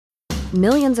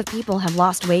Millions of people have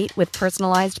lost weight with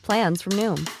personalized plans from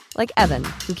Noom. Like Evan,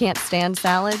 who can't stand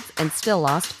salads and still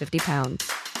lost 50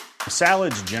 pounds.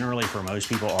 Salads generally for most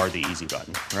people are the easy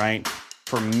button, right?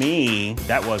 For me,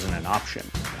 that wasn't an option.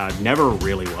 I never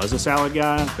really was a salad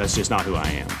guy. That's just not who I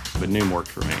am. But Noom worked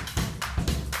for me.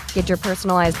 Get your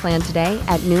personalized plan today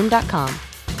at Noom.com.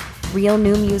 Real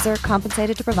Noom user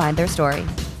compensated to provide their story.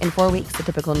 In 4 weeks, the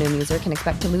typical Noom user can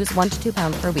expect to lose 1 to 2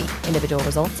 pounds per week. Individual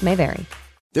results may vary.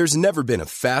 There's never been a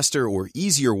faster or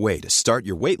easier way to start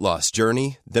your weight loss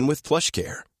journey than with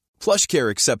PlushCare. PlushCare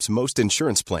accepts most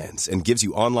insurance plans and gives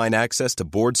you online access to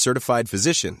board-certified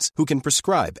physicians who can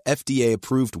prescribe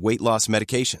FDA-approved weight loss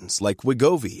medications like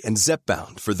Wegovy and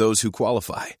Zepbound for those who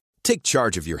qualify. Take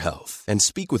charge of your health and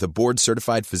speak with a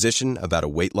board-certified physician about a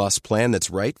weight loss plan that's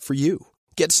right for you.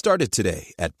 Get started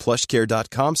today at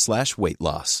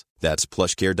plushcare.com/weight-loss. That's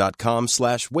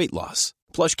plushcare.com/weight-loss.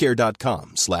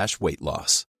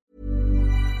 plushcare.com/weight-loss.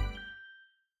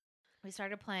 We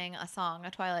started playing a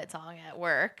Twilight song at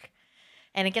work,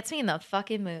 and it gets me in the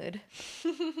fucking mood.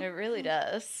 It really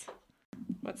does.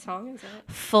 What song is it?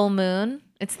 Full Moon.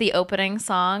 It's the opening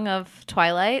song of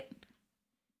Twilight.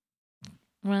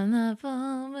 When the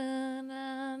full moon,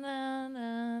 na, na,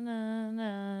 na, na,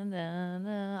 na, na,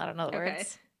 na. I don't know the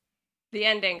words. The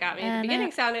ending got me. The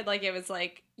beginning sounded like it was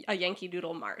like a Yankee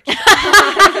Doodle march.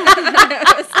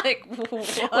 I was like,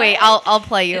 what? Wait, I'll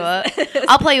play you a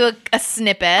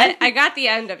snippet. I got the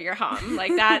end of your hum.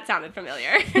 Like that sounded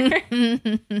familiar.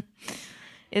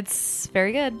 It's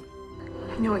very good.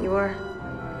 I know what you are.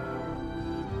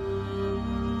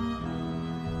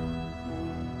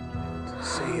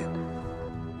 Say it.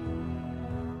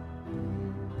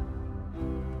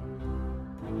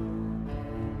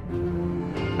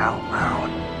 Out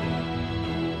loud.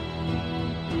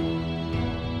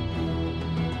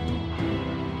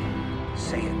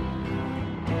 Say it.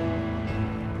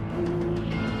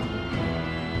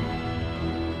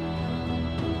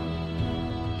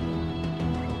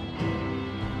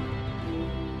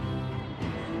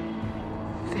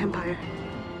 Vampire.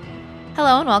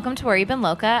 Hello and welcome to Where You've Been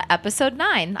Loca, episode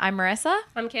 9. I'm Marissa.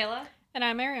 I'm Kayla. And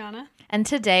I'm Ariana. And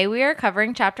today we are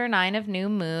covering chapter 9 of New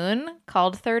Moon,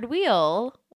 called Third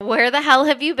Wheel. Where the hell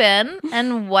have you been?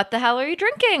 And what the hell are you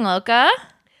drinking, Loca?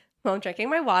 Well, I'm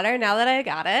drinking my water now that I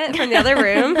got it from the other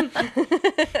room.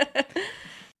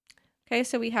 Okay,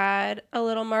 so we had a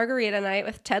little margarita night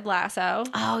with Ted Lasso.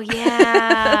 Oh,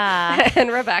 yeah.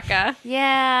 And Rebecca.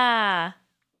 Yeah.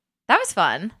 That was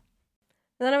fun.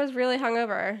 And then I was really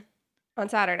hungover on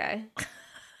Saturday. I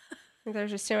think there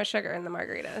was just too much sugar in the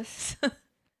margaritas.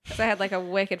 Because I had like a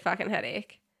wicked fucking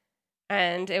headache.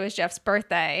 And it was Jeff's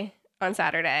birthday on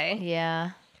Saturday.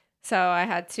 Yeah. So I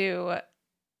had to...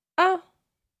 Oh.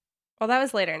 Well, that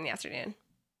was later in the afternoon.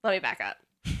 Let me back up.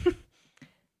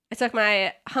 I took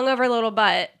my hungover little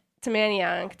butt to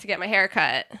Manayunk to get my hair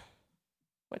cut,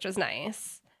 which was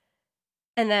nice.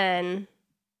 And then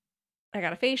I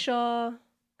got a facial,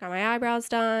 got my eyebrows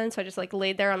done. So I just like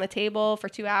laid there on the table for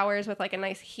 2 hours with like a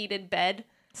nice heated bed.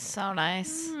 So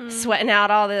nice. Sweating out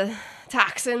all the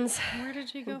toxins. Where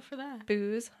did you go for that?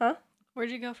 Booze. Huh? Where'd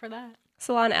you go for that?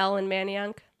 Salon L in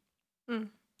Manayunk.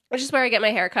 Which is where I get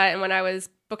my hair cut. And when I was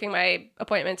booking my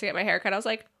appointment to get my hair cut, I was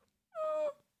like,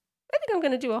 I think I'm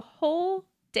going to do a whole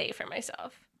day for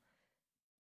myself.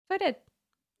 So I did.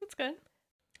 That's good.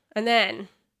 And then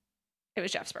it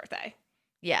was Jeff's birthday.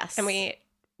 Yes. And we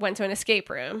went to an escape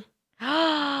room,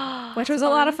 which was a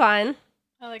lot of fun.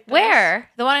 I like those. Where?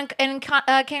 The one in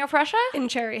King of Prussia? In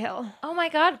Cherry Hill. Oh my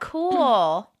God,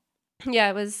 cool. Yeah,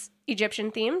 it was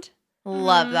Egyptian themed.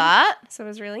 Love that. So it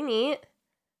was really neat.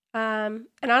 And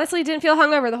honestly, didn't feel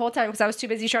hungover the whole time because I was too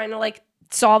busy trying to like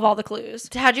solve all the clues.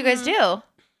 How'd you guys do?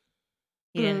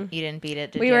 You didn't beat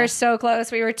it, did you? We were so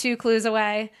close. We were 2 clues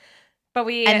away. But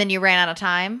And then you ran out of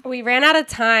time? We ran out of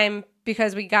time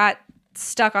because we got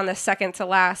stuck on the second to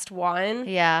last one.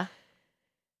 Yeah.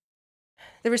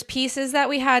 There was pieces that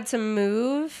we had to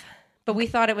move, but we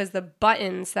thought it was the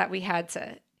buttons that we had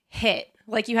to hit.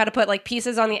 Like you had to put like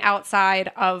pieces on the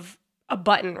outside of a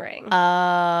button ring.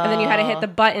 And then you had to hit the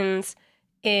buttons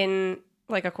in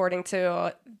like according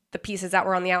to the pieces that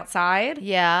were on the outside.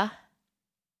 Yeah.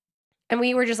 And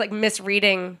we were just like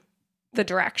misreading the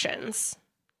directions.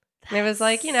 And it was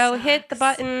like, you know, hit the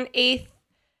button 8th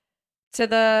to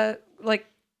the like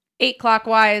 8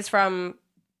 clockwise from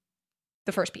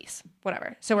the first piece,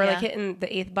 whatever. So we're like hitting the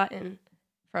 8th button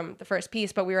from the first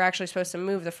piece, but we were actually supposed to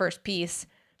move the first piece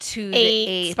to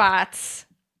 8 spots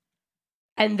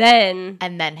and then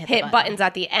hit the buttons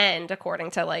at the end according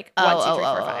to like 1, 2, 3,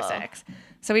 4, 5, 6.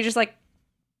 So we just like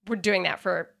were doing that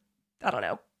for, I don't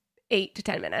know, 8 to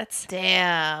 10 minutes.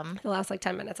 Damn. The last like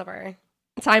 10 minutes of our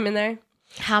time in there.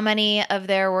 How many of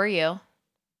there were you?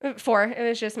 4. It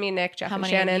was just me, Nick, Jeff, How and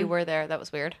many Shannon. of you were there? That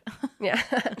was weird. Yeah.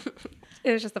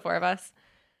 It was just the 4 of us.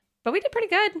 But we did pretty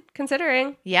good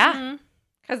considering. Yeah.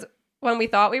 Because when we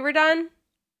thought we were done,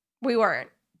 we weren't.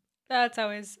 That's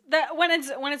always that when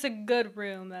it's a good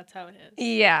room. That's how it is.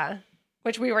 Yeah.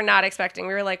 Which we were not expecting.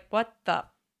 We were like, what the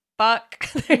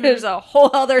fuck? There's a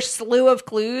whole other slew of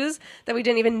clues that we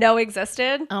didn't even know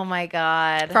existed Oh my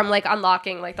God. from like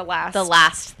unlocking like the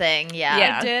last thing.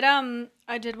 Yeah. Yeah.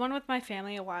 I did one with my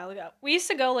family a while ago. We used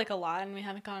to go like a lot, and we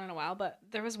haven't gone in a while. But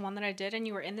there was one that I did, and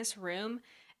you were in this room,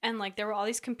 and like there were all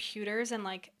these computers, and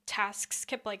like tasks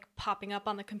kept like popping up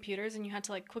on the computers, and you had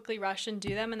to like quickly rush and do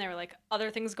them, and there were like other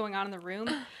things going on in the room.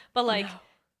 But like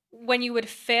when you would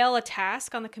fail a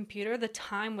task on the computer, the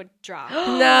time would drop.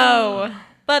 No.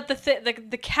 But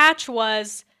the catch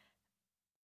was,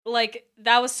 like,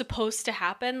 that was supposed to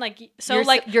happen. Like, so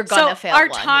you're gonna fail our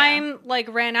one, time like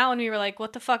ran out, and we were like,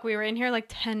 what the fuck? We were in here like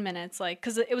 10 minutes, like,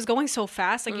 because it was going so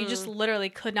fast. Like, you just literally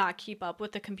could not keep up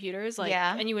with the computers. Like,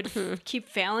 and you would keep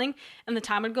failing, and the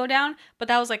time would go down. But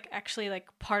that was like actually like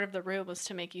part of the rule was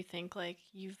to make you think like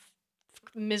you've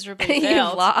miserably failed.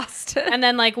 You've lost. And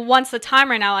then like once the time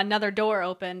ran out, another door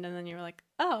opened, and then you were like,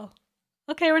 oh.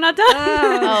 Okay, we're not done.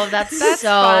 Oh, that's so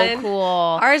fun. cool.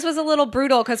 Ours was a little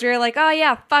brutal because we were like, oh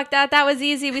yeah, fuck that. That was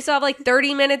easy. We still have like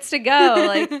 30 minutes to go.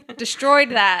 Like,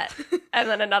 destroyed that. And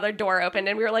then another door opened,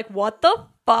 and we were like, what the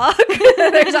fuck?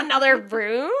 There's another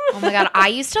room? Oh my God. I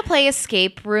used to play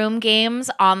escape room games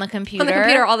on the computer. On the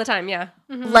computer all the time, yeah.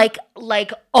 Like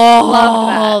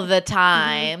all the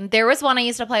time. There was one I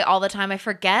used to play all the time. I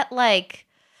forget, like,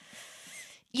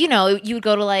 you know, you would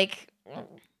go to like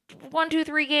 1, 2,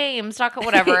 3 games,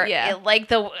 whatever. Yeah. Like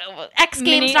the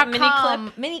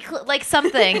xgames.com, mini clip, like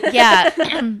something. Yeah.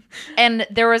 And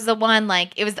there was the one,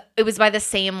 like, it was by the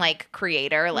same like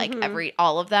creator, like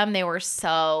all of them. They were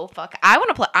so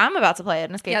I'm about to play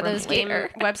an escape room those game later.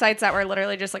 websites that were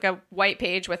literally just like a white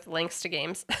page with links to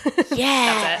games.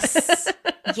 Yes. That's it.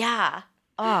 Yeah.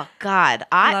 Oh God.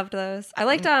 I loved those. I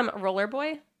liked Roller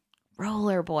Boy.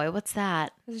 Roller Boy. What's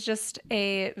that? It was just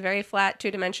a very flat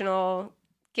 2-dimensional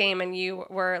game, and you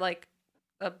were like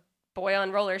a boy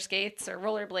on roller skates or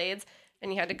rollerblades,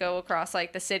 and you had to go across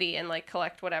like the city and like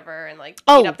collect whatever and like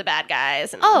beat up the bad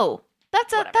guys. And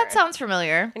that sounds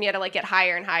familiar. And you had to like get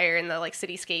higher and higher in the like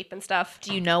cityscape and stuff.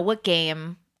 Do you know what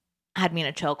game had me in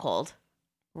a chokehold?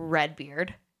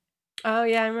 Redbeard. Oh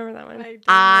yeah, I remember that one.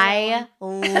 I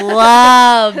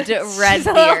loved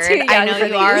Redbeard. I know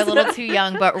you are a these. little too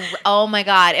young, but oh my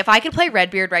God, if I could play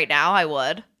Redbeard right now, I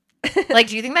would. Like,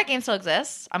 do you think that game still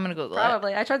exists? I'm gonna Google it.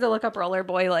 Probably. I tried to look up Roller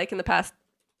Boy like in the past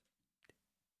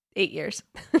 8 years.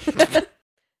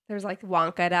 There's like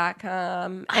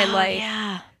Wonka.com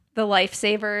and the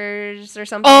Lifesavers or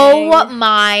something. Oh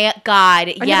my God.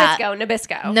 Or yeah.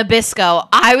 Nabisco.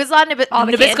 I was on All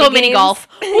the Nabisco candy mini games. golf.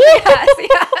 Yes,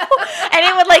 yeah. And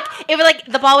it would like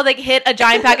the ball would like hit a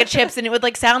giant pack of chips, and it would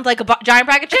like sound like a giant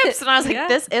pack of chips. And I was like,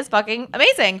 this is fucking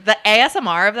amazing. The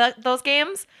ASMR of those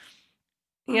games.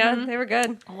 Yeah, they were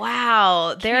good.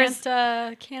 Wow. Can't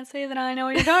say that I know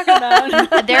what you're talking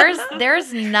about.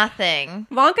 there's nothing.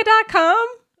 Wonka.com?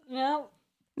 No.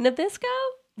 Nabisco?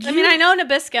 I mean, I know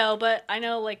Nabisco, but I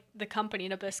know like the company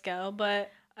Nabisco, but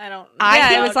I don't.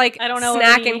 It was like I don't know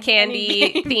snack any, and candy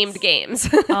any themed games.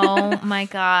 Oh my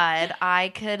God.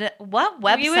 I could. What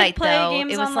website we would play though?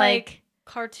 Games It was on, like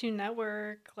Cartoon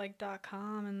Network, like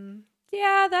 .com and.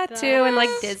 Yeah, that too, and like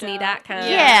Disney.com.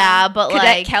 Yeah, but Cadet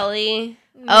like Kelly.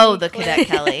 Oh, the Cadet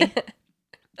Kelly.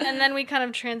 And then we kind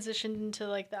of transitioned into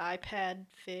like the iPad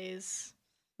phase.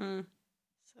 So it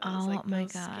was, like, my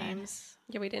those God. games.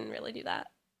 Yeah, we didn't really do that.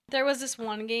 There was this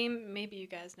one game, maybe you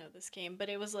guys know this game, but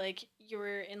it was like you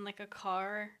were in like a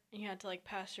car and you had to like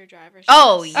pass your driver's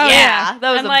Oh test. yeah.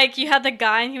 That was And like you had the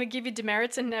guy and he would give you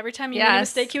demerits, and every time you made a Yes.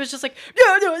 mistake he was just like no.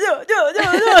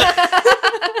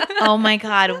 Oh my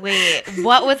God. Wait.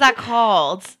 What was that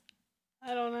called?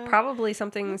 I don't know. Probably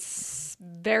something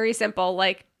very simple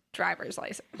like driver's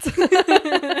license.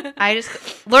 I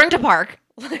just learned to park.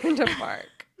 Learn to park.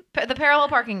 The parallel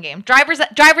parking game. Driver's Ed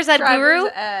Guru?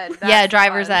 Ed. Yeah,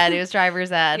 Driver's Ed. It was Driver's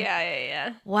Ed.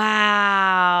 Yeah.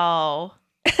 Wow.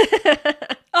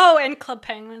 Oh, and Club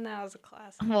Penguin, that was a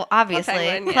classic. Well, obviously.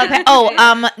 Penguin, Club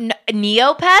yeah.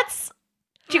 Neopets?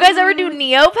 Did you guys ever do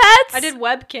Neopets? I did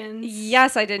Webkins.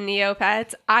 Yes, I did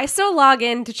Neopets. I still log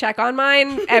in to check on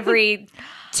mine every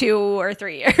 2 or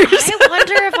 3 years. I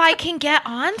wonder if I can get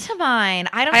onto mine.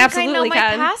 I don't think I know absolutely my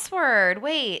can. password.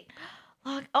 Wait.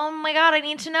 Oh my God, I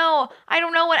need to know. I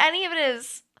don't know what any of it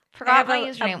is. Forgot my a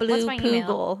username. blue What's my email?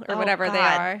 Poogle or Oh, whatever they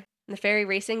God. are. The fairy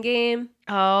racing game.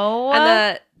 Oh.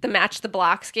 And the match the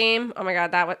blocks game. Oh my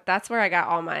God, that's where I got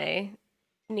all my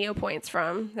Neo points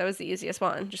from. That was the easiest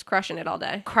one. Just crushing it all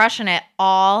day. Crushing it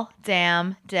all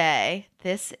damn day.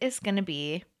 This is going to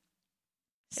be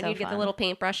so and you'd get the fun. little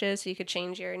paintbrushes so you could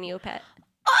change your Neopet.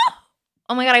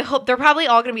 Oh my God, I hope they're probably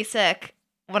all going to be sick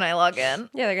when I log in.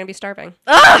 Yeah, they're going to be starving.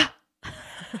 Ah!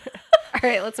 All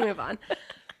right, let's move on.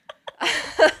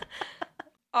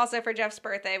 Also, for Jeff's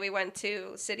birthday, we went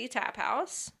to City Tap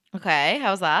House. Okay,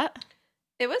 how's that?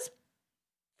 It was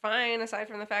fine, aside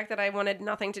from the fact that I wanted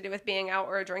nothing to do with being out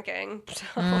or drinking. So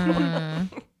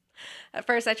at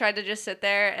first, I tried to just sit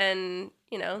there and,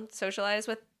 socialize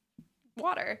with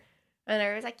water. And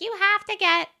I was like, you have to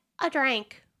get a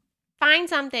drink. Find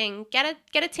something. Get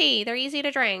a tea. They're easy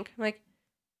to drink. I'm like,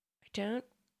 I don't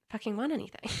fucking want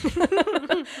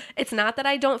anything. It's not that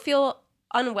I don't feel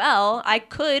unwell. I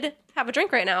could have a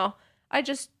drink right now. I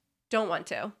just don't want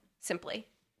to, simply.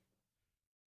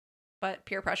 But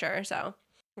peer pressure, so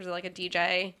there's like a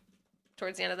DJ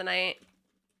towards the end of the night.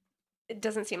 It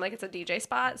doesn't seem like it's a DJ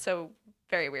spot, so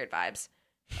very weird vibes.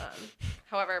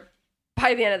 However,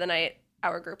 by the end of the night,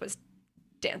 our group was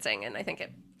dancing, and I think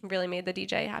it really made the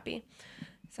DJ happy.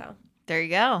 So there you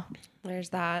go. There's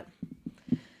that.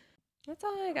 That's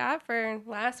all I got for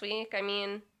last week. I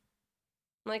mean,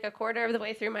 I'm like a quarter of the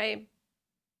way through my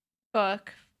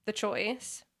book, The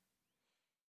Choice,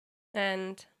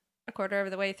 and a quarter of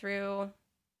the way through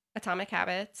Atomic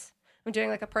Habits. I'm doing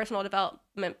like a personal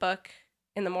development book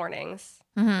in the mornings,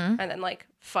 and then like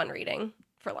fun reading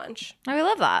for lunch. Oh, I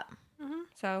love that.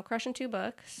 So crushing 2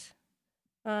 books.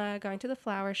 Going to the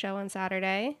flower show on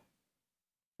Saturday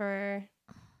for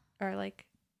our like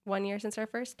 1 year since our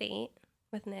first date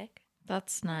with Nick.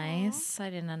 That's nice. I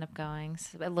didn't end up going.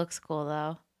 It looks cool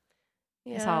though.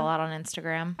 Yeah. I saw a lot on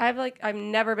Instagram. I've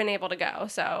never been able to go,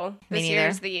 so this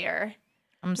year's the year.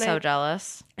 I'm so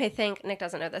jealous. I think Nick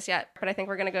doesn't know this yet, but I think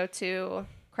we're gonna go to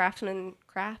Craftsman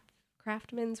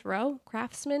Row.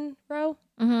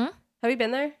 Mm-hmm. Have you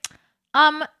been there?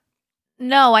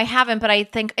 No, I haven't, but I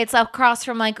think it's across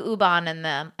from like U-Bahn and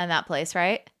that place,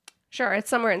 right? Sure, it's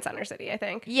somewhere in Center City, I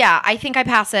think. Yeah, I think I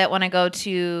pass it when I go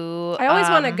to. I always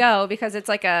want to go because it's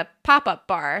like a pop-up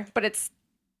bar, but it's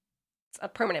a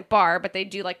permanent bar, but they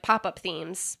do like pop-up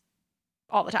themes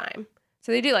all the time.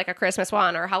 So they do like a Christmas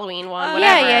one or a Halloween one,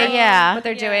 whatever. Yeah. But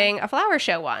they're doing a flower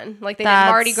show one. Like they did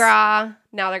Mardi Gras.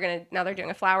 Now they're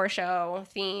doing a flower show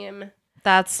theme.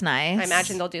 That's nice. I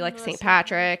imagine they'll do like St.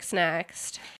 Patrick's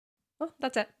next. Well,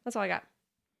 that's it. That's all I got.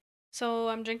 So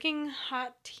I'm drinking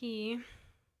hot tea.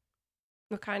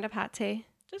 What kind of hot tea?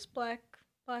 Just black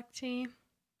tea.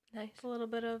 Nice. A little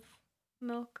bit of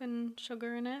milk and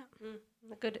sugar in it.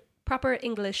 A good proper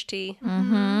English tea.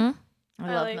 Mm-hmm.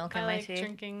 I love milk in my like tea.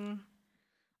 Drinking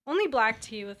only black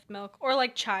tea with milk, or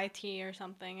like chai tea or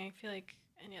something. I feel like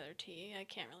any other tea I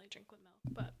can't really drink with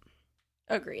milk,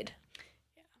 but Agreed.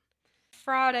 yeah.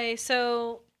 Friday,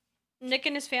 so Nick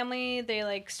and his family, they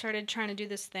like started trying to do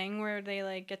this thing where they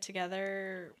like get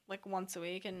together like once a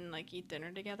week and like eat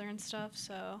dinner together and stuff.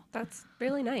 So That's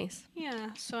really nice. yeah,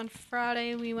 so on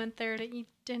Friday we went there to eat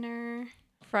dinner.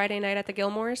 Friday night at the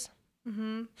Gilmores.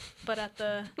 But at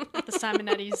the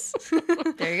Simonetti's.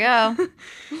 There you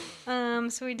go.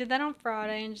 So we did that on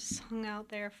Friday and just hung out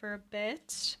there for a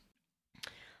bit.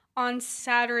 On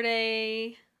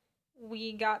Saturday,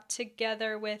 we got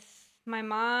together with my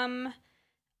mom,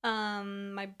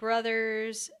 my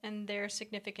brothers, and their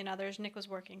significant others. Nick was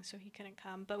working, so he couldn't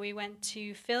come. But we went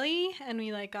to Philly and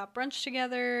we like got brunch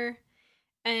together.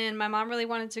 And my mom really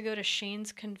wanted to go to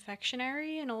Shane's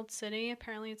Confectionery in Old City.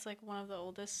 Apparently, it's like one of the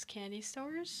oldest candy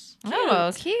stores.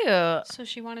 Oh, cute. So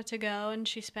she wanted to go, and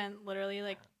she spent literally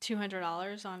like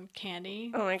 $200 on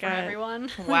candy. Oh my for God. everyone.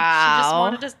 Wow. She just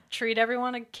wanted to treat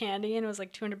everyone to candy, and it was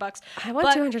like $200. I want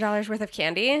 $200 worth of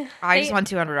candy. I just want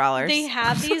 $200. They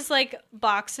have these like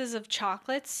boxes of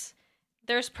chocolates.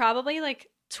 There's probably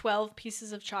like 12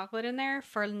 pieces of chocolate in there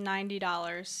for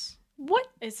 $90. What?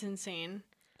 It's insane.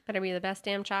 Better be the best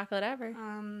damn chocolate ever.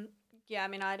 Yeah, I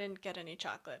mean, I didn't get any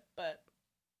chocolate, but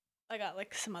I got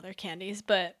like some other candies.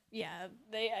 But yeah,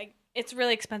 it's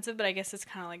really expensive, but I guess it's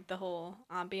kind of like the whole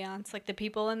ambiance. Like the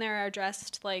people in there are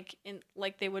dressed like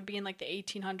they would be in like the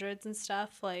 1800s and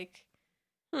stuff, like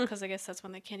because I guess that's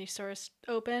when the candy stores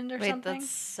opened or something. That's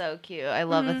so cute. I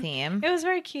love a theme. It was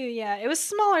very cute. Yeah, it was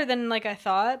smaller than like I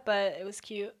thought, but it was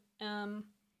cute. And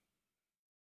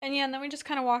yeah, and then we just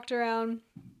kind of walked around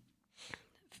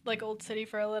like Old City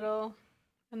for a little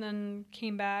and then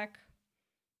came back.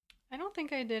 I don't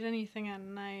think I did anything at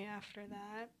night after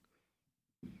that.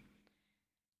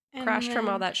 Crashed from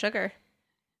all that sugar.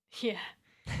 Yeah.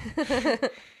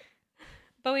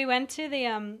 But we went to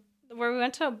the where we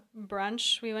went to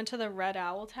brunch. We went to the Red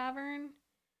Owl Tavern.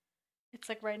 It's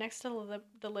like right next to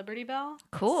the Liberty Bell.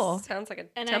 Cool. Sounds like a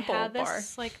And temple I had bar.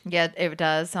 this like Yeah, it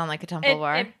does sound like a temple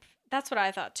bar. that's what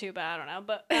I thought too, but I don't know.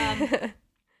 But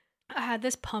I had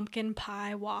this pumpkin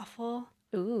pie waffle.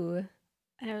 Ooh.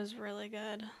 And it was really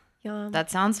good. Yum. That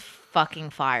sounds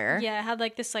fucking fire. Yeah, it had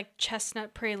like this like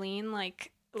chestnut praline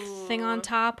like thing on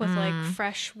top with like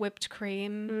fresh whipped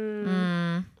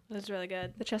cream. It was really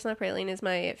good. The chestnut praline is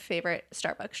my favorite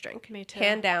Starbucks drink. Me too.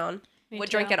 Hand down. Me Would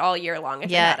too. drink it all year long if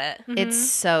I Yeah, had it. it's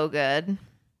so good.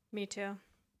 Me too.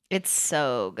 It's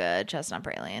so good, chestnut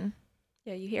praline.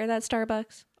 Yeah, you hear that,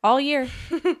 Starbucks? All year.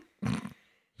 I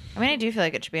mean, I do feel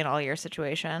like it should be an all-year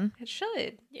situation. It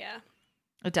should. Yeah.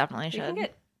 It definitely You can should.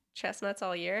 get chestnuts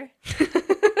all year.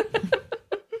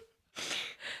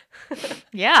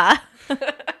 Yeah.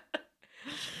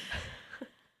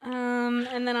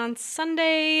 And then on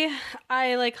Sunday,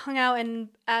 I like hung out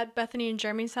at Bethany and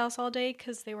Jeremy's house all day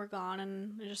because they were gone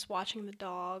and we were just watching the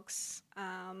dogs.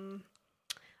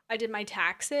 I did my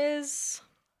taxes.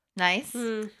 Nice.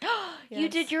 Mm. You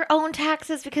did your own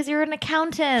taxes because you're an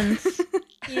accountant.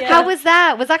 Yeah. How was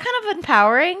that? Was that kind of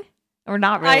empowering? Or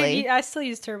not really? I still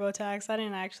use TurboTax. I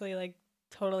didn't actually like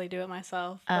totally do it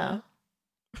myself. Oh.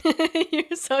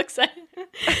 You're so excited.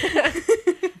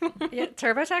 Yeah,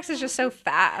 TurboTax is just so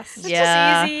fast. It's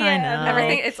Yeah, just easy. I and, know.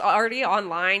 Everything, it's already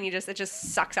online. It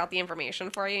just sucks out the information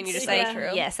for you, and you just say, Yeah. True.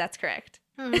 yes, that's correct.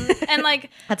 Mhm. And like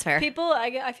That's fair. people,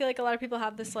 I feel like a lot of people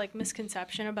have this like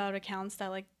misconception about accounts that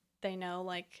like they know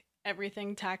like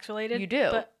everything tax related. You do.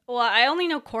 But well, I only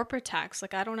know corporate tax.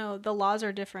 Like I don't know. The laws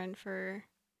are different for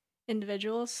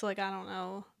individuals. So like I don't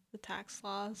know the tax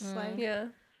laws. Like Yeah.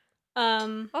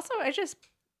 Also, I just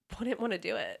wouldn't want to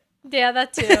do it. yeah,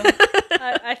 that too.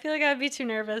 I feel like I'd be too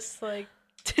nervous like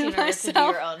to Too nervous to do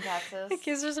myself your own taxes. in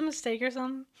case there's a mistake or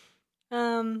something.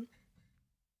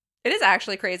 It is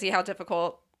actually crazy how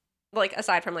difficult, like,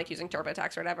 aside from, like, using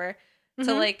TurboTax or whatever,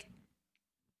 to, like,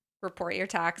 report your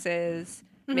taxes,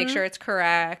 make sure it's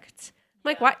correct.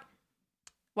 I'm like,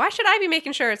 why should I be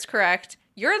making sure it's correct?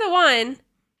 You're the one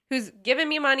who's giving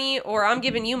me money or I'm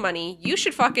giving you money. You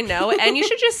should fucking know. And you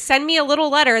should just send me a little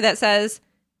letter that says,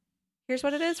 here's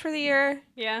what it is for the year.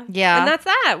 Yeah. Yeah. And that's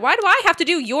that. Why do I have to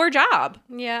do your job?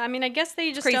 Yeah, I mean, I guess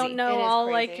they just Crazy. don't know It is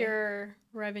all like crazy. your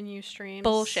revenue streams.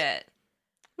 Bullshit.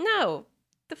 No.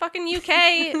 The fucking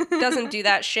UK doesn't do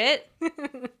that shit. Do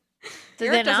Europe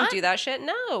they doesn't not? do that shit.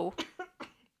 No.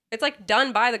 It's like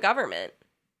done by the government.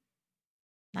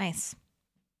 Nice.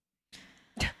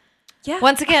 Yeah.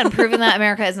 Once again, proving that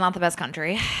America is not the best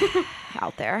country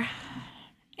out there.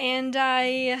 And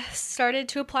I started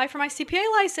to apply for my CPA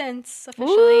license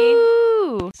officially.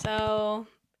 Ooh. So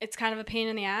it's kind of a pain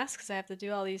in the ass because I have to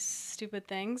do all these stupid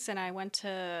things. And I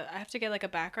have to get like a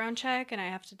background check and I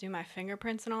have to do my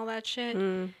fingerprints and all that shit.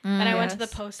 And I went to the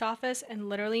post office and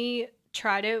literally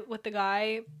tried it with the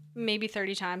guy maybe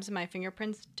 30 times and my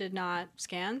fingerprints did not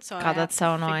scan. So God, that's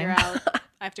so annoying. I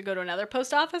have to go to another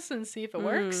post office and see if it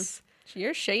works.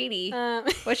 You're shady. Um,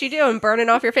 What you doing? Burning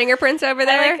off your fingerprints over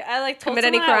there? I told Commit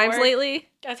any someone at crimes work- lately?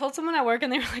 I told someone at work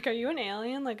and they were like, "Are you an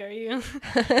alien? Like, are you,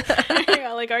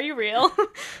 like, are you real?"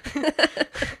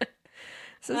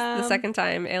 This is the second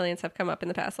time aliens have come up in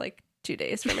the past like 2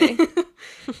 days for me.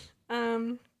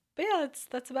 But yeah,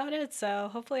 that's about it. So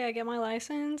hopefully I get my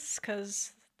license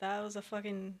because that was a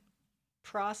fucking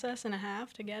process and a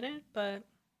half to get it. But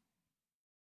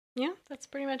yeah, that's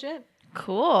pretty much it.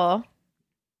 Cool.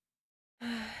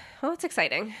 Well, it's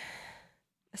exciting.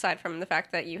 Aside from the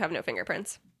fact that you have no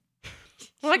fingerprints.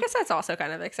 Well, I guess that's also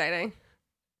kind of exciting.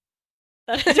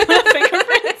 That I don't have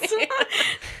fingerprints.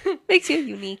 Makes you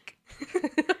unique.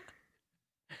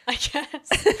 I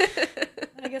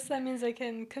guess that means I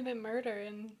can commit murder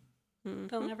and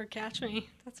they'll never catch me.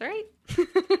 That's right.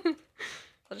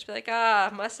 I'll just be like,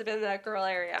 must have been that girl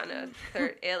Ariana.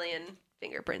 Her alien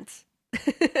fingerprints.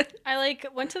 I like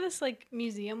went to this like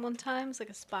museum one time. It's like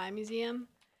a spy museum,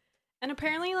 and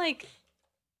apparently like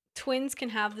twins can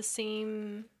have the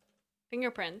same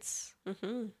fingerprints.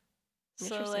 Mm-hmm. So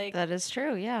Interesting. like That is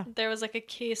true, yeah. there was like a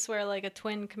case where like a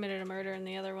twin committed a murder and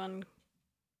the other one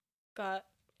got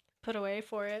put away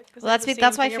for it. 'cause Well, they have the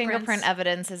that's same why fingerprints. fingerprint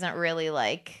evidence isn't really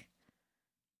like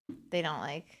they don't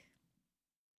like.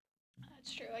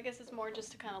 That's true. I guess it's more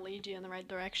just to kind of lead you in the right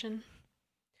direction.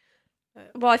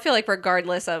 Well, I feel like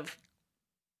regardless of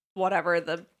whatever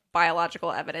the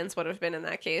biological evidence would have been in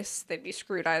that case, they'd be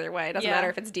screwed either way. It doesn't Yeah. matter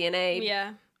if it's DNA,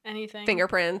 Yeah, anything.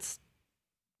 fingerprints,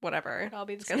 whatever. It'll all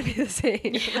be the It's going to same. be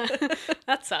the same. Yeah,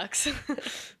 that sucks.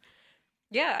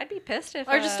 Yeah, I'd be pissed if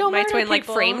Or just don't my murder twin like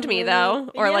people. framed me though,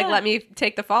 or like Yeah. let me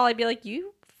take the fall. I'd be like,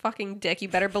 you fucking dick! You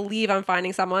better believe I'm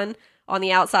finding someone on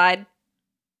the outside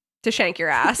to shank your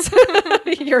ass.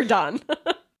 You're done.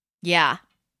 Yeah.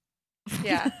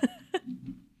 Yeah.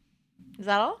 Is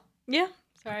that all? Yeah.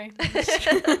 Sorry.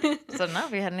 So no,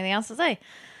 if you had anything else to say.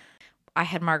 I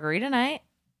had margarita night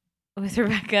with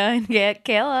Rebecca and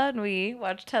Kayla, and we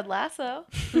watched Ted Lasso.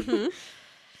 Mhm.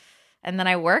 And then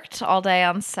I worked all day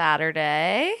on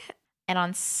Saturday. And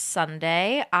on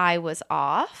Sunday, I was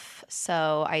off.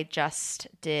 So I just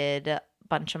did a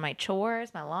bunch of my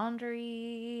chores, my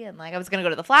laundry. And like I was going to go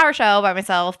to the flower show by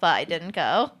myself, but I didn't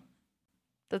go.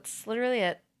 That's literally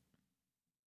it.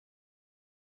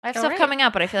 I have All stuff right. coming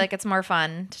up, but I feel like it's more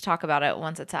fun to talk about it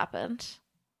once it's happened.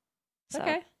 So.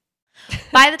 Okay.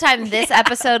 By the time this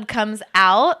episode comes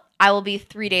out, I will be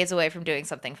 3 days away from doing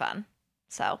something fun.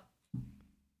 So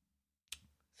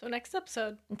Next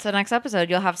episode. next episode,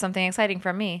 you'll have something exciting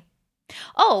from me.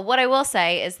 Oh, what I will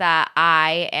say is that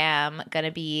I am going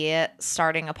to be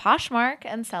starting a Poshmark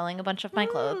and selling a bunch of my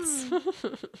clothes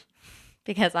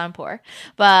because I'm poor.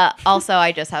 But also,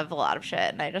 I just have a lot of shit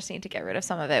and I just need to get rid of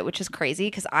some of it, which is crazy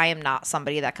because I am not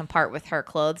somebody that can part with her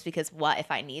clothes because what if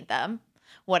I need them?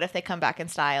 What if they come back in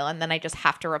style and then I just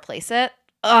have to replace it?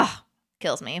 Ugh,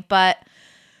 kills me. But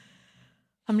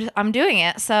I'm doing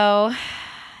it. So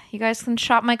you guys can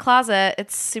shop my closet.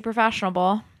 It's super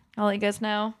fashionable. I'll let you guys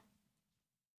know.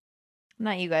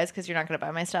 Not you guys, because you're not going to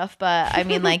buy my stuff. But I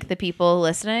mean, like the people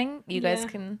listening, you guys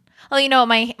can. Oh, you know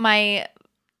what my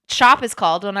shop is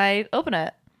called when I open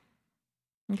it.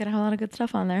 I'm going to have a lot of good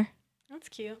stuff on there. That's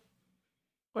cute.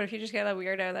 What if you just get a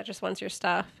weirdo that just wants your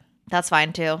stuff? That's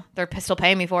fine too. They're still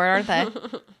paying me for it, aren't they?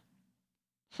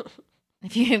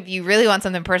 If you really want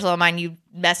something personal of mine, you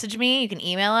message me. You can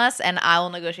email us, and I will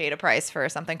negotiate a price for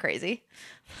something crazy.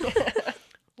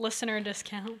 Listener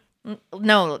discount.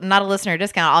 No, not a listener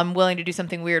discount. I'm willing to do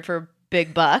something weird for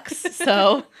big bucks.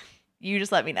 So you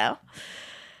just let me know.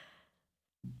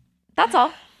 That's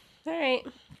all. All right.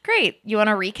 Great. You want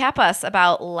to recap us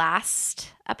about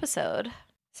last episode?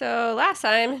 So last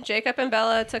time, Jacob and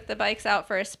Bella took the bikes out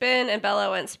for a spin, and Bella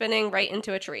went spinning right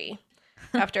into a tree.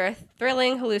 After a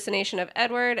thrilling hallucination of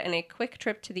Edward and a quick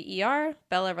trip to the ER,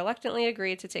 Bella reluctantly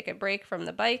agreed to take a break from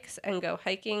the bikes and go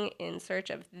hiking in search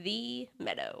of the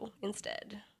meadow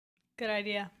instead. Good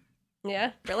idea.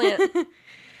 Yeah, brilliant. All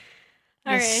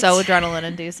right. So adrenaline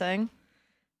inducing.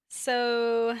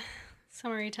 So,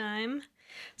 summary time.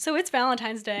 So it's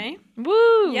Valentine's Day.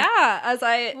 Woo! Yeah, as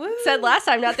I Woo. said last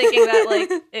time, not thinking that like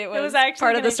it was actually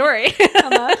part of the gonna story.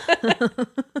 come up.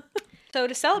 So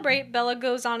to celebrate, Bella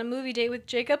goes on a movie date with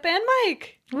Jacob and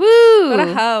Mike. Woo! What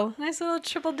a hoe. Nice little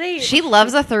triple date. She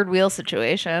loves a third wheel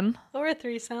situation. Or a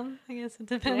threesome. I guess it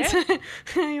depends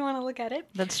how you want to look at it.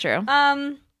 That's true.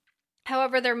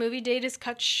 However, their movie date is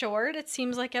cut short. It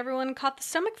seems like everyone caught the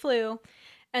stomach flu.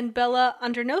 And Bella,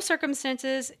 under no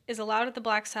circumstances, is allowed at the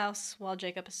Black's house while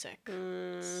Jacob is sick.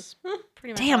 That's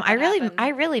pretty much Damn, all I that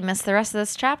happened. really missed the rest of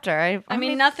this chapter. I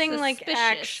mean, nothing like suspicious.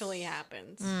 actually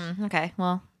happens. Okay,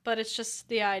 well. But it's just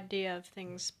the idea of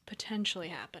things potentially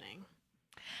happening.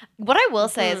 What I will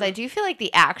say is I do feel like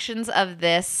the actions of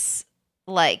this,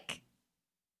 like,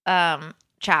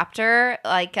 chapter,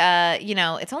 like,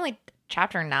 it's only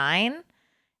chapter 9,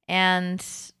 and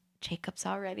Jacob's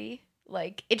already,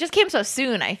 like, it just came so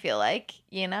soon, I feel like,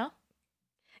 you know?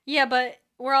 Yeah, but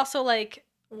we're also like,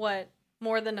 what,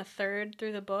 more than a third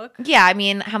through the book? Yeah, I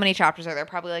mean, how many chapters are there?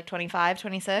 Probably like 25,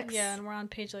 26? Yeah, and we're on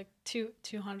page like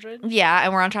 200. Yeah,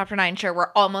 and we're on chapter 9. Sure,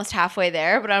 we're almost halfway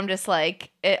there, but I'm just like,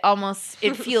 it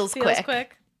feels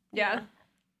quick. Yeah.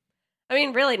 I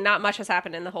mean, really, not much has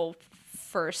happened in the whole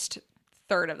first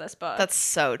third of this book. That's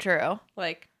so true.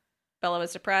 Like, Bella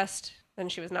was depressed, then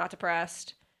she was not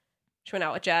depressed. She went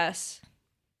out with Jess,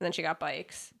 and then she got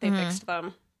bikes. They fixed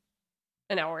them,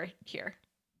 and now we're here.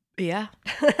 Yeah.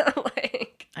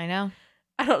 Like, I know.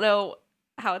 I don't know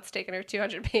how it's taken her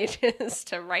 200 pages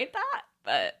to write that,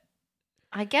 but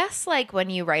I guess like when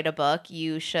you write a book,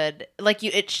 you should like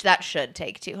that should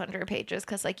take 200 pages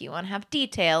because like you want to have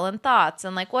detail and thoughts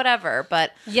and like whatever.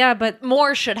 But yeah, but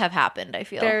more should have happened. I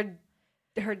feel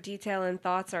her detail and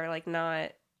thoughts are like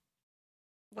not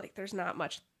like there's not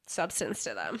much substance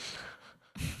to them.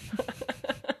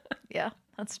 Yeah,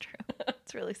 that's true.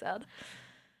 It's really sad.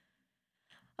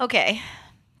 Okay.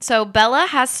 So Bella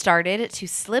has started to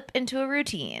slip into a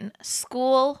routine: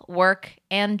 school, work,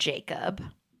 and Jacob.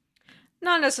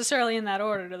 Not necessarily in that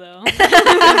order, though.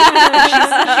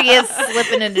 She is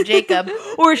slipping into Jacob,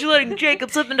 or is she letting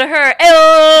Jacob slip into her?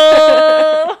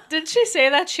 Ew! Did she say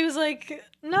that? She was like,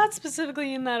 Not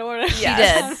specifically in that order. She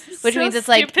did. Which means it's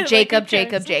like stupid, Jacob, who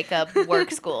cares? Jacob,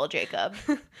 work, school, Jacob.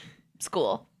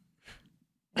 School.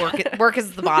 Work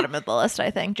is the bottom of the list,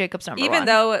 I think. Jacob's number one. Even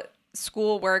though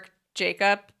school, work,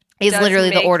 Jacob is does literally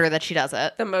the make order that she does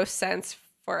it. the most sense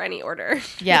for any order.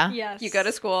 Yeah. Yes. You go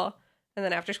to school, and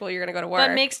then after school, you're going to go to work.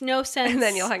 But makes no sense. And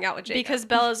then you'll hang out with Jacob. Because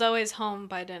Bella's always home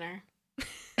by dinner.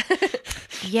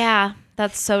 Yeah,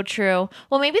 that's so true.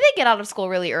 Well, maybe they get out of school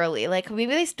really early. Like,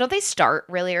 maybe they start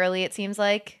really early, it seems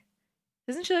like.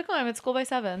 Isn't she like, oh, I'm at school by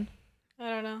 7? I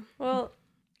don't know. Well,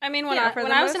 I mean, when yeah, for I the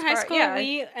was in most high part, school, yeah.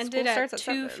 we ended School at starts at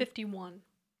 7. 2:51.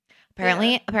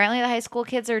 Apparently the high school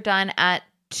kids are done at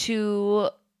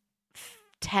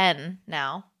 2:10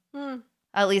 now.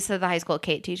 At least at the high school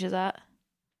Kate teaches at.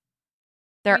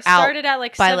 They're We out. started at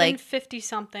like by, like- 7:50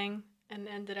 something and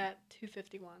ended at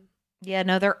 2:51. Yeah,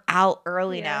 no, they're out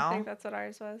early I now. think that's what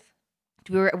ours was.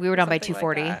 We were done by Something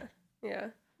 2:40. like that. Yeah.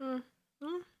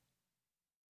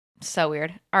 So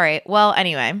weird. All right. Well,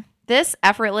 anyway, this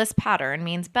effortless pattern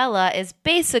means Bella is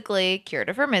basically cured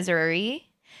of her misery,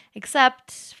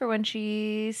 except for when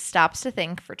she stops to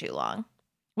think for too long,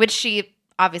 which she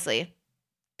obviously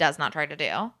does not try to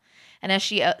do. And as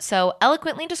she so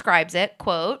eloquently describes it,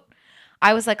 quote,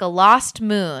 I was like a lost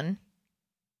moon.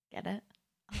 Get it?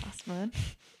 A lost moon?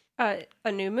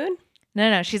 A new moon?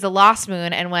 No, she's a lost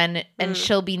moon, and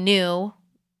she'll be new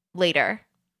later.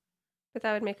 But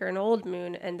that would make her an old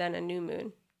moon and then a new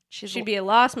moon. She'd She'd be a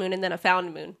lost moon and then a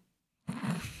found moon.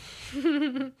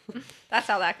 That's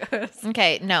how that goes.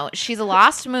 Okay, no, she's a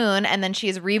lost moon, and then she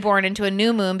is reborn into a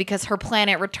new moon because her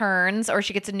planet returns, or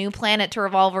she gets a new planet to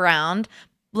revolve around.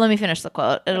 Let me finish the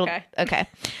quote. Okay.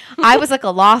 I was like a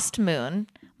lost moon,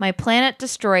 my planet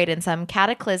destroyed in some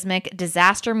cataclysmic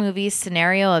disaster movie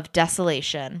scenario of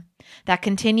desolation that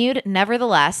continued,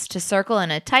 nevertheless, to circle in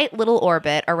a tight little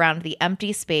orbit around the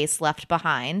empty space left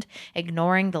behind,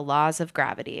 ignoring the laws of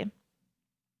gravity.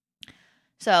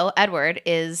 So Edward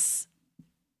is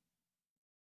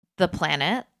the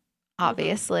planet,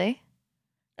 obviously.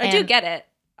 I do get it.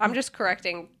 I'm just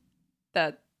correcting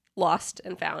the lost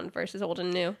and found versus old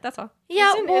and new. That's all.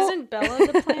 Yeah, Isn't Bella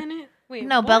the planet? Wait,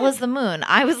 no, what? Bella's the moon.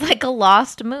 I was like a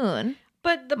lost moon.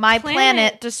 But My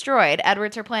planet destroyed.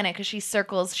 Edward's her planet because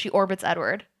she orbits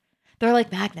Edward. They're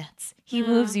like magnets. He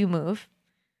moves, you move.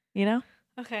 You know?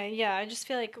 Okay, yeah. I just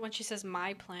feel like when she says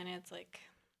my planet, it's like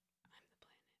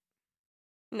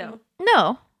No.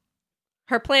 No.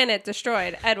 Her planet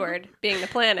destroyed. Edward being the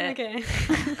planet. okay.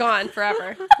 Gone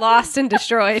forever. Lost and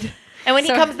destroyed. And when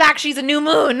he comes back, she's a new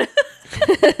moon.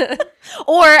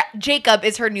 Or Jacob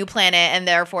is her new planet, and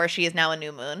therefore she is now a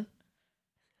new moon.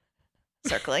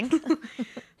 Circling.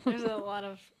 There's a lot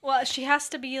of. Well, she has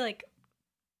to be like.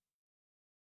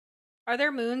 Are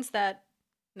there moons that?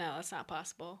 No, that's not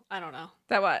possible. I don't know.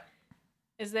 That what?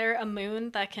 Is there a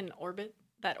moon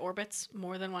that orbits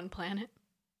more than one planet?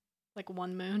 Like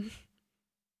one moon?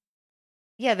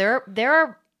 Yeah, there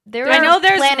are I know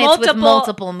there's planets with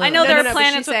multiple moons. I know there are but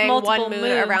planets she's with saying multiple one moon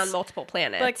moons. around multiple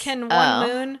planets. But can one Oh.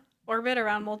 moon orbit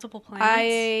around multiple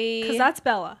planets? Because I that's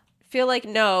Bella. feel like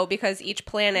no, because each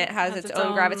planet has its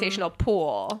own gravitational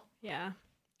pull. Yeah.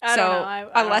 So I don't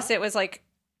know. I unless don't- it was like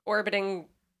orbiting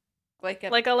like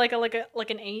like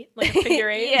an 8, like a figure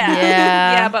 8. yeah.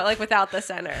 Yeah. Yeah, but like without the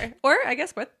center. Or I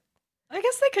guess with I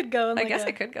guess they could go. I guess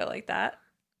it could go like that.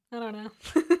 I don't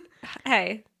know.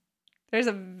 Hey, there's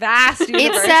a vast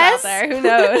universe says- out there. Who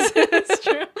knows? It's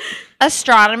true.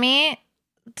 Astronomy,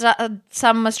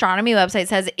 some astronomy website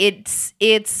says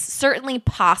it's certainly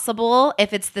possible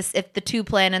if the two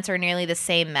planets are nearly the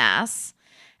same mass,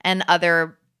 and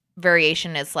other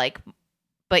variation is like,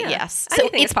 but Yeah, yes, so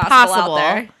anything it's is possible possible.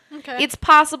 out there. Okay. It's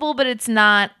possible, but it's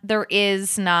not. There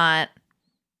is not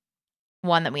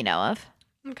one that we know of.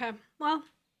 Okay. Well,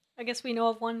 I guess we know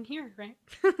of one here, right?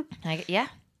 Yeah.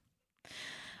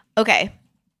 Okay.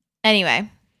 Anyway,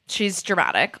 she's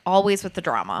dramatic, always with the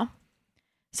drama.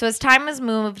 So as time has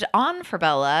moved on for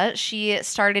Bella, she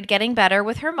started getting better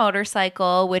with her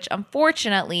motorcycle, which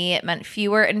unfortunately meant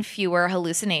fewer and fewer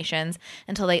hallucinations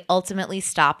until they ultimately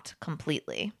stopped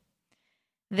completely.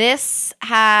 This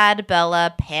had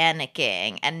Bella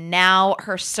panicking, and now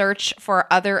her search for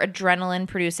other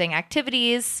adrenaline-producing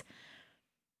activities.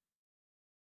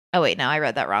 Oh, wait, no, I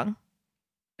read that wrong.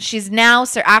 She's now,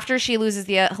 after she loses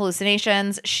the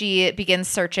hallucinations, she begins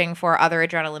searching for other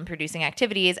adrenaline-producing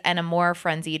activities, and a more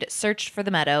frenzied search for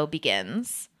the meadow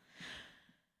begins.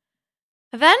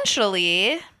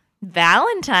 Eventually,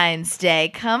 Valentine's Day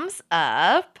comes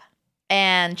up,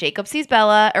 and Jacob sees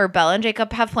Bella and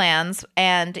Jacob have plans,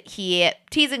 and he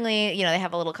teasingly, they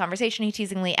have a little conversation. He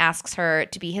teasingly asks her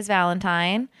to be his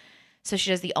Valentine. So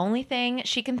she does the only thing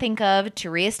she can think of to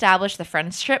reestablish the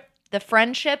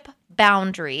friendship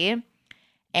boundary,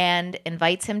 and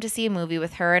invites him to see a movie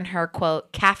with her and her,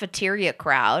 quote, cafeteria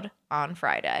crowd on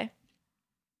Friday.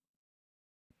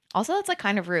 Also, that's like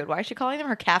kind of rude. Why is she calling them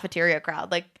her cafeteria crowd?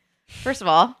 Like, first of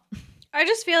all, I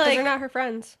just feel like they're not her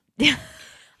friends.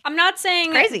 I'm not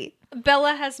saying crazy.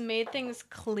 Bella has made things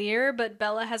clear, but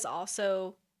Bella has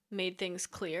also made things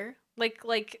clear. Like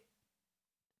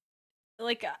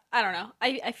I don't know.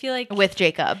 I feel like With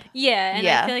Jacob. yeah, and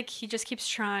Yeah. I feel like he just keeps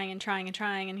trying and trying and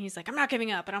trying, and he's like, I'm not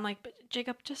giving up, and I'm like, but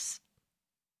Jacob, just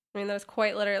I mean, that was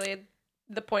quite literally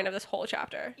the point of this whole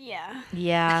chapter. yeah,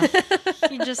 Yeah.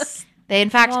 he just They, in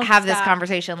fact, Won't have this stop.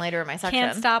 conversation later in my section.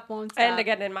 can't stop, won't stop. And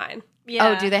again in mine. Yeah.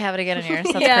 Oh, do they have it again in yours?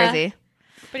 That's Yeah. crazy.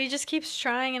 But he just keeps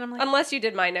trying, and I'm like, Unless you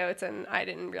did my notes and I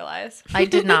didn't realize. I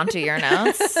did not do your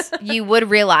notes. You would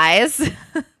realize.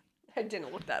 I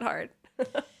didn't look that hard.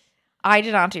 I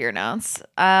did not do your notes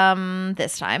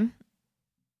this time.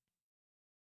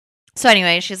 So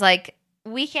anyway, she's like,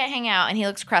 we can't hang out. And he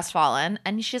looks crestfallen.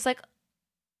 And she's like,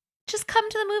 just come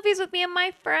to the movies with me and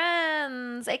my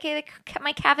friends, aka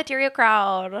my cafeteria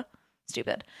crowd.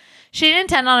 Stupid. She didn't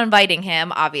intend on inviting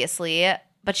him, obviously,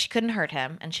 but she couldn't hurt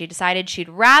him. And she decided she'd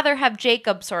rather have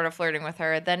Jacob sort of flirting with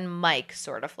her than Mike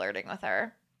sort of flirting with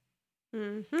her.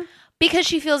 Mm-hmm. Because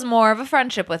she feels more of a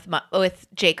friendship with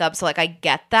Jacob. So, like, I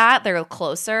get that. They're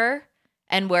closer.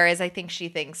 And whereas I think she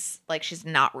thinks, like, she's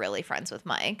not really friends with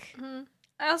Mike. mhm.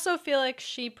 I also feel like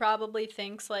she probably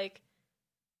thinks like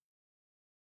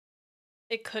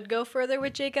it could go further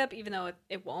with Jacob, even though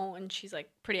it won't, and she's like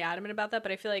pretty adamant about that.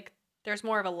 But I feel like there's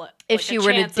more of a If she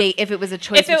were to chance of- date, if it was a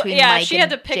choice if it, between yeah, Mike she and had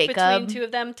to pick Jacob, between two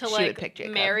of them to she would like pick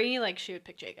Jacob. marry, like she would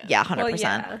pick Jacob. Yeah, 100%. Well,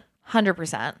 yeah.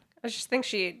 100%. I just think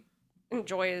she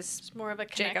enjoys It's more of a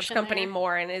Jacob's connection company there.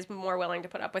 more and is more willing to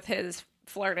put up with his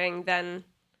flirting than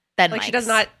Then like she does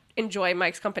not enjoy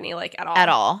Mike's company like at all. At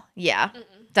all. Yeah.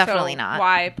 Definitely So not.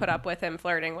 Why put up with him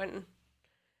flirting when? And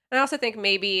I also think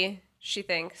maybe she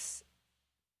thinks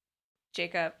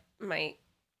Jacob might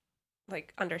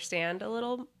like understand a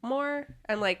little more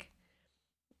and like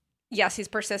yes, he's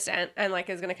persistent and like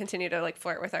is going to continue to like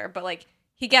flirt with her, but like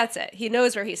he gets it. He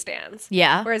knows where he stands.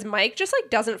 Yeah. Whereas Mike just like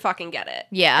doesn't fucking get it.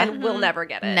 Yeah. And will never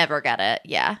get it. Never get it.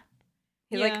 Yeah.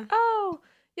 He's Yeah. like, "Oh,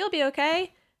 you'll be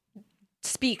okay."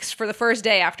 Speaks for the first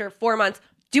day after 4 months.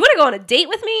 Do you want to go on a date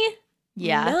with me?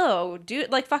 Yeah. No,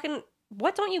 dude. Like fucking.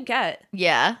 What don't you get?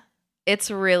 Yeah. It's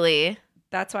really.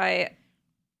 That's why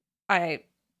I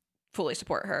fully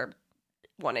support her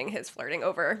wanting his flirting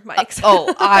over Mike's.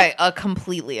 I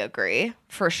completely agree.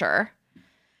 For sure.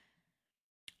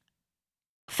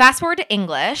 Fast forward to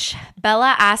English.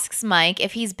 Bella asks Mike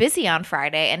if he's busy on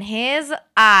Friday, and his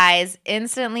eyes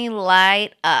instantly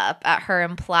light up at her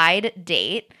implied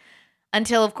date.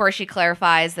 Until, of course, she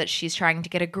clarifies that she's trying to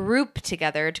get a group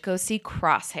together to go see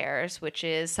Crosshairs, which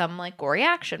is some like gory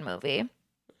action movie.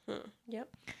 Yep.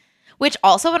 Which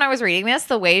also, when I was reading this,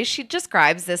 the way she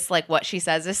describes this, like what she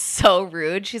says is so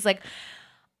rude. She's like,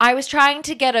 I was trying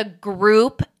to get a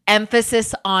group,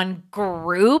 emphasis on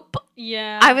group.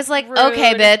 Yeah. I was like, rude.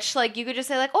 okay, bitch. Like, you could just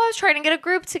say like, oh, I was trying to get a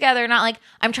group together. Not like,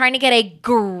 I'm trying to get a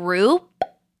group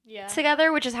Yeah.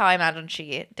 together, which is how I imagine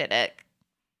she did it.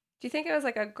 Do you think it was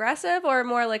like aggressive or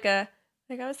more like a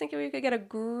like I was thinking we could get a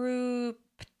group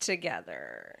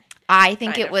together? I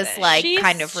think Kind it of was thing. like She-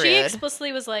 kind of rude. She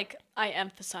explicitly was like, I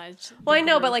emphasized. Well, the I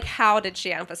know, but group. like, how did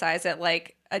she emphasize it?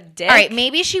 Like a dick? All right,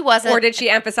 maybe she wasn't. Or did she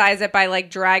emphasize it by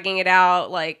like dragging it out?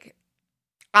 Like,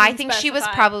 I Didn't think she was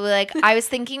specify. probably like, I was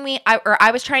thinking I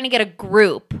was trying to get a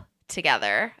group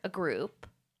together, a group.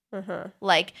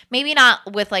 Like maybe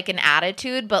not with like an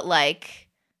attitude, but like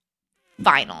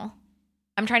final.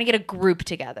 I'm trying to get a group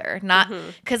together, not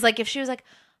because like if she was like,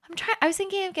 I was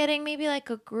thinking of getting maybe like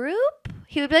a group.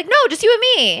 He would be like, no, just you and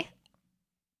me.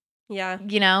 yeah.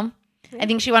 You know, I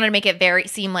think she wanted to make it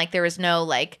seem like there was no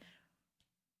like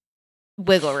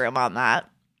wiggle room on that.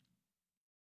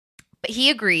 But he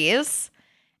agrees.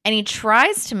 And he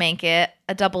tries to make it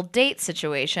a double date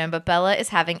situation, but Bella is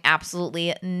having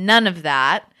absolutely none of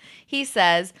that. He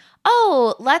says,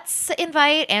 oh, let's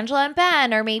invite Angela and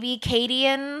Ben, or maybe Katie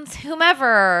and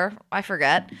whomever. I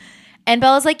forget. And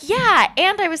Bella's like, yeah,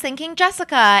 and I was thinking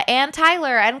Jessica and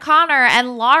Tyler and Connor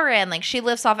and Lauren. Like, she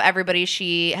lists off everybody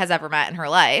she has ever met in her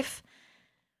life.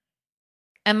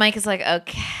 And Mike is like,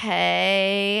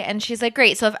 okay. And she's like,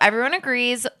 great. So if everyone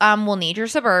agrees, we'll need your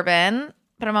Suburban.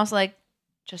 But I'm also like,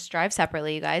 just drive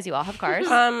separately, you guys. You all have cars.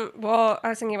 Well, I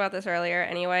was thinking about this earlier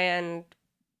anyway, and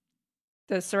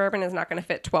the Suburban is not going to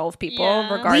fit 12 people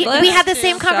Yeah. regardless. We had the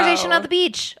same conversation So- on the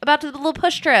beach about the little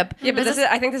push trip. Yeah, but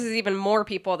I think this is even more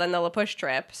people than the La Push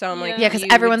trip. So I'm like, Yeah. Yeah, because you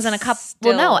everyone's would in a couple.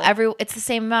 still- Well, no, it's the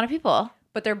same amount of people.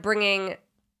 But they're bringing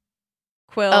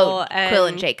Quill, Oh, and Quill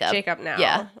and Jacob. Jacob now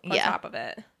Yeah, on yeah. top of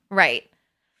it. Right.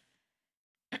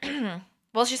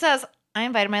 Well, she says, I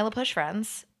invited my La Push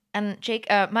friends. And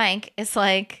Mike is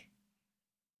like,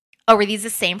 oh, were these the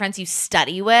same friends you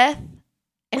study with?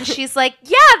 And she's like,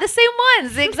 yeah, the same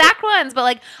ones, the exact ones. But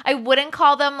like, I wouldn't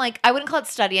call it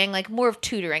studying, like more of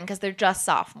tutoring because they're just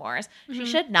sophomores. She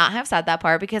should not have said that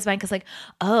part because Mike is like,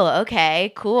 oh,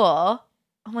 okay, cool.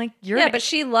 I'm like, But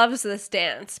she loves this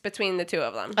dance between the two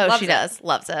of them. Oh, Loves she it. does.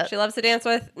 Loves it. She loves to dance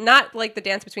with, not like the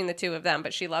dance between the two of them,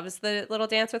 but she loves the little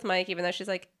dance with Mike, even though she's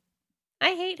like,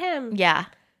 I hate him. Yeah.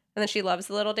 And then she loves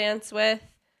the little dance with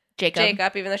Jacob.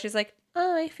 even though she's like,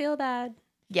 oh, I feel bad.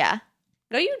 Yeah.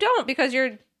 No, you don't, because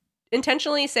you're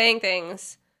intentionally saying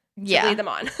things to Yeah. lead them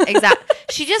on. Exactly.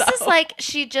 She just is like,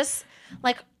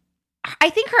 I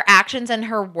think her actions and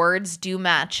her words do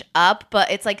match up, but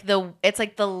it's like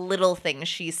the little things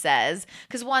she says.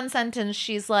 Because one sentence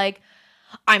she's like,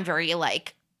 I'm very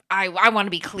like, I want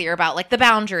to be clear about like the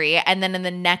boundary, and then in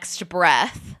the next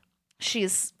breath,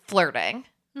 she's flirting.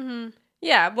 Mm-hmm.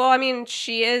 Yeah, well, I mean,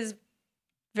 she is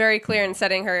very clear in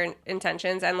setting her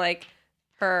intentions, and like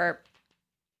her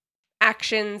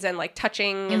actions and like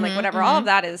touching and like whatever, all of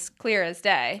that is clear as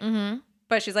day. Mm-hmm.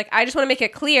 But she's like, I just want to make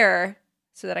it clear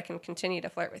so that I can continue to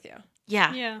flirt with you.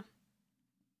 Yeah. Yeah.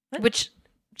 Which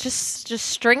just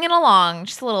stringing along,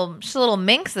 just a little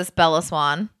minx, this Bella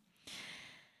Swan.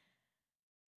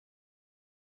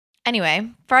 Anyway,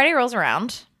 Friday rolls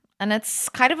around, and it's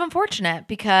kind of unfortunate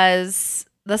because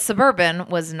the Suburban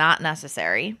was not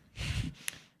necessary.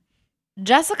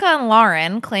 Jessica and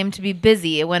Lauren claimed to be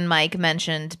busy when Mike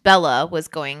mentioned Bella was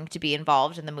going to be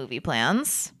involved in the movie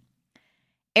plans.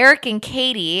 Eric and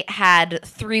Katie had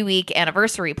 3-week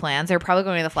anniversary plans. They were probably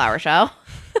going to the flower show.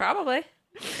 Probably.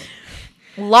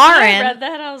 Lauren. When I read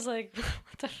that, I was like, what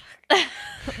the fuck?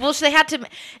 Well,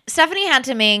 Stephanie had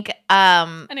to make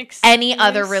An any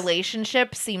other excuse?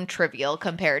 relationship seem trivial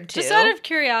compared to Just out of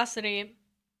curiosity,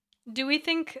 do we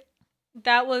think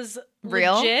that was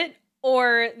Real? legit,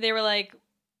 or they were like,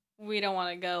 we don't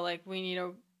want to go, like we need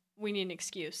an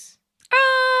excuse?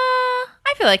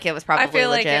 I feel like it was probably I feel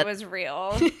legit. like it was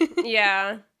real.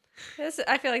 Yeah.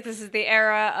 I feel like this is the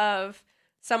era of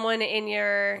someone in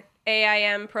your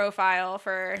AIM profile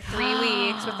for 3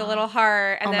 weeks with a little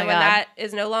heart, and Oh then my when God. that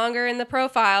is no longer in the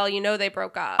profile, you know they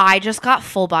broke up. I just got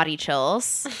full body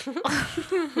chills.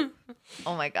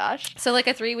 Oh my gosh. So like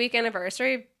a 3-week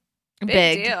anniversary,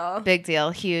 big deal. Big deal.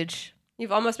 Huge.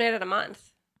 You've almost made it a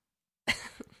month.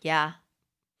 Yeah.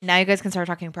 Now you guys can start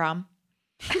talking prom.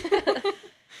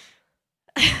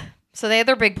 So they had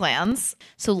their big plans.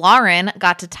 So Lauren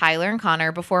got to Tyler and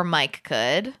Connor before Mike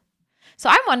could. So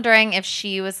I'm wondering if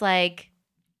she was like,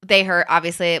 they heard,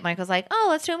 obviously, Mike was like, oh,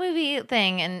 let's do a movie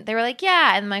thing. And they were like,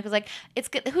 yeah. And Mike was like, it's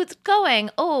good. Who's going?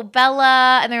 Oh,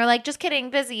 Bella. And they were like, just kidding,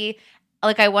 busy.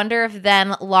 Like, I wonder if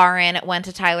then Lauren went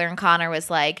to Tyler and Connor was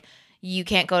like, you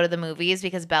can't go to the movies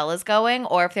because Bella's going.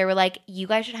 Or if they were like, you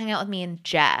guys should hang out with me and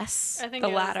Jess. I think The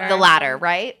it was latter. that The one. latter,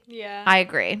 right? Yeah. I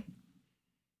agree.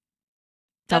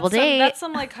 Double date. That's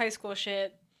some like high school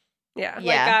shit. Yeah. Like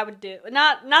Yeah. I would do.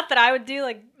 Not that I would do.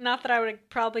 Like not that I would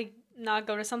probably not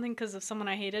go to something because of someone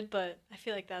I hated. But I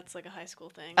feel like that's like a high school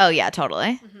thing. Oh, yeah,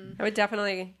 totally. Mhm. I would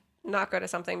definitely not go to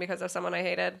something because of someone I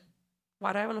hated.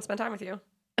 Why do I want to spend time with you?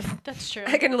 That's true.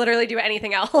 I can literally do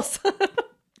anything else.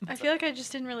 I feel like I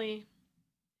just didn't really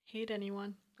hate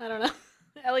anyone. I don't know.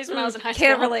 At least when I was in high school.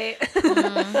 Can't relate.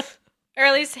 Mm. Or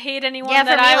at least hate anyone. Yeah, for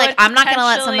that me, I like, would I'm not going to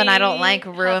let something I don't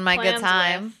potentially like ruin have my good plans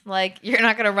time. with. Like, you're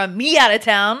not going to run me out of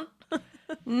town.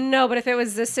 No, but if it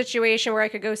was this situation where I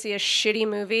could go see a shitty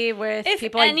movie with If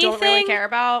people I don't really anything- care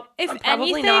about, if I'm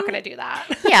probably not anything- going to do that.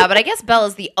 Yeah, but I guess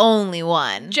Bella's the only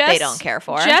one they Jess- don't care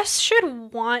for. Jess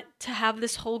should want to have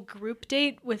this whole group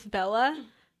date with Bella.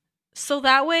 So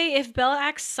that way, if Bella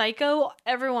acts psycho,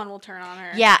 everyone will turn on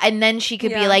her. Yeah, and then she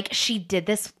could be Yeah. like, she did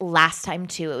this last time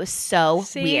too. It was so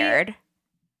See? weird.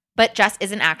 But Jess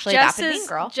isn't actually Jess that big is,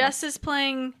 girl. Jess is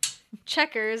playing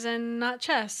checkers and not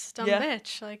chess. Dumb Yeah.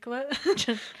 bitch. Like, what?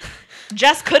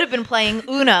 Jess could have been playing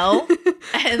Uno,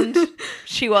 and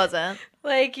she wasn't.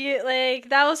 like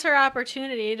that was her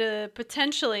opportunity to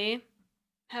potentially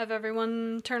have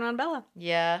everyone turn on Bella.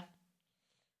 Yeah.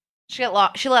 She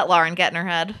let Lauren get in her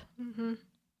head. Mm-hmm.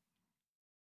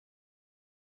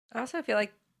 I also feel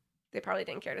like they probably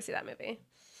didn't care to see that movie.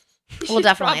 Well,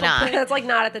 definitely not. That's like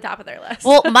not at the top of their list.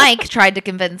 Well, Mike tried to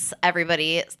convince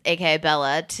everybody, aka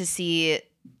Bella, to see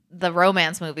the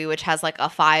romance movie, which has like a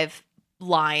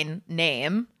 5-line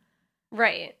name.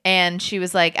 Right. And she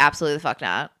was like, absolutely the fuck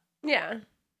not. Yeah.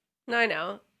 No, I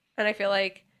know. And I feel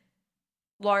like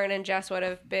Lauren and Jess would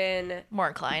have been More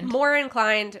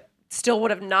inclined, still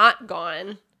would have not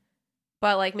gone,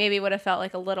 but like maybe would have felt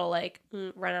like a little like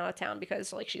run out of town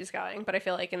because like she's going. But I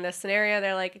feel like in this scenario,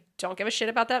 they're like, don't give a shit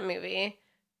about that movie.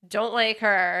 Don't like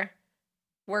her.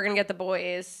 We're going to get the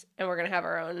boys and we're going to have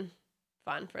our own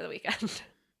fun for the weekend.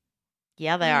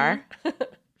 Yeah, they are.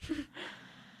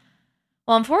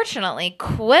 Well, unfortunately,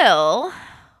 Quill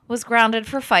was grounded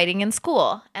for fighting in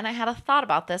school. And I had a thought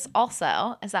about this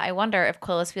also, is that I wonder if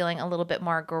Quill is feeling a little bit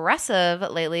more aggressive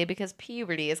lately because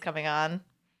puberty is coming on.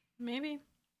 Maybe.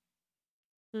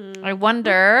 I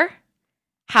wonder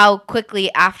how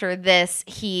quickly after this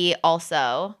he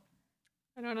also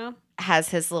I don't know. has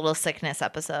his little sickness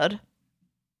episode.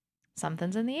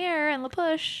 Something's in the air in La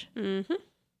Push. Mm-hmm.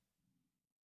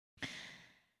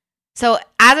 So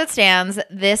as it stands,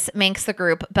 this makes the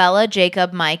group Bella,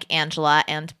 Jacob, Mike, Angela,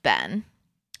 and Ben.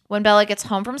 When Bella gets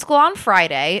home from school on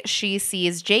Friday, she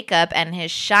sees Jacob and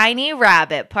his shiny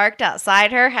rabbit parked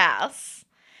outside her house.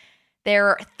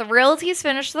 They're thrilled he's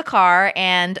finished the car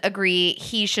and agree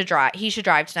he should drive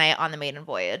tonight on the maiden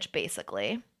voyage,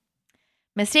 basically.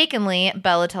 Mistakenly,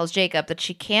 Bella tells Jacob that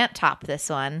she can't top this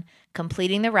one.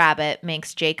 Completing the rabbit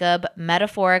makes Jacob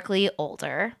metaphorically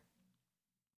older.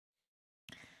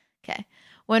 Okay.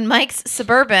 When Mike's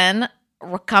Suburban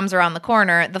comes around the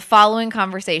corner, the following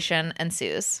conversation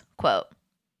ensues. Quote,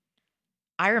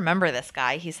 "I remember this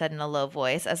guy," he said in a low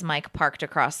voice as Mike parked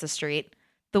across the street.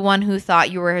 "The one who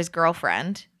thought you were his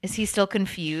girlfriend. Is he still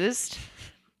confused?"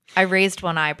 I raised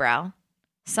one eyebrow.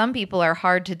 "Some people are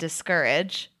hard to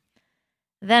discourage."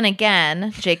 "Then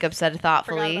again," Jacob said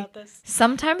thoughtfully, Forgot about this.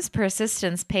 "sometimes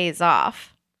persistence pays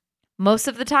off. Most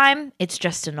of the time, it's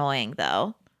just annoying,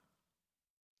 though."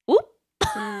 Oop.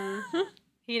 Mm-hmm.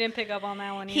 He didn't pick up on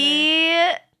that one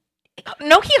either.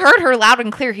 He heard her loud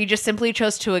and clear. He just simply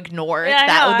chose to ignore Yeah, I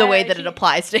that know, the way that it he-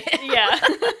 applies to him. Yeah.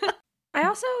 I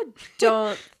also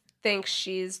don't think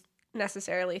she's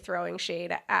necessarily throwing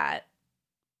shade at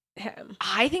him.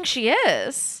 I think she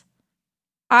is.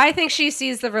 I think she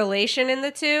sees the relation in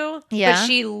the two. Yeah. But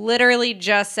she literally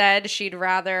just said she'd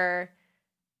rather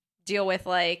deal with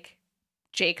like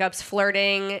Jacob's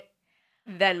flirting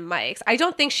than Mike's. I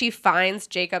don't think she finds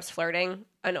Jacob's flirting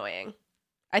annoying.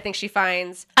 I think she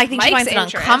finds She Mike's finds it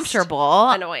interest uncomfortable,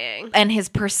 annoying. and his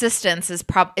persistence is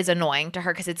annoying to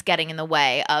her because it's getting in the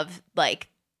way of like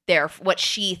what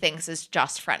she thinks is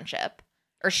just friendship,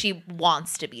 or she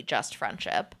wants to be just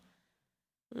friendship.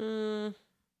 I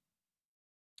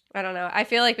don't know. I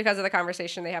feel like because of the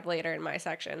conversation they have later in my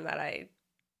section that I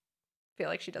feel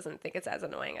like she doesn't think it's as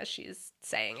annoying as she's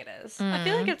saying it is. I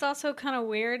feel like it's also kind of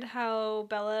weird how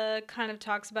Bella kind of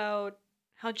talks about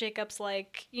how Jacob's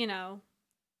like,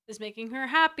 is making her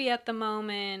happy at the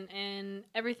moment and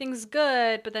everything's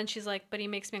good, but then she's like, but he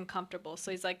makes me uncomfortable.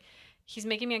 So he's like, he's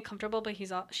making me uncomfortable, but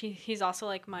he's also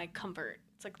like my comfort.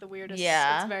 It's like the weirdest.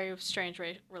 Yeah. It's a very strange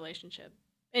relationship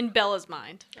in Bella's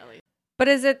mind, at least. But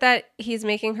is it that he's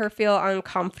making her feel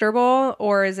uncomfortable,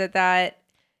 or is it that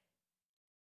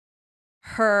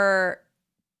I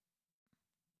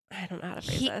don't know how to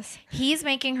phrase this. He's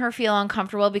making her feel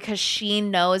uncomfortable because she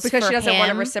knows Because she doesn't want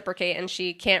to him- reciprocate and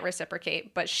she can't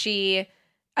reciprocate, but I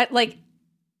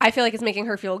feel like it's making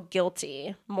her feel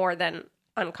guilty more than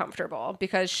uncomfortable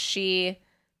because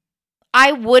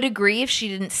I would agree if she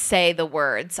didn't say the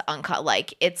words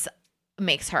it's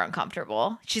makes her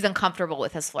uncomfortable. She's uncomfortable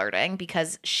with his flirting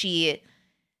because she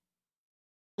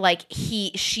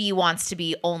wants to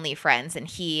be only friends, and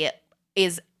he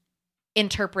is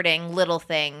interpreting little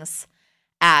things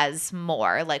as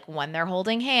more, like when they're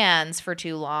holding hands for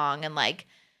too long and like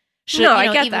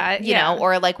I get that. Yeah.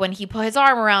 or like when he put his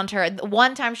arm around her.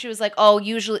 One time she was like, oh,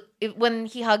 usually when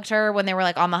he hugged her when they were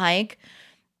like on the hike,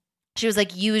 she was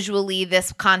like, usually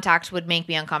this contact would make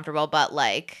me uncomfortable, but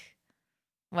like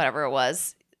whatever it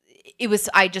was,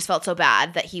 I just felt so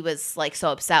bad that he was like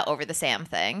so upset over the Sam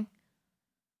thing.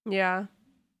 Yeah.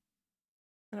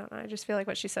 I don't know. I just feel like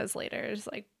what she says later is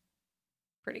like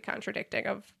pretty contradicting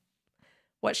of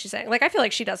what she's saying. Like, I feel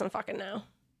like she doesn't fucking know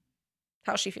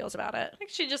how she feels about it. I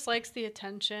think she just likes the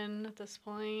attention at this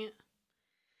point.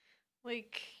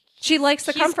 Like, She likes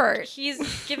the comfort.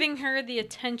 He's giving her the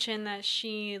attention that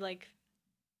she like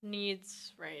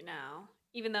needs right now,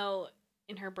 even though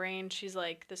in her brain she's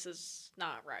like, this is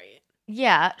not right.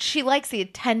 Yeah, she likes the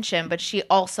attention, but she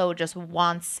also just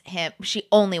wants him. She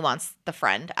only wants the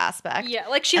friend aspect. Yeah,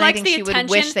 like she And I likes think the she attention, would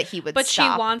wish that he would but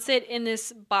stop. she wants it in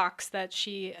this box that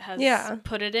she has Yeah.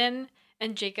 put it in,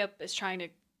 and Jacob is trying to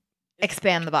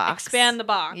expand the box. Expand the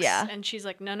box. Yeah. And she's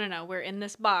like, no, we're in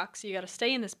this box. You got to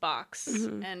stay in this box.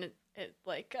 And it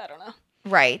like, I don't know.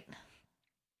 Right.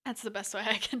 That's the best way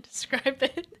I can describe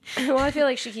it. Well, I feel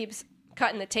like she keeps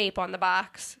cutting the tape on the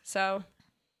box, so.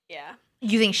 Yeah.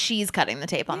 You think she's cutting the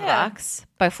tape on the Yeah. box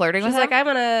by flirting She's with him? like, I'm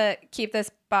going to keep this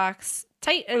box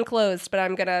tight and closed, but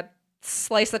I'm going to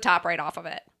slice the top right off of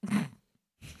it.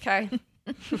 Okay.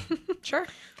 Sure.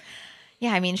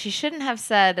 Yeah, I mean, she shouldn't have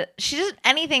said, she doesn't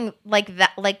anything like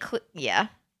that. Like, yeah,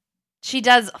 she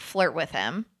does flirt with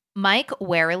him. Mike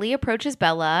warily approaches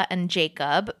Bella and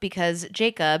Jacob because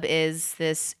Jacob is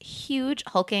this huge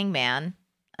hulking man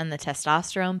and the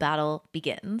testosterone battle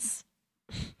begins.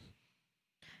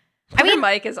 I mean,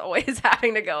 Mike is always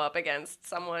having to go up against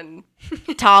someone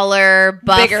taller,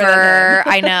 buffer. Bigger than him.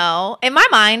 I know. In my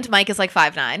mind, Mike is like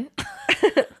 5'9",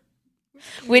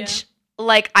 which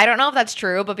like, I don't know if that's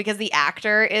true, but because the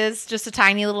actor is just a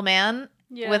tiny little man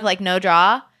with like no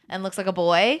jaw and looks like a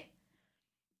boy,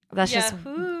 that's just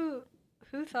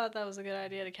who thought that was a good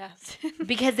idea to cast him?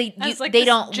 because they like they this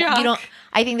don't jock. you don't.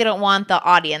 I think they don't want the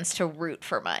audience to root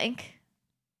for Mike.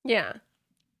 Yeah.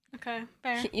 Okay,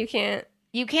 fair. You can't.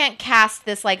 You can't cast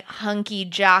this like hunky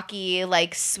jockey,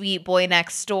 like sweet boy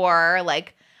next door,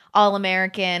 like all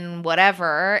American,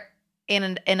 whatever,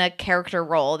 in a character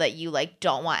role that you like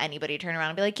don't want anybody to turn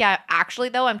around and be like, yeah, actually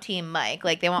though, I'm Team Mike.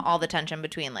 Like they want all the tension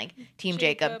between like Team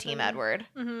Jacob, Team Edward.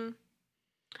 Mm-hmm.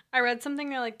 I read something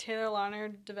that like Taylor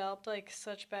Lautner developed like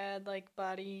such bad like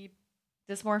body.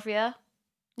 Dysmorphia.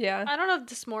 Yeah. I don't know if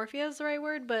dysmorphia is the right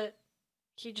word, but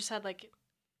he just had like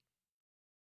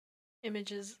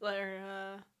images or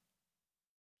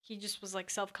he just was like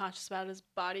self-conscious about his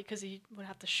body because he would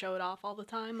have to show it off all the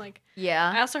time. Like,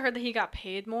 Yeah. I also heard that he got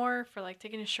paid more for like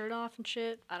taking his shirt off and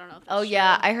shit. I don't know if that's Oh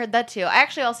yeah, true. I heard that too. I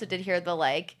actually also did hear the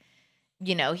like,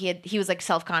 you know, he was like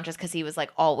self-conscious because he was like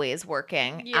always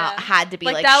working. Yeah. Had to be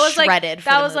like that was shredded like for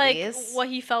that the was movies. like what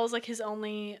he felt was like his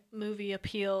only movie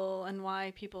appeal and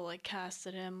why people like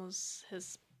casted him was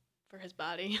for his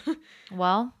body.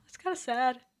 Well, It's kind of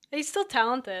sad. He's still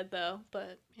talented though,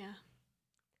 but yeah,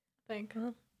 I think I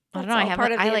don't know. I all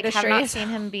part haven't. of the I like have not industry. seen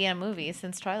him be in a movie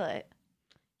since Twilight.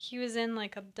 he was in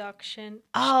like Abduction.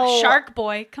 Oh. Shark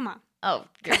Boy, come on. Oh,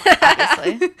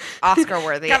 obviously Oscar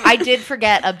worthy. I did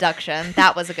forget Abduction.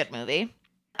 That was a good movie.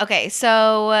 Okay,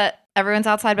 so everyone's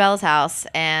outside Bella's house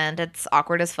and it's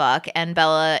awkward as fuck. And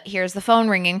Bella hears the phone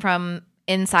ringing from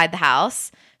inside the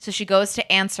house, so she goes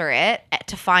to answer it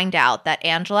to find out that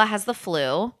Angela has the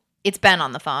flu. It's Ben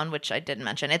on the phone, which I didn't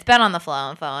mention. It's Ben on the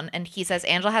phone, and he says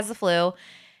Angela has the flu,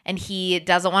 and he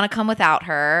doesn't want to come without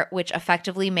her, which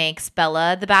effectively makes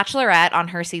Bella the Bachelorette on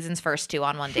her season's first 2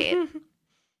 on one date.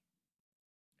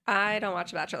 I don't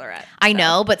watch Bachelorette. I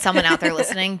know, but someone out there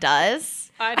listening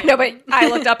does. I know, but I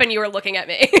looked up and you were looking at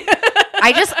me.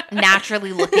 I just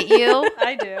naturally look at you.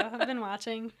 I do. I've been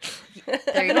watching. There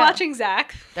I've you been go. watching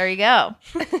Zach. There you go.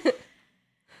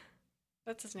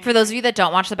 That's his name. For those of you that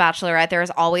don't watch The Bachelorette, there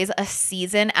is always a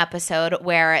season episode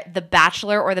where the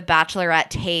Bachelor or the Bachelorette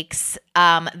takes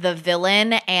the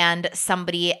villain and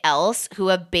somebody else who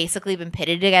have basically been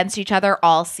pitted against each other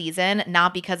all season,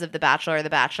 not because of the Bachelor or the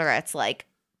Bachelorette's like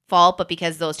fault, but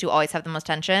because those two always have the most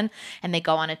tension, and they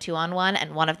go on a 2-on-1,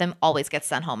 and one of them always gets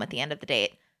sent home at the end of the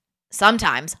date.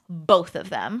 Sometimes both of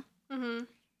them. Mm-hmm.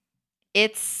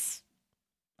 It's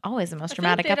always the most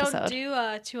dramatic they episode. don't do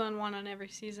 2-on-1 on every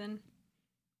season.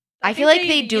 I feel like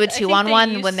they do a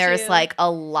 2-on-1 when there's used to. like a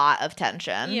lot of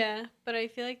tension. Yeah, but I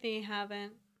feel like they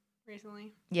haven't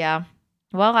recently. Yeah.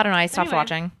 Well, I don't know. I stopped Anyway.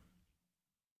 watching.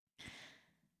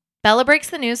 Bella breaks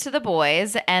the news to the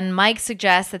boys, and Mike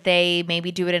suggests that they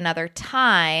maybe do it another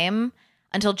time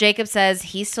until Jacob says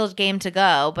he's still game to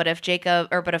go. But if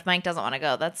Mike doesn't want to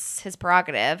go, that's his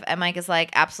prerogative. And Mike is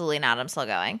like, absolutely not. I'm still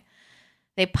going.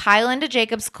 They pile into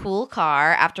Jacob's cool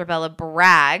car after Bella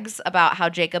brags about how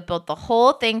Jacob built the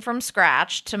whole thing from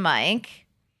scratch to Mike.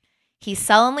 He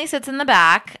sullenly sits in the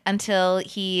back until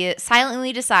he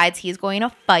silently decides he's going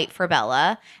to fight for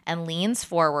Bella and leans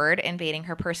forward, invading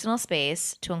her personal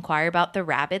space to inquire about the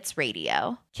rabbit's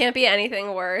radio. Can't be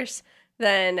anything worse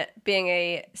than being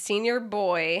a senior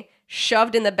boy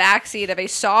shoved in the backseat of a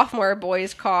sophomore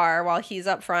boy's car while he's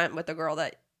up front with the girl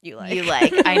that you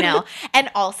like. I know. And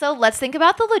also, let's think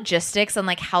about the logistics and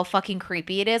like how fucking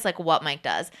creepy it is, like what Mike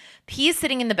does. He's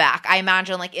sitting in the back, I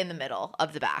imagine like in the middle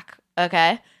of the back,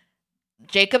 okay?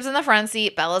 Jacob's in the front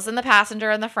seat, Bella's in the passenger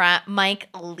in the front. Mike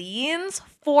leans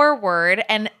forward,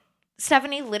 and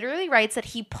Stephanie literally writes that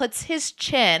he puts his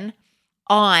chin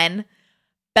on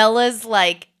Bella's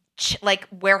like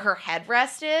where her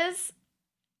headrest is.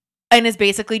 and is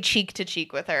basically cheek to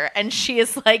cheek with her. And she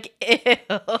is like,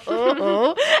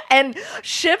 ew. And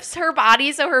shifts her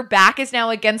body so her back is now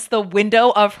against the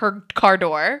window of her car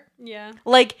door. Yeah.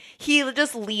 Like, he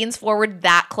just leans forward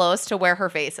that close to where her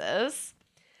face is.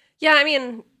 Yeah, I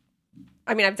mean,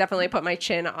 I've definitely put my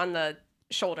chin on the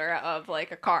shoulder of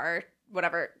like a car,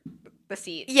 whatever, the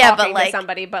seat. Yeah, talking but like to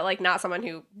somebody, but like not someone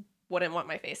who wouldn't want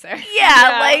my face there.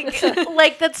 Yeah,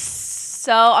 like that's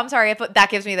so. I'm sorry, but that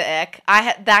gives me the ick.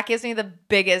 That gives me the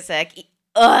biggest ick.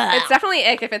 Ugh. It's definitely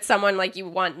ick if it's someone like you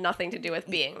want nothing to do with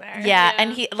being there. Yeah,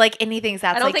 and he thinks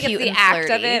that's I don't like think cute it's the and act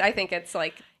flirty. of it. I think it's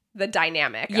like the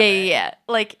dynamic. Yeah.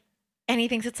 Like, and he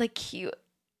thinks it's like cute.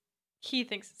 He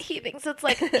thinks it's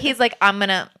like he's like I'm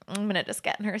gonna just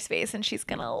get in her space and she's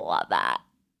gonna love that.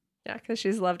 Yeah, because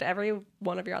she's loved every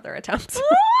one of your other attempts.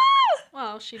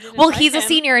 Well, she did. Well, he's a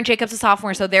senior and Jacob's a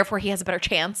sophomore, so therefore he has a better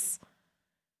chance.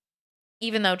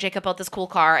 Even though Jacob built this cool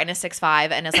car and is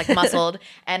 6'5" and is like muscled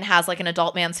and has like an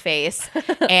adult man's face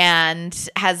and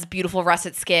has beautiful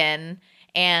russet skin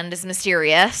and is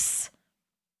mysterious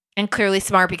and clearly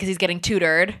smart because he's getting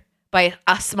tutored by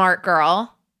a smart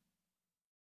girl.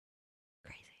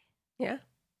 Yeah.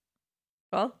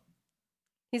 Well,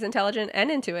 he's intelligent and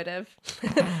intuitive,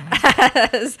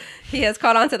 as he has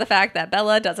caught on to the fact that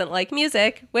Bella doesn't like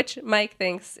music, which Mike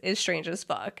thinks is strange as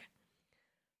fuck.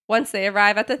 Once they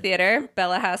arrive at the theater,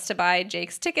 Bella has to buy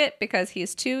Jake's ticket because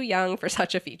he's too young for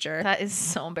such a feature. That is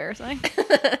so embarrassing.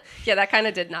 Yeah, that kind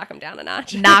of did knock him down a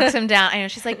notch. Knocks him down. I know.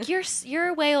 She's like,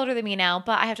 you're way older than me now,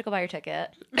 but I have to go buy your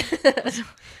ticket.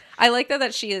 I like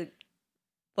that she,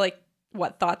 like,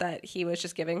 thought that he was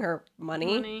just giving her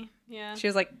money. Yeah. She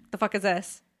was like, the fuck is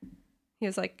this? He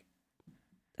was like,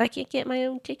 I can't get my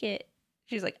own ticket.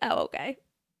 She's like, oh, okay.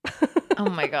 Oh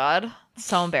my God.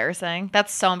 So embarrassing.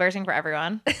 That's so embarrassing for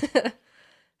everyone.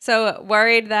 So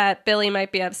worried that Billy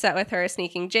might be upset with her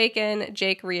sneaking Jake in,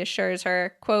 Jake reassures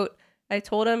her, quote, I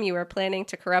told him you were planning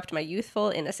to corrupt my youthful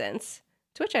innocence.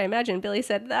 To which I imagine Billy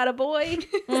said, that a boy,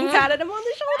 and patted him on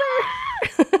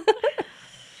the shoulder.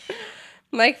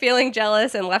 Mike, feeling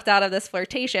jealous and left out of this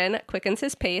flirtation, quickens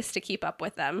his pace to keep up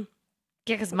with them.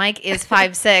 Yeah, because Mike is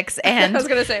 5'6", and I was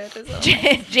going to say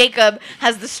it. Jacob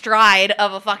has the stride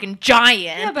of a fucking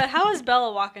giant. Yeah, but how is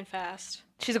Bella walking fast?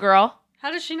 She's a girl.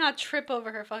 How does she not trip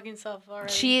over her fucking self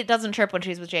already? She doesn't trip when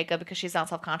she's with Jacob because she's not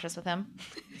self-conscious with him.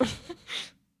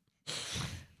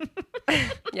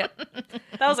 Yep.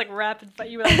 That was like rapid fire.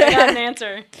 You were like, I got an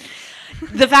answer.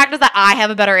 The fact is that I have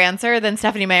a better answer than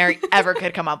Stephanie Meyer ever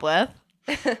could come up with.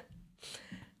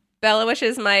 Bella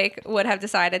wishes Mike would have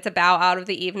decided to bow out of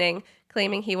the evening,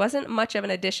 claiming he wasn't much of an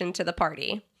addition to the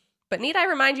party. But need I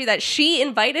remind you that she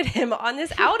invited him on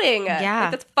this outing? Yeah.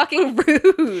 Like, that's fucking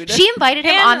rude. She invited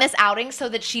him on this outing so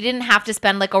that she didn't have to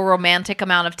spend like a romantic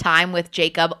amount of time with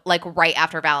Jacob like right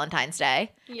after Valentine's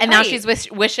Day. Yeah. And now Right. she's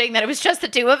wishing that it was just the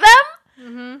two of them?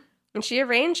 Mm-hmm. And she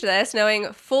arranged this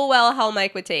knowing full well how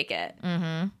Mike would take it.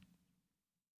 Mm-hmm.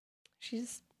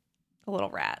 She's a little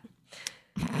rat.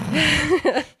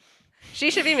 She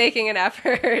should be making an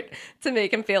effort to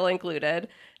make him feel included.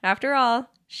 After all,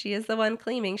 she is the one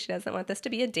claiming she doesn't want this to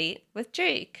be a date with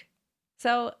Jake.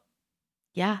 So,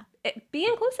 Yeah. be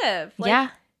inclusive. Like, Yeah.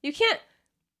 You can't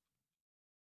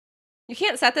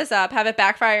set this up, have it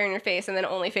backfire in your face, and then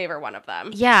only favor one of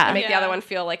them. Yeah. And make the Yeah. other one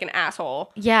feel like an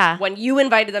asshole Yeah. when you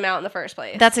invited them out in the first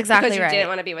place. That's exactly because you right. didn't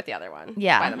want to be with the other one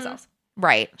Yeah. by Mhm. themselves.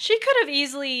 Right. She could have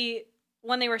easily,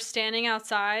 when they were standing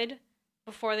outside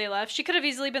before they left, she could have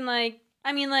easily been like,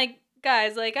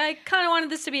 guys, like, I kind of wanted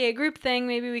this to be a group thing.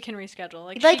 Maybe we can reschedule.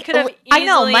 Like she could have easily I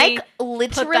know, Mike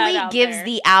literally out gives there.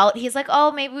 the out. He's like,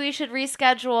 oh, maybe we should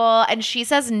reschedule. And she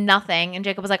says nothing. And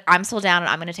Jacob was like, I'm still down and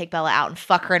I'm going to take Bella out and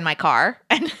fuck her in my car.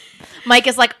 And Mike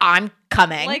is like, I'm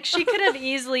coming. Like, she could have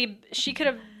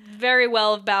very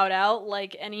well have bowed out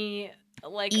like any,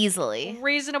 like, easily.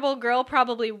 reasonable girl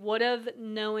probably would have,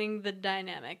 knowing the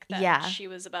dynamic that she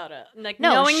was about to, like,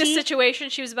 No, knowing the she- situation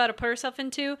she was about to put herself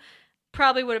into,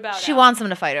 probably would have bowed out. She wants him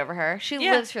to fight over her. She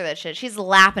Yeah. lives for that shit. She's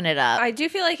lapping it up. I do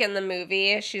feel like in the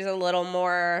movie, she's a little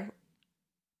more,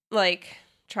 like,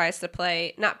 tries to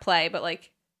not play, but,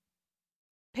 like,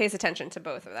 pays attention to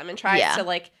both of them and tries to,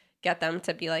 like, get them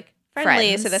to be, like, friendly.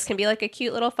 Friends. So this can be, like, a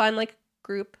cute little fun, like,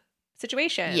 group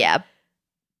situation. Yeah.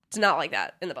 It's not like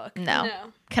that in the book. No.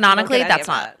 No. Canonically, You don't get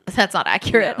that's any of not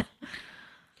accurate. No.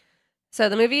 So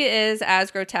the movie is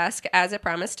as grotesque as it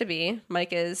promised to be.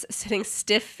 Mike is sitting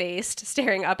stiff-faced,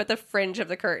 staring up at the fringe of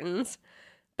the curtains.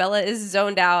 Bella is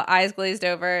zoned out, eyes glazed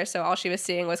over, so all she was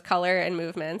seeing was color and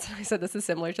movement. I said this is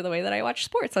similar to the way that I watch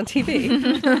sports on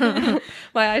TV.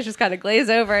 My eyes just kind of glaze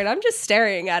over, and I'm just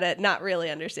staring at it, not really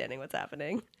understanding what's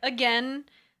happening. Again,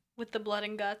 with the blood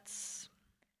and guts.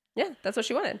 Yeah, that's what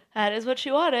she wanted. That is what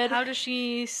she wanted. How does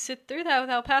she sit through that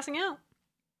without passing out?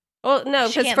 Well, no,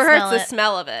 She because can't for her, it's smell the it.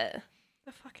 smell of it.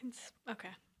 The fucking... Okay.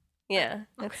 Yeah,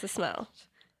 it's the smell.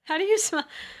 How do you smell?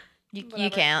 You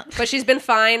Whatever. can't. But she's been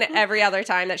fine every other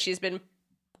time that she's been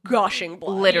gushing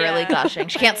blood. Literally Yeah. gushing.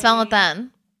 She can't smell it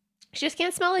then. She just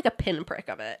can't smell like a pinprick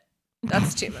of it.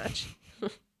 That's too much.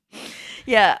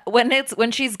 Yeah,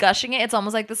 when she's gushing it, it's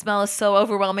almost like the smell is so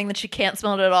overwhelming that she can't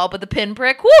smell it at all. But the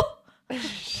pinprick, whoo!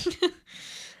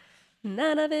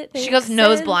 None of it. She makes goes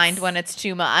nose sense. blind when it's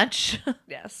too much.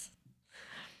 Yes.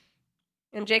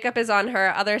 And Jacob is on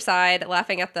her other side,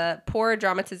 laughing at the poor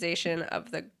dramatization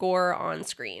of the gore on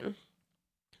screen.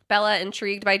 Bella,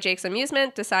 intrigued by Jake's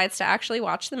amusement, decides to actually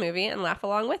watch the movie and laugh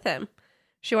along with him.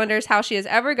 She wonders how she is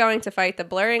ever going to fight the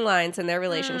blurring lines in their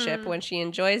relationship when she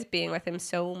enjoys being with him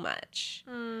so much.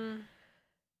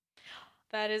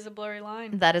 That is a blurry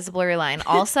line. That is a blurry line.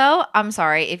 Also, I'm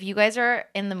sorry, if you guys are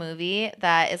in the movie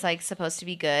that is like supposed to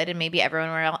be good and maybe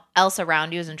everyone else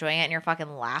around you is enjoying it and you're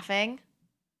fucking laughing,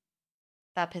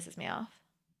 that pisses me off.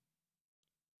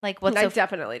 Like, what's I so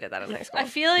definitely did that in high school. I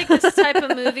feel like this type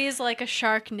of movie is like a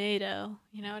Sharknado.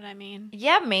 You know what I mean?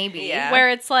 Yeah, maybe. Yeah. Where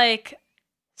it's like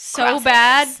so Crosshairs.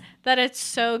 bad that it's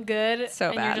so good So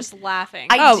and bad. you're just laughing.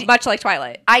 Much like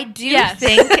Twilight. I do Yes.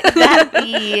 think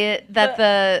that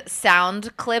the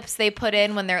sound clips they put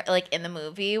in when they're like in the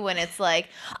movie, when it's like,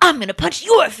 I'm gonna punch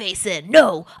your face in.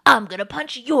 No, I'm gonna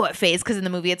punch your face, because in the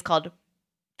movie it's called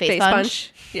face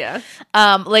punch. Yeah.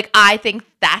 Like, I think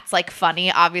that's like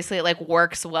funny. Obviously, it like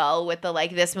works well with the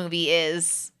like, this movie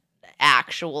is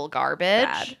actual garbage.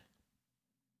 Bad.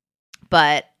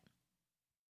 But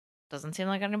doesn't seem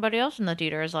like anybody else in the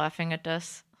theater is laughing at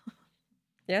this.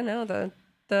 Yeah, no,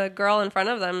 the girl in front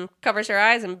of them covers her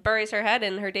eyes and buries her head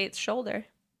in her date's shoulder.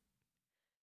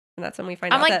 And that's when we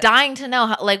find I'm out like that, dying to know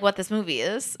how, like, what this movie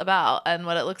is about and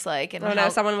what it looks like. And oh no, how-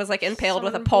 someone was like impaled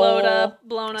with a Someone pole.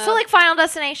 blown up. So like Final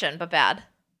Destination, but bad.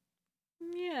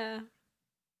 Yeah.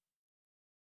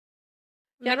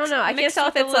 Yeah, I don't know. I can't Mixed tell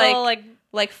if with a it's little,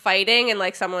 like fighting and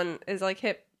like someone is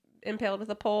like impaled with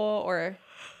a pole, or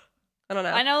I don't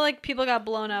know. I know like people got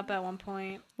blown up at one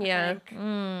point. I Yeah.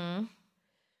 think.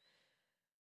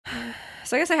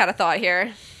 So I guess I had a thought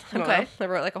here. I don't Okay. know. I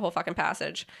wrote like a whole fucking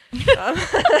passage.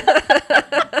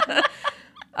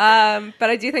 But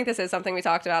I do think this is something we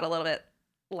talked about a little bit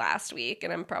last week,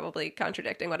 and I'm probably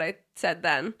contradicting what I said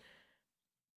then.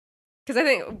 Because I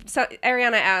think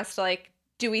Ariana asked, like,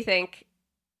 do we think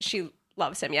she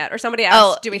loves him yet? Or somebody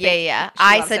asked, do we think yeah. she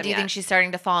I loves said, him do you yet? think she's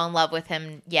starting to fall in love with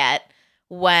him yet?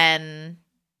 When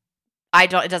I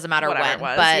don't, it doesn't matter Whatever when. it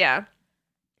was, but yeah.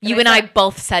 you and I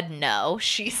both said no.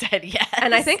 She said yes.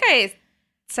 And I think I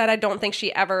said I don't think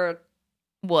she ever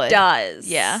would. does.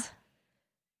 Yeah.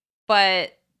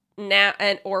 But now,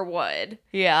 or would.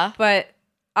 Yeah. But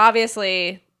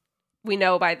obviously, we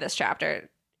know by this chapter,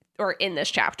 or in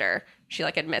this chapter, she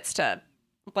like admits to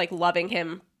like loving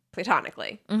him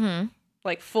platonically, Mm-hmm.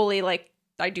 like fully, like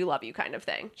I do love you kind of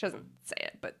thing. She doesn't say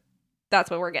it, but that's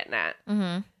what we're getting at.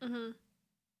 Mm-hmm. Mm-hmm.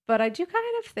 But I do kind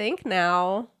of think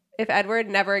now, if Edward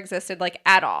never existed, like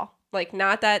at all, like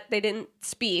not that they didn't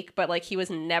speak, but like he was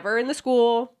never in the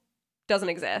school, doesn't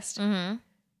exist, Mm-hmm.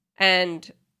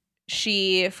 and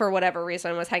she, for whatever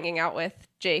reason, was hanging out with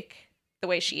Jake the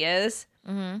way she is.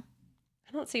 Mm-hmm.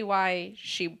 I don't see why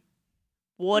she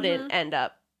wouldn't end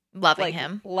up Loving like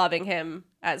him. loving him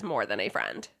as more than a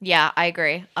friend, Yeah, I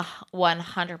agree.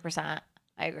 100%.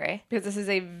 I agree. because this is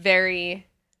a very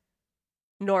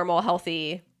normal,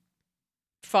 healthy,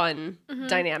 fun,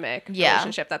 dynamic Yeah.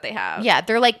 relationship that they have. Yeah,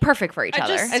 they're like perfect for each I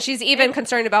other. just- And she's even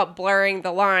concerned about blurring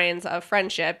the lines of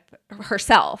friendship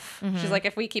herself. Mhm. She's like,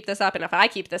 if we keep this up and if I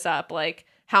keep this up, like,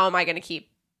 how am I going to keep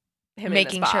him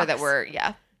Making in this sure that box? we're,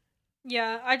 yeah.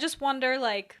 Yeah, I just wonder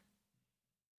like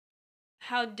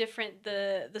how different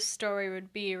the story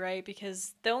would be, right?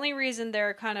 Because the only reason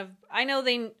they're kind of, I know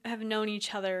they have known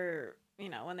each other, you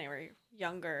know, when they were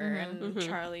younger, and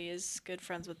Charlie is good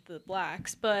friends with the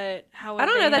Blacks, but how would I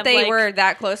don't know that have, they like, were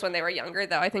that close when they were younger,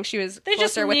 though. I think she was they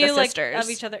just closer with knew the like sisters. of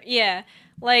each other. Yeah,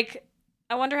 like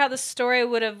I wonder how the story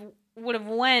would have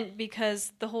went,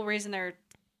 because the whole reason they're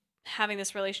having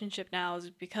this relationship now is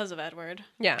because of Edward.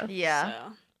 Yeah. Yeah.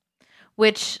 So.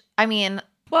 Which, I mean,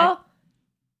 Well,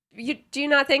 do you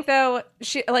not think, though,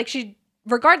 she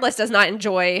regardless does not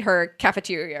enjoy her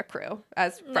cafeteria crew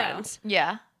as friends.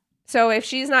 yeah. So if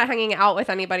she's not hanging out with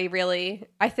anybody really,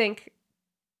 I think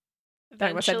I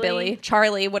almost said Billy.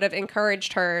 Charlie would have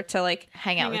encouraged her to like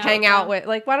Hang out with hang with out them. with,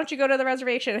 like, why don't you go to the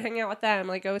reservation and hang out with them?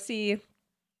 Like, go see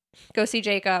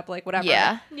Jacob, like whatever.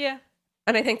 Yeah. Yeah.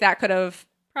 And I think that could have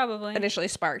Probably. initially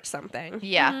sparked something.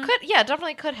 Yeah,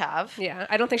 definitely could have. Yeah,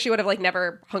 I don't think she would have like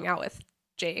never hung out with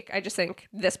Jake. I just think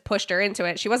this pushed her into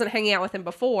it. She wasn't hanging out with him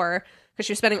before because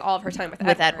she was spending all of her time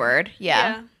with Edward.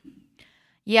 Yeah.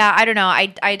 Yeah, I don't know. I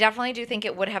definitely do think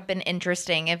it would have been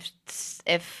interesting if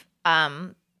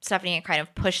Stephanie had kind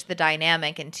of pushed the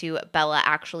dynamic into Bella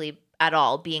actually at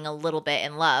all being a little bit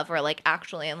in love, or like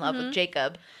actually in love with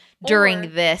Jacob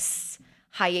during this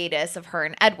hiatus of her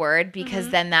and Edward, because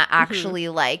then that actually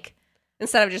like,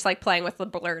 instead of just like playing with the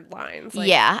blurred lines. Like,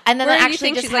 and then where that you actually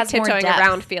think just she's like has more tiptoeing depth.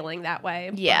 around feeling that way.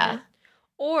 Yeah.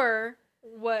 Or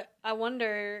what I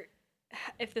wonder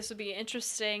if this would be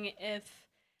interesting if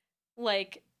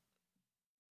like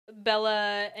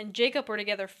Bella and Jacob were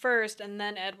together first and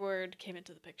then Edward came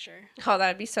into the picture. Oh,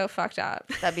 that'd be so fucked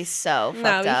up. That'd be so No,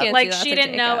 fucked you up. can't Like do that she to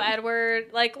didn't know Jacob. Edward.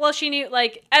 Like, well, she knew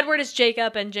like Edward is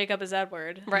Jacob and Jacob is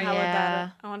Edward. Right. How would Yeah.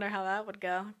 that? I wonder how that would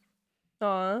go.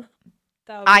 Aw.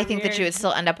 That would be I think that she weird. would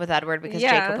still end up with Edward because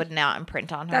Yeah. Jacob would not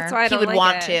imprint on her. That's why I he don't would like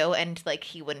want it. to, and like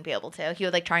he wouldn't be able to. He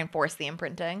would like try and force the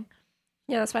imprinting.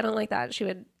 Yeah, that's why I don't like that. She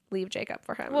would leave Jacob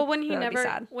for him. Well, wouldn't he That would be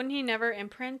sad. wouldn't he never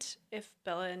imprint if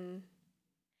Bella and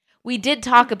We did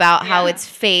talk about how Yeah. it's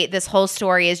fate. This whole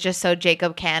story is just so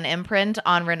Jacob can imprint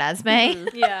on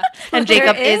Renesmee. yeah. And There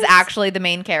Jacob is is- actually the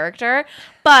main character.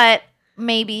 But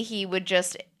maybe he would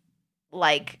just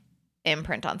like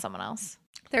imprint on someone else.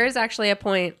 There is actually a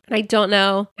point, and I don't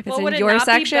know if it's Well, would in it your not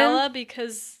section. be Bella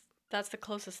because that's the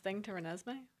closest thing to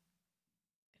Renesmee?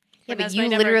 Yeah, but Renesmee you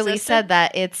never literally existed? said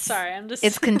that it's Sorry, I'm just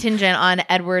it's contingent on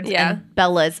Edward's Yeah. and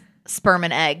Bella's sperm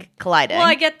and egg colliding. Well,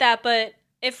 I get that, but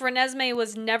if Renesmee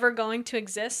was never going to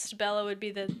exist, Bella would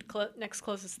be the next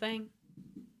closest thing.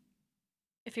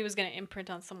 If he was going to imprint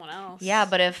on someone else. Yeah,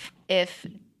 but if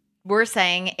we're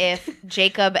saying if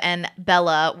Jacob and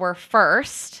Bella were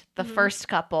first, the first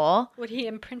couple, Would he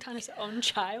imprint on his own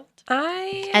child?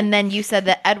 and then you said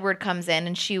that Edward comes in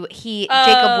and Jacob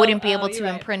Oh, wouldn't be able you're to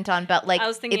right. imprint on Bella. Like I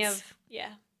was thinking it's- of yeah,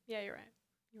 you're right.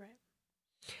 You're right.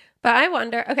 But I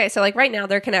wonder. Okay, so like right now,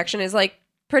 their connection is like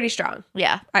pretty strong.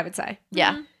 yeah, I would say.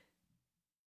 yeah. Mhm.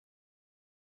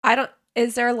 I don't.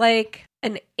 Is there like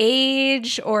an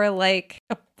age or like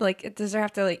does there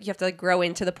have to like you have to like grow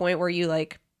into the point where you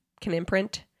like can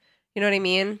imprint? You know what I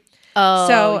mean? Oh,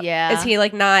 So yeah. is he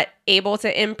like not able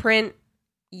to imprint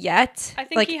yet? I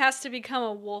think like, he has to become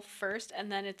a wolf first,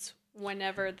 and then it's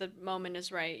whenever the moment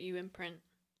is right, you imprint.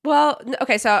 Well,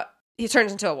 okay, so he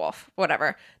turns into a wolf.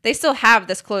 Whatever. They still have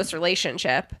this close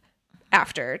relationship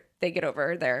after they get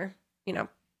over their,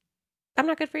 I'm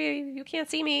not good for you. You can't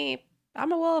see me.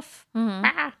 I'm a wolf. Mhm.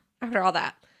 Ah, after all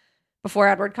that, before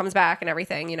Edward comes back and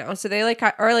everything, so they like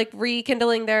are like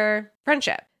rekindling their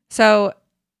friendship. So,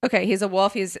 okay, he's a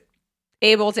wolf. He's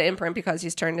able to imprint because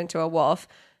he's turned into a wolf,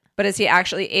 but is he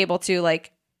actually able to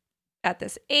like at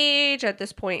this age, at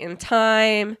this point in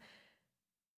time?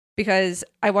 Because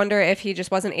I wonder if he just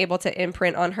wasn't able to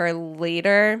imprint on her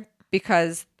later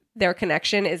because their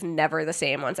connection is never the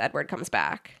same once Edward comes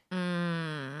back.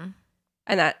 Mm.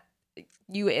 And that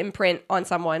you imprint on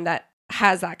someone that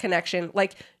has that connection.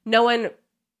 Like no one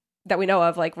that we know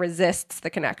of like resists the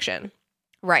connection.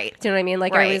 Right. Do you know what I mean?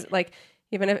 Like Right. everybody's like,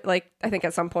 even if like I think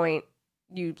at some point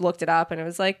you looked it up and it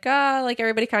was like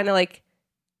everybody kind of like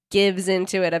gives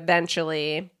into it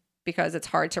eventually because it's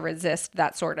hard to resist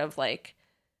that sort of like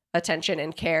attention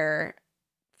and care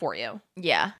for you.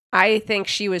 Yeah. I think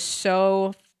she was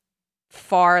so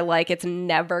far like it's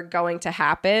never going to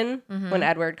happen when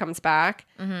Edward comes back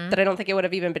that I don't think it would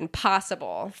have even been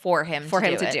possible For him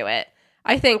to do it.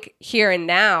 I think here and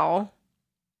now,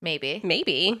 Maybe.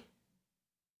 maybe.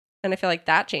 And I feel like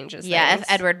that changes Yeah, things.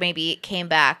 if Edward maybe came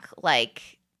back like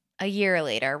a year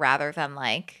later rather than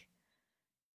like,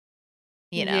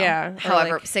 Yeah, or,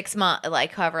 however like- 6 months,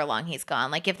 like however long he's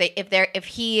gone. Like if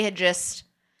he had just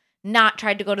not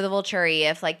tried to go to the Volturi,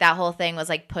 if like that whole thing was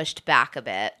like pushed back a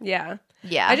bit. Yeah.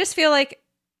 Yeah. I just feel like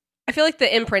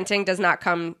the imprinting does not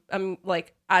come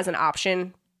like as an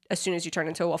option as soon as you turn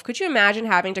into a wolf. Could you imagine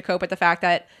having to cope with the fact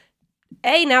that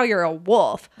A, now you're a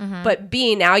wolf, but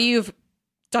B, now you've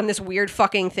done this weird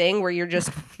fucking thing where you're just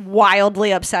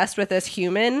wildly obsessed with this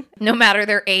human? no matter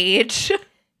their age.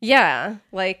 Yeah.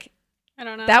 Like I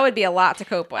don't know. that would be a lot to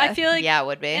cope with. I feel like yeah, it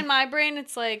would be. in my brain,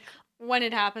 it's like when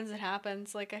it happens, it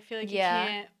happens. Like I feel like Yeah. you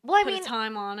can't Well, I put mean, a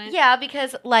time on it. Yeah,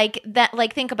 because like that,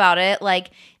 like think about it. Like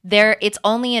it's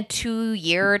only a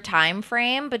 2-year time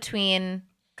frame between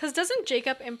Because doesn't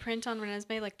Jacob imprint on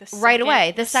Renesmee like the Right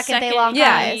away, the second they lock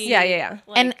Yeah, eyes. yeah.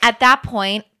 Like, and at that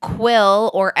point,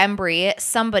 Quill or Embry,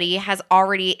 somebody has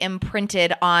already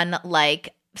imprinted on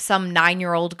like some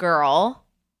 9-year-old girl.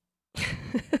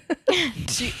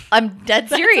 I'm dead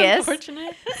serious.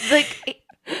 Unfortunate.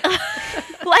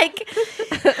 Like,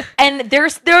 and they're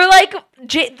like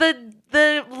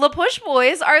the LaPush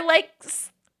boys are like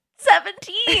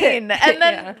 17, and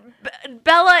then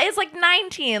Bella is like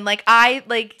 19. Like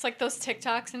It's like those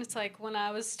TikToks, and it's like when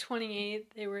I was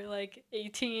 28, they were like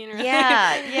 18. Or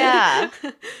yeah.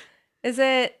 Is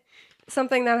it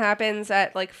something that happens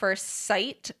at like first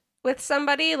sight with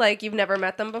somebody? Like you've never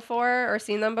met them before or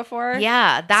seen them before?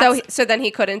 Yeah, that's so then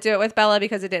he couldn't do it with Bella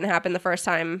because it didn't happen the first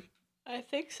time. I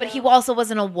think so. But he also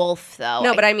wasn't a wolf, though.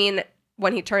 No, but I mean,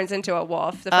 when he turns into a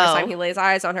wolf, the first time he lays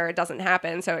eyes on her, it doesn't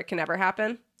happen, so it can never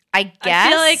happen. I guess. I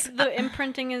feel like the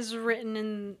imprinting is written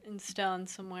in stone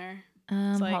somewhere.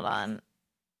 Like, hold on.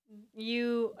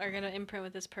 You are going to imprint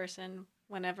with this person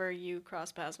whenever you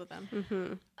cross paths with them.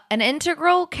 Mm-hmm. An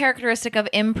integral characteristic of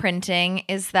imprinting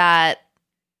is that...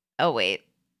 Oh, wait.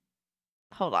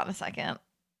 Hold on a second.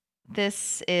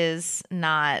 This is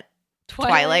not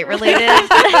Twilight related.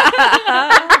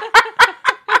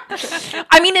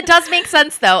 I mean, it does make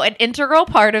sense, though. An integral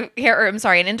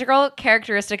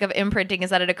characteristic of imprinting is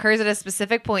that it occurs at a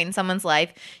specific point in someone's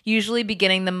life, usually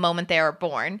beginning the moment they are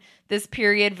born. This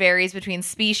period varies between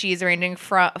species, ranging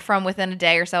from within a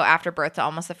day or so after birth to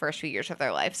almost the first few years of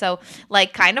their life. So,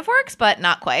 like, kind of works, but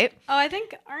not quite. Oh, I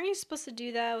think, aren't you supposed to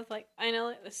do that with, like, I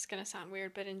know this is going to sound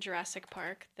weird, but in Jurassic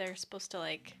Park, they're supposed to,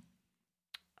 like,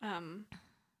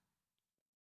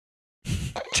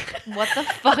 What the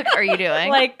fuck are you doing?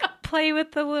 like, play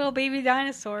with the little baby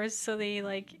dinosaurs so they,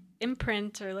 like,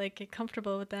 imprint or, like, get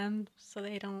comfortable with them so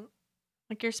they don't,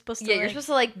 like, you're supposed to, yeah, you're supposed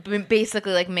to, like,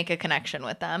 basically, like, make a connection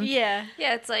with them. Yeah.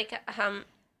 Yeah, it's like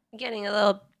getting a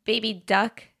little baby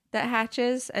duck that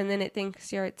hatches, and then it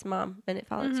thinks you're its mom, and it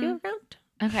follows you around.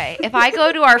 Okay, if I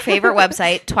go to our favorite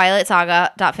website,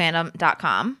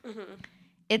 twilightsaga.fandom.com,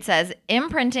 it says,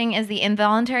 imprinting is the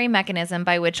involuntary mechanism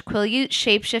by which Quileute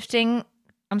shapeshifters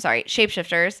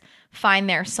find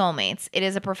their soulmates. It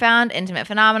is a profound, intimate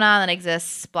phenomenon that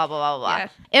exists, blah, blah, blah, blah. Yeah.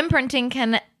 Imprinting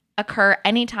can occur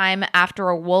anytime after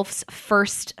a wolf's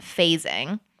first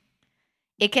phasing.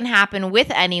 It can happen with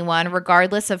anyone,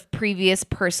 regardless of previous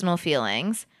personal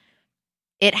feelings.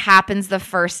 It happens the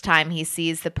first time he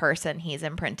sees the person he's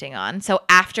imprinting on. So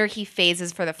after he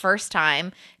phases for the first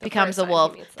time, becomes a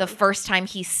wolf, the first time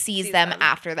he sees them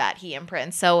after that, he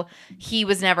imprints. So he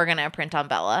was never going to imprint on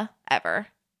Bella, ever.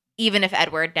 Even if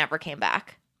Edward never came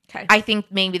back. Okay. I think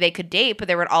maybe they could date, but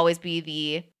there would always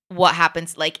be what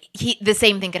happens, like, the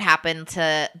same thing could happen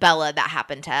to Bella that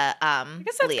happened to I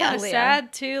guess that's Leah. kind of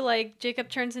sad, too. Like, Jacob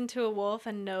turns into a wolf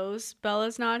and knows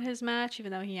Bella's not his match,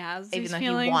 even though he has these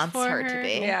feelings he wants for her to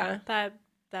be. Yeah.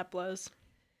 That blows.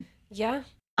 Yeah.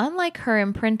 Unlike her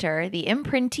imprinter, the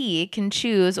imprintee can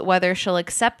choose whether she'll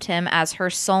accept him as her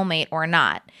soulmate or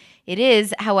not. It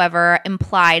is, however,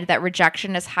 implied that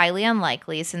rejection is highly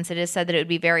unlikely, since it is said that it would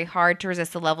be very hard to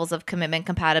resist the levels of commitment,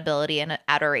 compatibility, and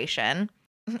adoration.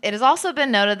 It has also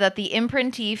been noted that the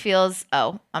imprintee feels...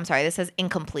 Oh, I'm sorry. This says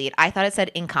incomplete. I thought it said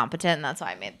incompetent, and that's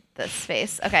why I made this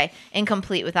face. Okay.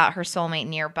 Incomplete without her soulmate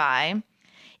nearby.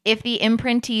 If the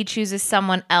imprintee chooses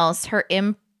someone else, her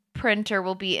imprinter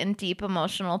will be in deep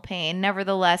emotional pain.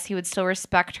 Nevertheless, he would still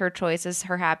respect her choices.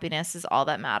 Her happiness is all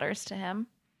that matters to him.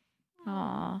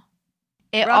 Aww.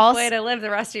 Rough way to live the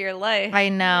rest of your life. I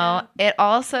know. Yeah. It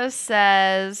also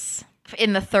says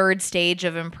in the third stage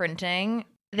of imprinting...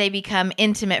 They become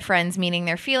intimate friends, meaning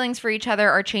their feelings for each other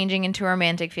are changing into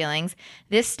romantic feelings.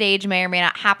 This stage may or may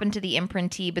not happen to the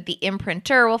imprintee, but the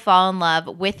imprinter will fall in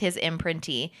love with his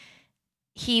imprintee.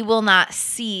 He will not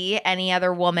see any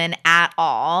other woman at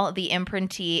all. The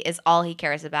imprintee is all he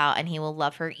cares about, and he will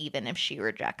love her even if she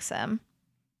rejects him.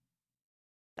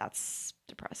 That's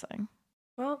depressing.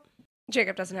 Well,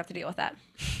 Jacob doesn't have to deal with that.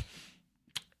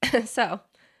 So,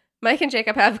 Mike and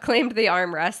Jacob have claimed the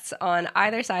armrests on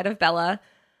either side of Bella,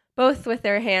 both with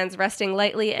their hands resting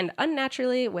lightly and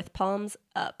unnaturally with palms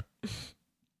up.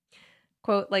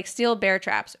 Quote, like steel bear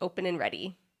traps, open and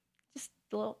ready. Just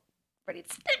a little ready to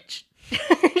snitch.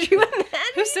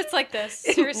 Who sits like this?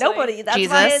 Seriously. Nobody. That's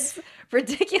Jesus. why it's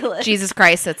ridiculous. Jesus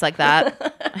Christ sits like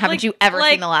that. Haven't you ever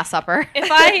seen The Last Supper?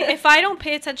 If I don't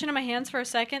pay attention to my hands for a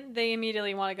second, they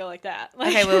immediately want to go like that.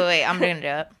 Like, Okay, wait. I'm going to do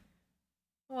it.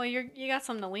 Well, you got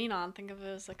something to lean on. Think of it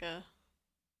as like a...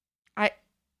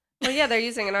 Well, yeah, they're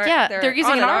using an arm. Yeah, they're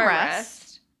using an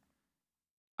armrest.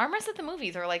 Armrests at the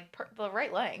movies are like the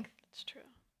right length. It's true.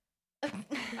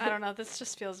 I don't know. This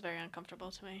just feels very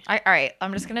uncomfortable to me. All right.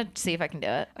 I'm just going to see if I can do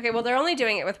it. Okay, well, they're only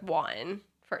doing it with one,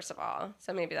 first of all.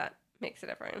 So maybe that makes a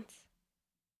difference.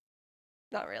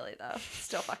 Not really, though.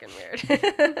 Still fucking weird.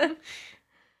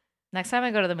 Next time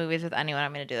I go to the movies with anyone,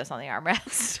 I'm going to do this on the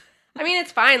armrest. I mean,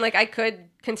 it's fine. Like, I could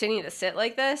continue to sit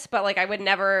like this, but, like, I would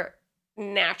never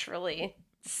naturally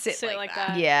sit like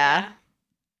that. Yeah.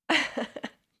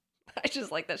 I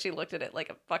just like that she looked at it like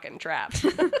a fucking trap.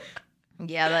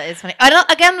 Yeah, that is funny. I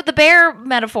don't. Again, with the bear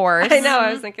metaphors. I know.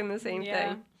 I was thinking the same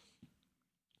thing.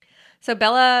 So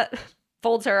Bella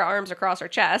folds her arms across her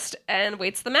chest and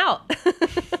waits them out.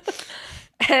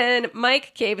 And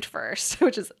Mike caved first,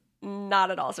 which is not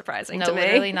at all surprising to me. No,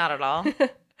 literally not at all.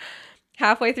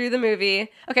 Halfway through the movie.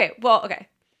 Okay.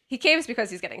 He caves because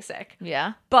he's getting sick.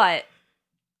 Yeah. But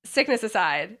sickness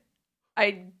aside,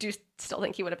 I do still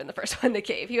think he would have been the first one to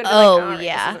cave. He would have been like, all right,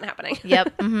 this isn't happening.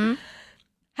 Yep. Mm-hmm.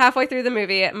 Halfway through the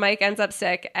movie, Mike ends up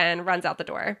sick and runs out the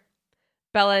door.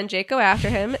 Bella and Jake go after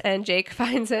him, and Jake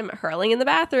finds him hurling in the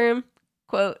bathroom.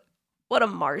 Quote, "What a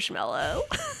marshmallow."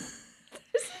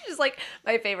 This is just like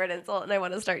my favorite insult, and I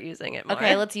want to start using it more.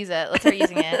 Okay, let's use it. Let's start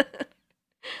using it.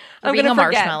 I'm going to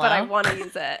forget, but I want to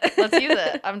use it. Let's use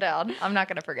it. I'm down. I'm not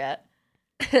going to forget.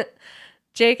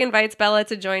 Jake invites Bella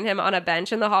to join him on a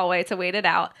bench in the hallway to wait it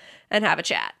out and have a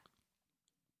chat.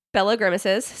 Bella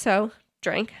grimaces, so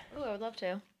drink. Ooh, I would love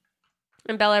to.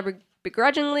 And Bella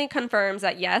begrudgingly confirms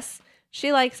that yes,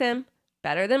 she likes him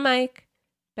better than Mike,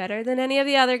 better than any of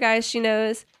the other guys she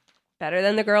knows, better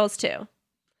than the girls too.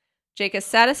 Jake is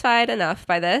satisfied enough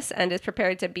by this and is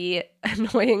prepared to be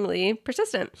annoyingly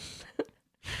persistent.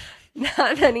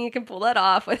 Not many can pull that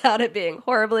off without it being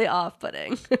horribly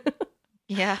off-putting.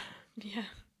 Yeah. Yeah.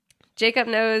 Jacob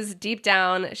knows deep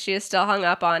down she is still hung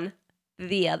up on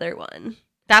the other one.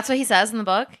 That's what he says in the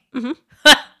book? Mm-hmm.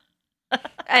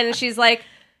 And she's like,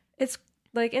 it's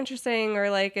like interesting, or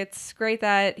like it's great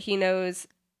that he knows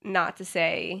not to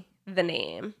say the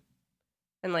name.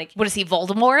 And like, what is he,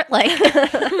 Voldemort? Like,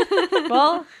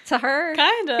 well, to her,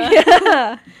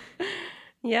 kinda.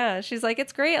 Yeah. She's like,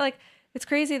 it's great. Like, it's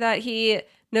crazy that he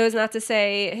knows not to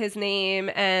say his name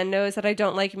and knows that I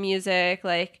don't like music.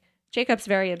 Like, Jacob's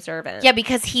very observant. yeah,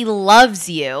 because he loves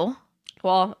you.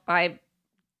 Well, I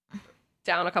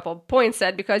down a couple points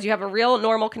said because you have a real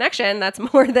normal connection that's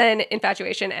more than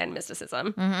infatuation and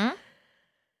mysticism. Mm-hmm.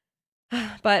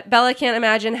 But Bella can't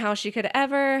imagine how she could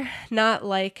ever not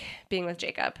like being with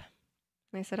Jacob.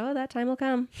 And I said, oh, that time will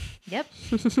come. Yep.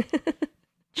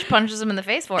 She punches him in the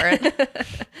face for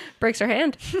it. Breaks her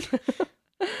hand.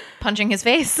 Punching his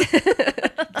face.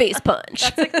 Face punch.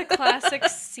 That's like the classic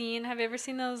scene. Have you ever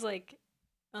seen those like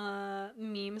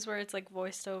memes where it's like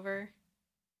voiced over?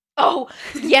 Oh,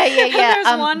 yeah.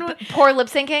 There's one poor lip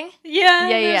syncing.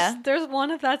 Yeah. There's one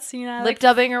of that scene. Lip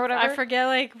dubbing or whatever. I forget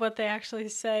like what they actually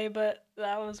say, but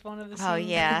that was one of the scenes. Oh,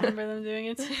 yeah. I remember them doing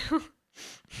it too.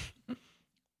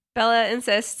 Bella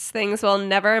insists things will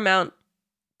never amount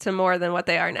to more than what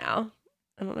they are now.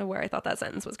 I don't know where I thought that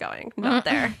sentence was going. Not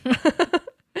there.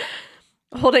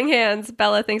 Holding hands,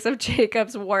 Bella thinks of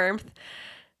Jacob's warmth.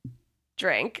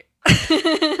 Drink.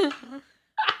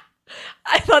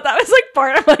 I thought that was like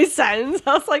part of my sentence.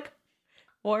 I was like,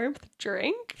 warmth,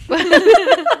 drink?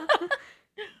 I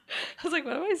was like,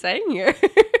 what am I saying here?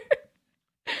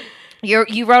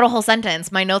 You wrote a whole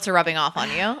sentence. My notes are rubbing off on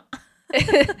you.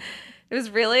 It was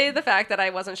really the fact that I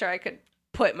wasn't sure I could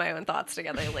put my own thoughts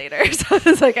together later. So I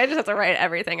was like, I just have to write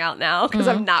everything out now because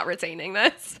I'm not retaining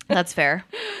this. That's fair.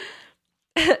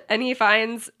 And he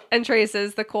finds and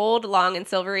traces the cold, long, and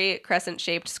silvery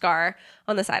crescent-shaped scar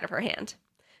on the side of her hand.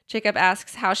 Jacob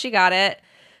asks how she got it,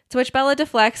 to which Bella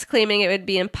deflects, claiming it would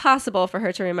be impossible for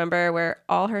her to remember where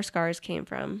all her scars came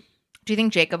from. Do you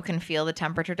think Jacob can feel the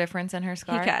temperature difference in her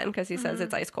scar? He can, because he says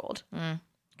it's ice cold.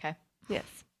 Okay. Yes.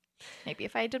 Maybe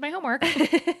if I did my homework.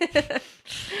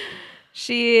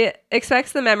 She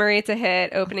expects the memory to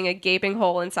hit, opening a gaping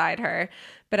hole inside her.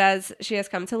 But as she has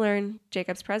come to learn,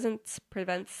 Jacob's presence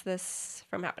prevents this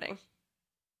from happening.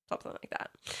 Something like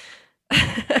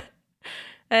that.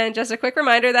 And just a quick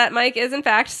reminder that Mike is in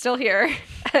fact still here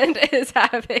and is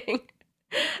having,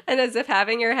 and as if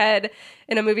having your head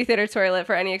in a movie theater toilet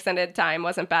for any extended time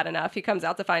wasn't bad enough, he comes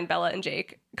out to find Bella and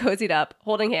Jake cozied up,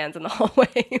 holding hands in the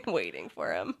hallway, waiting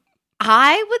for him.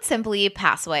 I would simply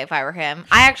pass away if I were him.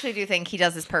 I actually do think he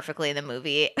does this perfectly in the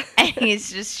movie. And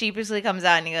he's just sheepishly comes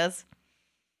out and he goes,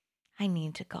 I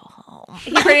need to go home.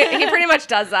 He pretty much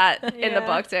does that in the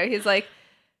book too. He's like,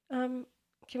 can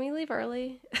we leave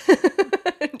early?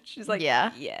 She's like,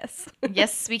 yeah. Yes.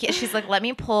 Yes, we can. She's like, let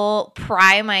me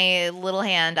pry my little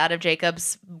hand out of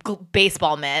Jacob's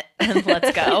baseball mitt and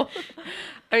let's go.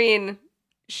 I mean,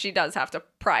 she does have to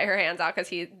pry her hands out because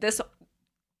this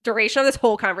duration of this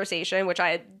whole conversation, which I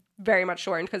had very much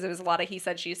shortened because it was a lot of he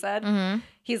said, she said.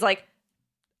 He's like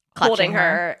holding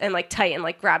her and like tight and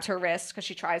like grabs her wrist because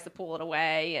she tries to pull it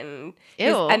away. And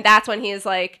that's when he's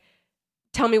like,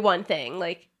 tell me one thing.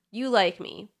 Like, you like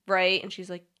me, right? And she's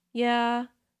like, yeah.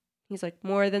 He's like,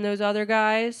 more than those other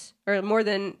guys? Or more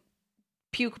than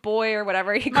Puke Boy or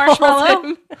whatever he calls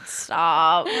him.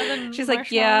 Stop. She's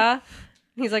like, yeah.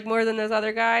 He's like, more than those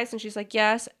other guys? And she's like,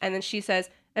 yes. And then she says,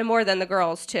 and more than the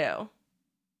girls, too.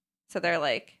 So they're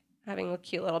like having a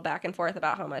cute little back and forth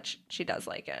about how much she does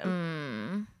like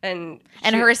him. And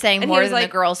her saying more than like,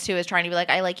 the girls, too, is trying to be like,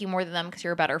 I like you more than them because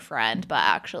you're a better friend. But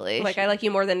actually. Like, I like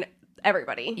you more than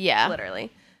everybody. Yeah.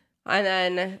 Literally. And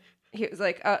then he was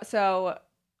like, so,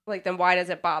 like, then why does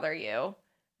it bother you?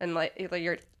 And, like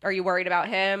are you worried about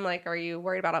him? Like, are you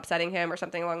worried about upsetting him or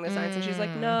something along those lines? And she's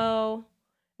like, no.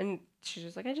 And she's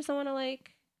just like, I just don't want to,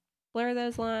 like, blur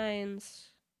those lines.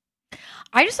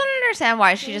 I just don't understand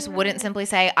why she just wouldn't simply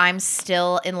say, I'm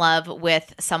still in love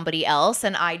with somebody else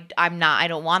and I'm not, I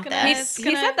don't want this.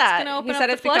 He said that. He said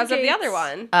it's because of the other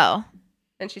one. Oh.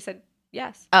 And she said,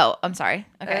 yes. Oh, I'm sorry.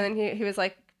 Okay. And then he was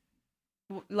like,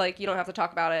 you don't have to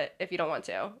talk about it if you don't want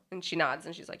to. And she nods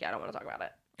and she's like, yeah, I don't want to talk about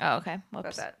it. Oh, okay.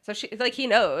 Whoops. That's it. So she, like, he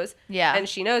knows. Yeah. And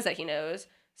she knows that he knows.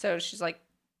 So she's like,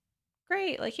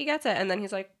 great. Like, he gets it. And then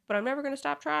he's like, but I'm never going to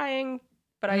stop trying.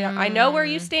 But I know where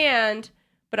you stand,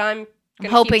 but I'm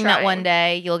hoping that one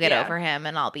day you'll get over him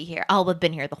and I'll be here. I'll have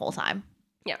been here the whole time.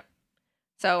 Yeah.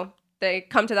 So they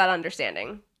come to that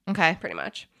understanding. Okay. Pretty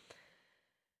much.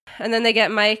 And then they get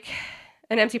Mike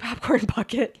an empty popcorn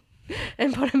bucket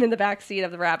and put him in the back seat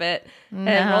of the Rabbit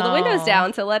and roll the windows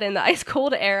down to let in the ice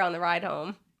cold air on the ride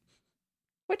home.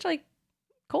 Which, like,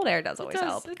 cold air does always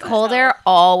help. Cold air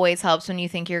always helps when you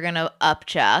think you're going to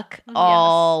upchuck.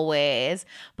 Always.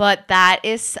 But that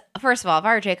is, first of all, if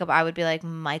I were Jacob, I would be like,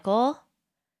 Michael,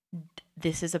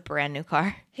 this is a brand new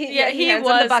car. He hands him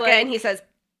the bucket and he says,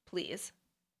 please.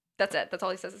 That's it. That's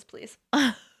all he says is please.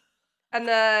 And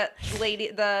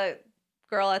the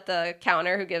girl at the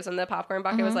counter who gives him the popcorn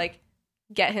bucket was like,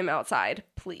 get him outside,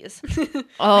 please.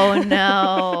 Oh,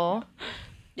 no.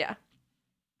 Yeah.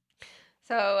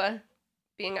 So,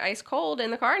 being ice cold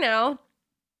in the car now,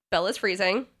 Bella's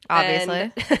freezing.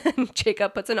 Obviously. And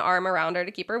Jacob puts an arm around her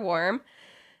to keep her warm.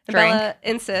 And Drink. Bella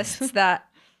insists that...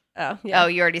 Oh, yeah. Oh,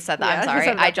 you already said that. Yeah, I'm sorry.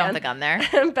 said that I jumped again. the gun there.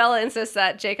 And Bella insists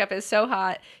that Jacob is so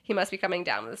hot, he must be coming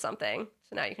down with something.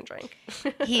 So now you can drink.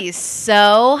 He's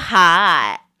so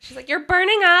hot. She's like, you're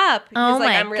burning up. He's Oh like,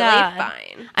 my I'm really God.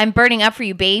 fine. I'm burning up for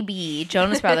you, baby.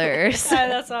 Jonas Brothers.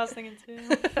 That's what I was thinking too.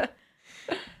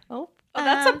 Oh,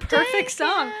 that's a perfect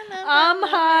song. I'm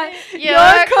hot.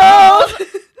 You're cold.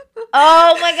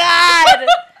 Oh my God.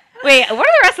 Wait, what are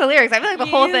the rest of the lyrics? I feel like the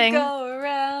whole thing. You go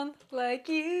around like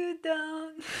you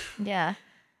don't Yeah.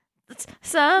 It's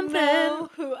something. know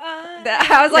who I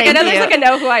I was like, I know Thank there's you. like a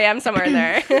know who I am somewhere in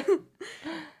there.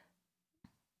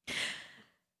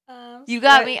 You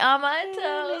got me on my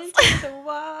toes. the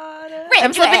water.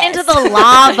 I'm slipping into the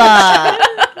lava.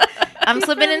 I'm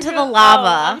slipping into the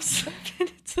lava. I'm slipping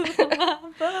into the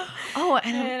lava. Oh,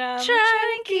 and I'm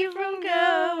trying to keep from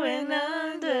going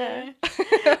under.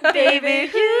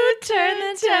 Baby, you turn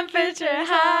the temperature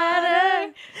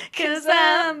hotter. 'Cause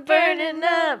I'm burning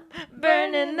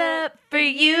up for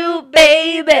you,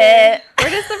 baby. Where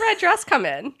does the red dress come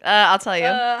in? I'll tell you.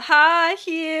 High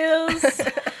heels.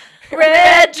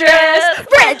 Red dress,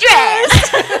 red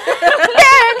dress,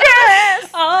 red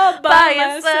dress. All by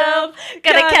myself.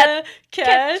 Gotta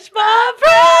catch my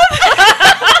breath.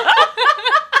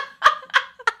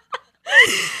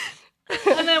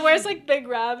 And then where's like Big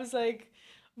Rab is like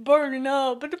burning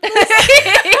up.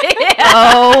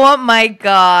 Oh my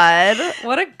God.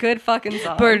 What a good fucking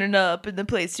song. Burning up in the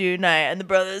place tonight, and the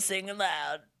brothers singing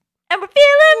loud. And we're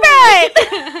feeling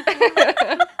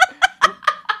right.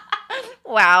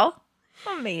 Wow.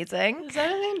 Amazing. Is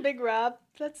that his name? Big Rab?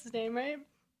 That's his name, right?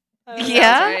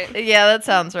 Yeah. right. Yeah, that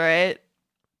sounds right.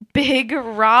 Big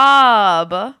Rob.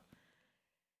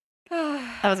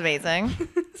 That was amazing.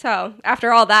 So,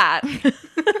 after all that,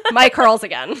 Mike curls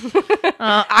again.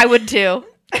 I would too.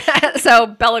 So,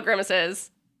 Bella grimaces.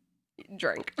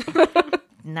 Drink.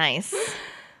 Nice.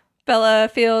 Bella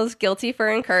feels guilty for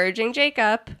encouraging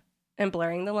Jacob and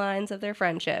blurring the lines of their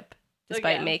friendship,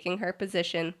 despite Again. making her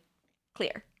position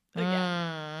clear.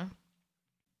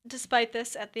 Despite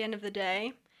this, at the end of the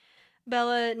day,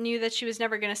 Bella knew that she was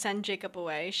never going to send Jacob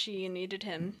away. She needed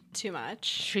him too much.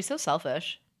 She's so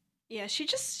selfish. Yeah, she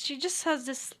just has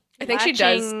this. I think she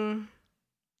does latching-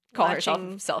 Call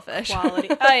latching herself selfish. quality.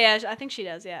 Oh yeah, I think she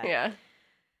does. Yeah. Yeah.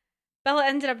 Bella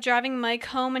ended up driving Mike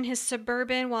home in his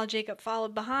Suburban while Jacob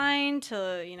followed behind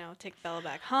to, take Bella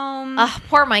back home.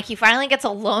 Poor Mike. He finally gets a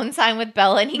loan sign with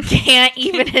Bella and he can't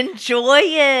even enjoy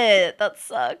it. That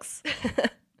sucks.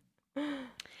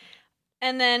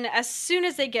 And then as soon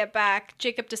as they get back,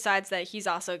 Jacob decides that he's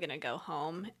also going to go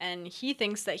home. And he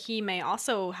thinks that he may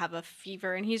also have a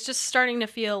fever. And he's just starting to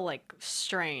feel, like,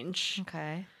 strange.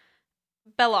 Okay.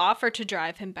 Bella offered to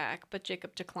drive him back, but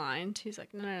Jacob declined. He's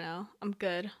like, no, I'm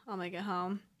good. I'll make it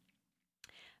home.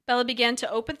 Bella began to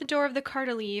open the door of the car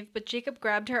to leave, but Jacob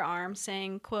grabbed her arm,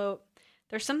 saying, quote,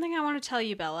 "There's something I want to tell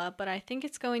you, Bella, but I think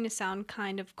it's going to sound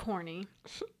kind of corny."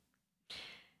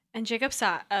 And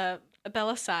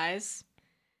Bella sighs.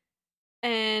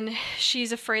 And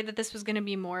she's afraid that this was going to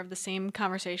be more of the same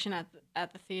conversation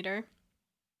at the theater.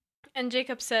 And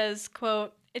Jacob says,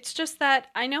 quote, "It's just that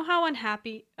I know how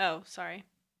unhappy..." Oh, sorry.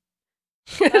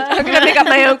 I'm going to make up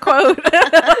my own quote.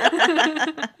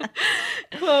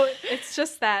 Quote, "It's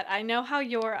just that I know how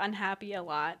you're unhappy a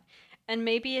lot. And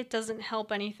maybe it doesn't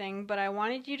help anything, but I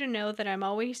wanted you to know that I'm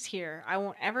always here. I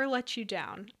won't ever let you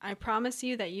down. I promise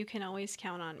you that you can always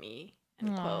count on me."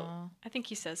 End quote. I think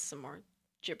he says some more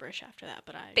gibberish after that,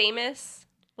 but Famous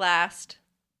last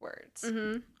words.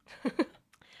 Mm-hmm.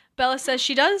 Bella says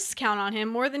she does count on him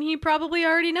more than he probably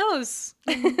already knows.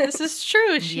 This is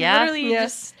true. She literally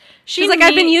just... She's like,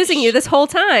 I've been using you this whole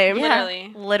time.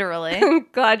 Literally. I'm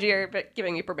glad you're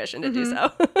giving me permission to do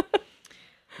so.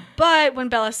 But when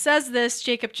Bella says this,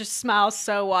 Jacob just smiles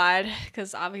so wide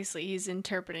because obviously he's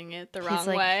interpreting it the wrong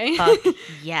way. Fuck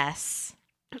yes.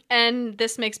 And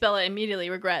this makes Bella immediately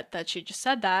regret that she just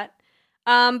said that.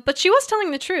 But she was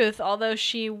telling the truth, although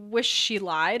she wished she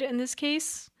lied in this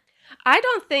case. I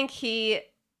don't think he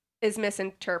is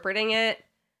misinterpreting it.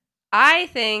 I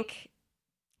think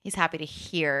he's happy to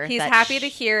hear. He's happy to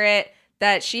hear it,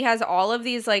 that she has all of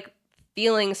these like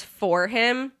feelings for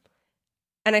him.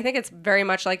 And I think it's very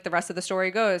much like the rest of the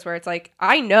story goes, where it's like,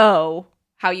 I know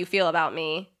how you feel about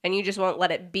me, and you just won't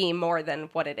let it be more than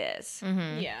what it is.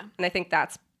 Mm-hmm. Yeah. And I think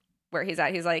that's where he's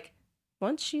at. He's like,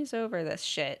 once she's over this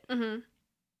shit,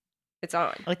 it's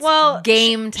on. It's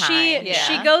game time.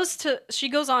 She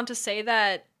goes on to say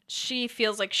that she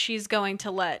feels like she's going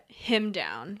to let him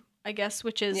down, I guess,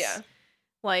 which is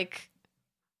like,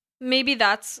 maybe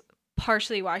that's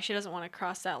partially why she doesn't want to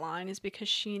cross that line, is because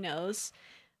she knows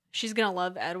she's gonna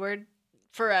love Edward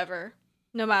forever,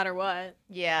 no matter what.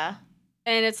 Yeah.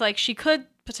 And it's like she could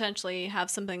potentially have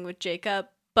something with Jacob,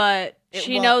 but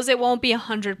she knows it won't be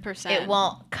 100%. It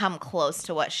won't come close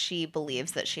to what she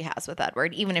believes that she has with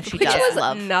Edward, even if she does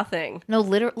love. Nothing. No,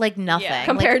 literally, like nothing. Yeah.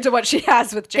 Compared to what she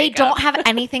has with Jacob. They don't have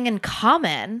anything in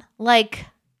common. Like,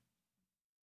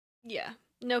 yeah,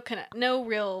 no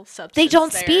real substance. They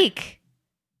don't there. speak.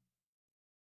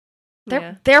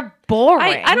 They're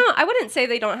boring. I wouldn't say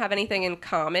they don't have anything in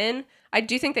common. I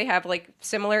do think they have like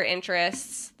similar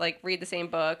interests, like read the same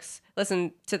books,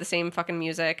 listen to the same fucking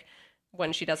music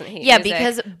when she doesn't hate music.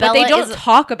 Because but Bella they don't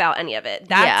talk about any of it.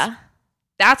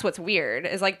 That's what's weird,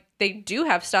 is like they do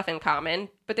have stuff in common,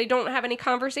 but they don't have any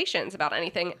conversations about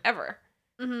anything ever.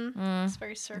 It's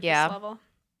very surface level.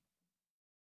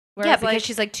 Whereas, because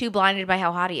she's like too blinded by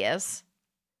how hot he is.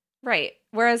 Right.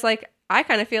 Whereas like I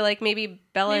kind of feel like maybe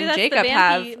Bella and Jacob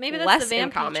have less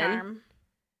in common. Charm.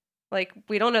 Like,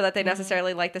 we don't know that they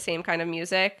necessarily like the same kind of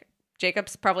music.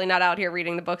 Jacob's probably not out here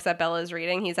reading the books that Bella is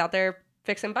reading. He's out there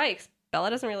fixing bikes. Bella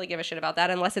doesn't really give a shit about that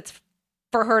unless it's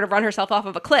for her to run herself off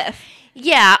of a cliff.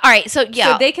 Yeah. All right. So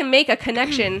they can make a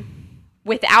connection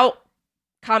without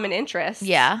common interests.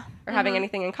 Yeah. Or having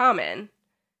anything in common.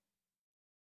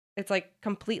 It's like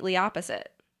completely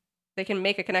opposite. They can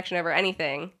make a connection over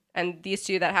anything. And these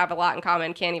two that have a lot in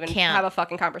common can't have a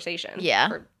fucking conversation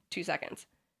for 2 seconds.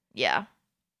 Yeah.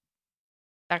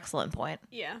 Excellent point.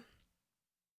 Yeah.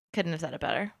 Couldn't have said it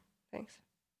better. Thanks.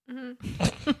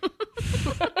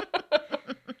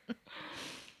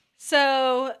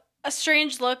 So, a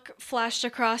strange look flashed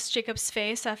across Jacob's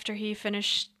face after he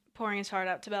finished pouring his heart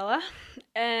out to Bella,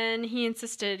 and he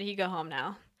insisted he go home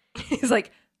now. He's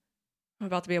like, I'm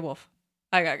about to be a wolf.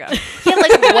 I gotta go. Yeah,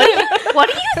 like what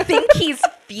do you think he's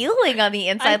feeling on the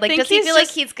inside? Like, does he feel like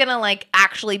he's gonna like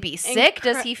actually be sick?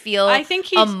 Does he feel? I think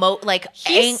he's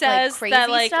he says crazy that,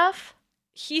 like, stuff.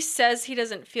 He says he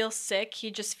doesn't feel sick. He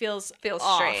just feels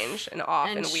strange and off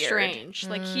and weird. Strange.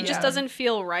 Like he just doesn't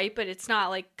feel right. But it's not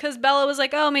like, because Bella was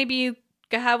like, oh, maybe you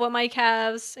could have what Mike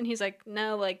has, and he's like,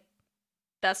 no, like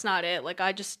that's not it. Like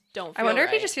I just don't. Feel I wonder right.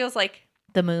 if he just feels like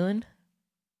the moon,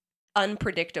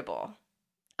 unpredictable.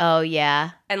 Oh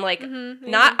yeah, and like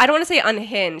not. I don't want to say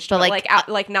unhinged, but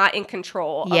like not in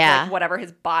control. Of like whatever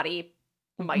his body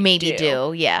might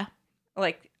do. Yeah,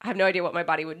 like I have no idea what my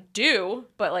body would do,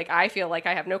 but like I feel like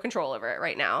I have no control over it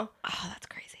right now. Oh, that's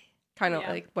crazy. Kind of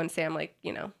like when Sam, like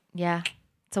Yeah,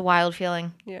 it's a wild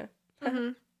feeling. Yeah.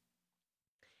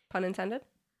 Pun intended.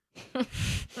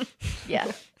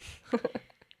 Yeah.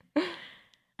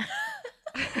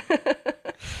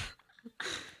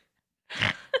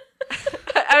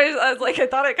 I was like, I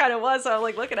thought it kind of was. So I'm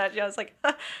like looking at you. I was like,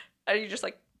 are you just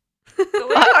like,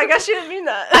 I guess you didn't mean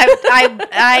that.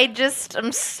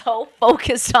 I'm so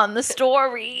focused on the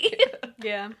story.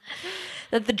 Yeah.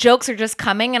 That the jokes are just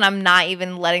coming and I'm not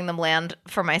even letting them land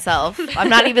for myself. I'm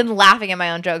not even laughing at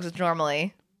my own jokes, which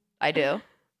normally I do.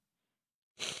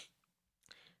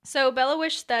 So Bella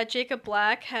wished that Jacob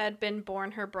Black had been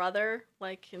born her brother,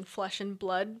 like in flesh and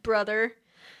blood brother,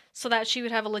 so that she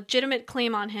would have a legitimate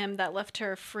claim on him that left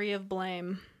her free of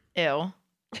blame. Ew.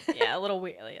 Yeah, a little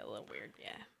weird.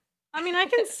 Yeah. I mean, I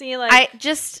can see like I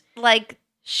just like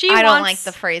I don't like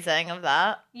the phrasing of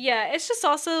that. Yeah, it's just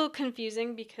also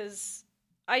confusing because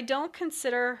I don't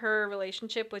consider her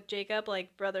relationship with Jacob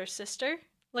like brother sister.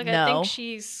 Like I think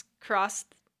she's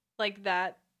crossed like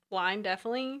that line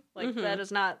definitely. Like that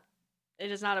is not. It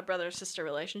is not a brother sister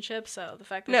relationship. So the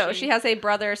fact that she has a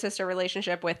brother sister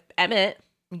relationship with Emmett.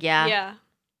 Yeah. Yeah.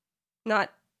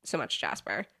 Not so much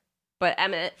Jasper, but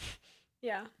Emmett.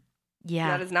 Yeah.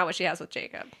 Yeah. That is not what she has with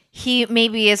Jacob. He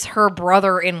maybe is her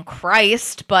brother in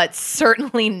Christ, but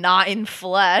certainly not in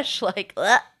flesh. Like,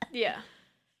 ugh. Yeah.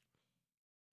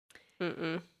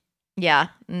 Yeah,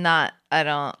 not. I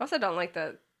don't. Also, don't like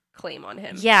the claim on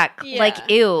him. Yeah, like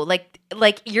ew,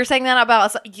 like you're saying that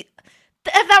about us. If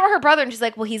that were her brother, and she's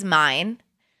like, "Well, he's mine."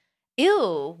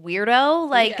 Ew, weirdo.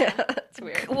 Like, it's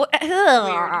weird.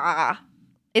 Weird.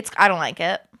 It's. I don't like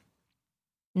it.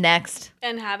 Next.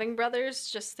 And having brothers,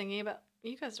 just thinking about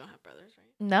you guys don't have brothers, right?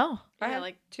 No, I have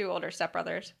like 2 older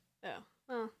stepbrothers. Oh,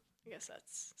 well, I guess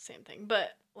that's the same thing.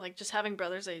 But like just having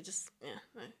brothers, I just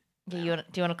Do you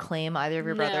want to claim either of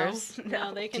your brothers?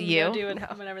 No, they can do do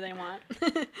whatever they want.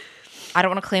 I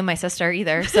don't want to claim my sister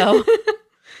either. So.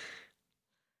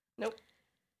 Nope.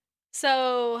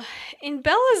 So, in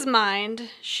Bella's mind,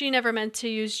 she never meant to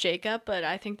use Jacob, but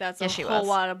I think that's a whole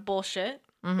lot of bullshit.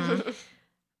 Mm-hmm.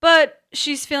 But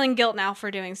she's feeling guilt now for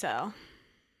doing so.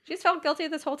 She's felt guilty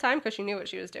this whole time because she knew what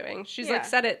she was doing. She's like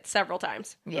said it several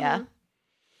times. Yeah. Mm-hmm.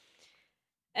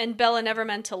 And Bella never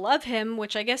meant to love him,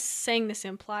 which I guess saying this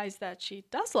implies that she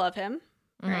does love him,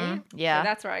 right? Mm-hmm. Yeah. So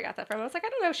that's where I got that from. I was like, I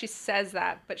don't know if she says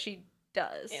that, but she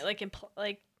does. Yeah,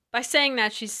 like by saying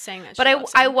that, she's saying that. But she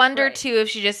loves I him. wonder too if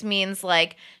she just means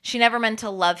like she never meant to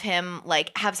love him,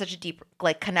 like have such a deep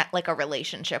like connect like a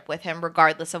relationship with him,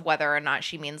 regardless of whether or not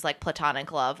she means like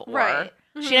platonic love or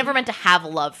Mm-hmm. she never meant to have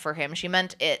love for him. She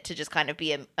meant it to just kind of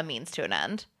be a means to an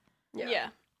end. Yeah.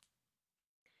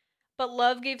 But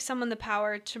love gave someone the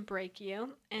power to break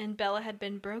you, and Bella had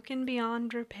been broken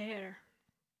beyond repair.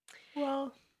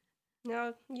 Well,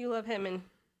 now you love him, and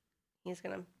he's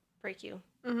gonna break you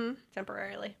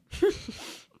temporarily.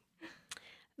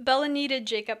 Bella needed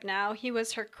Jacob now. He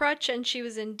was her crutch, and she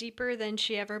was in deeper than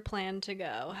she ever planned to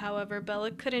go. However,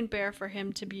 Bella couldn't bear for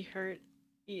him to be hurt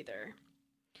either.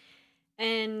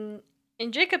 And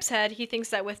in Jacob's head, he thinks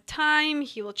that with time,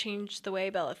 he will change the way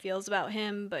Bella feels about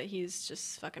him, but he's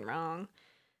just fucking wrong.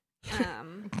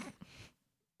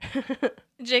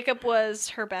 Jacob was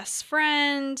her best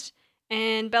friend,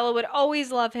 and Bella would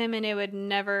always love him, and it would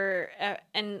never,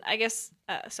 and I guess,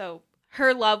 so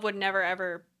her love would never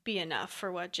ever be enough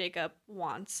for what Jacob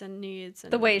wants and needs.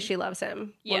 And the way she loves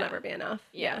him will never be enough.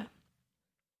 Yeah.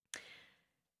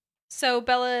 So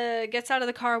Bella gets out of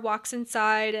the car, walks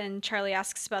inside, and Charlie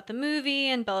asks about the movie,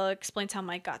 and Bella explains how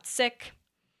Mike got sick.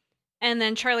 And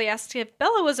then Charlie asked if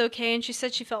Bella was okay, and she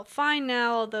said she felt fine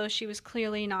now, although she was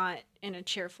clearly not in a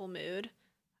cheerful mood.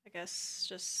 I guess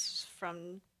just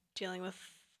from dealing with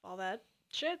all that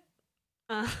shit.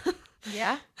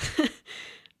 Yeah.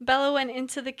 Bella went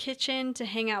into the kitchen to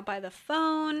hang out by the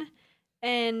phone,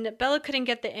 and Bella couldn't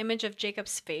get the image of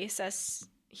Jacob's face as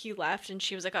he left, and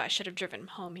she was like, oh, I should have driven him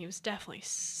home. He was definitely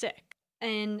sick.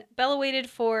 And Bella waited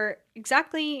for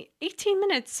exactly 18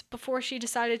 minutes before she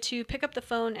decided to pick up the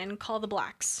phone and call the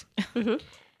Blacks.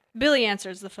 Billy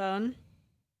answers the phone,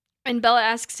 and Bella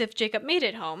asks if Jacob made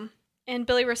it home. And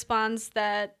Billy responds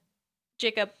that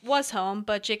Jacob was home,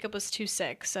 but Jacob was too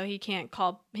sick, so he couldn't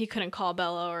call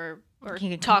Bella or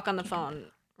talk on the phone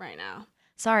right now.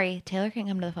 Sorry, Taylor can't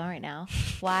come to the phone right now.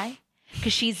 Why?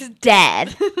 Because she's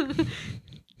dead.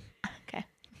 Okay.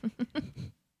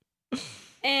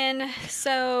 And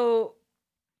so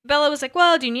Bella was like,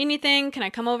 well, do you need anything? Can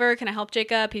I come over? Can I help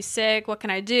Jacob? He's sick. What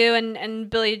can I do? And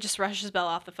Billy just rushes Bella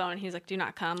off the phone, and he's like, do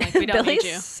not come. Like, we don't need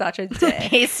you. Such a dick.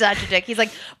 He's such a dick. He's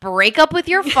like, break up with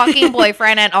your fucking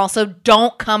boyfriend and also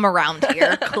don't come around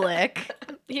here. Click.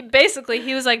 He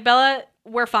was like, Bella,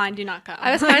 we're fine. Do not come.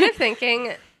 I was kind of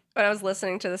thinking when I was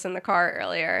listening to this in the car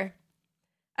earlier,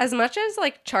 as much as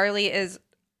like Charlie is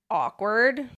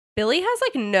awkward. Billy has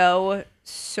like no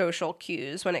social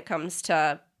cues when it comes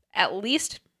to at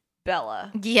least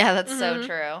Bella. Yeah, that's so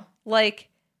true. Like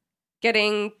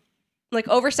getting like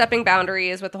overstepping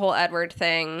boundaries with the whole Edward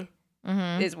thing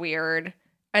is weird.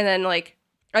 And then like,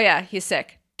 oh yeah, he's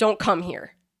sick. Don't come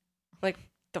here. Like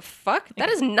the fuck? That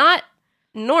is not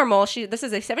normal. This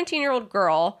is a 17-year-old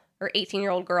girl or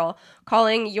 18-year-old girl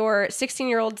calling your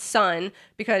 16-year-old son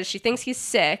because she thinks he's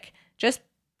sick, just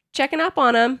checking up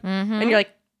on him. And you're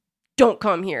like, don't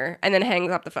come here. And then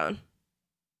hangs up the phone.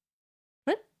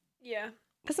 What? Yeah.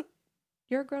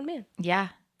 You're a grown man. Yeah.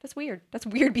 That's weird. That's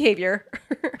weird behavior.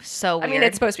 So weird. I mean,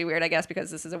 it's supposed to be weird, I guess, because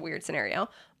this is a weird scenario.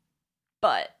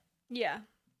 But Yeah.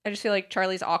 I just feel like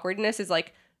Charlie's awkwardness is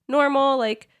like normal,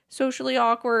 like socially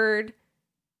awkward.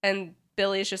 And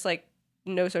Billy's just like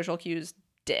no social cues,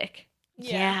 dick.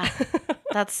 Yeah.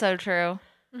 That's so true.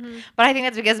 Mm-hmm. But I think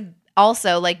that's because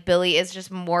also like Billy is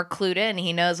just more clued in.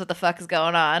 He knows what the fuck is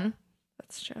going on.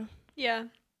 That's true. Yeah.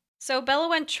 So Bella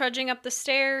went trudging up the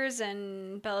stairs,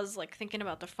 and Bella's like thinking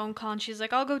about the phone call, and she's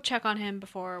like, I'll go check on him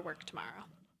before work tomorrow.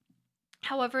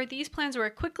 However, these plans were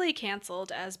quickly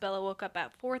canceled as Bella woke up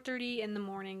at 4:30 in the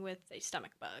morning with a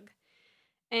stomach bug.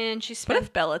 And she What spent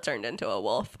if Bella turned into a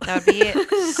wolf? That would be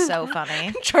so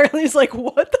funny. Charlie's like,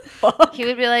 what the fuck? He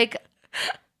would be like,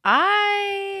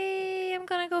 I am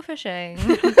going to go fishing.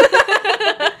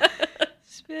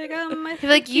 She'd be like, He'd be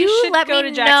like, you should let go me to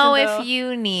know Jacksonville." if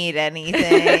you need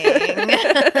anything.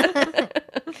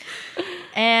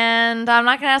 And I'm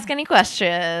not going to ask any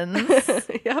questions.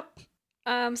 Yep.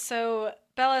 So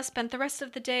Bella spent the rest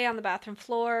of the day on the bathroom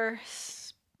floor,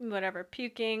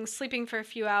 puking, sleeping for a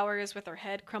few hours with her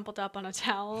head crumpled up on a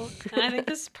towel. And I think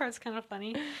this part's kind of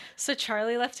funny. So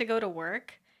Charlie left to go to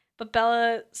work, but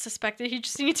Bella suspected he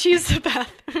just needed to use the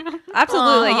bathroom.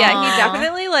 Absolutely. Yeah, Aw. he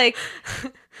definitely like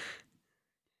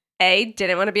A,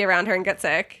 didn't want to be around her and get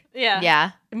sick. Yeah.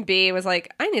 Yeah. And B, was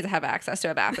like, I need to have access to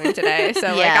a bathroom today. So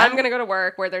like Yeah. I'm gonna go to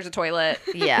work where there's a toilet.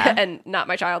 Yeah. And not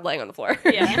my child laying on the floor.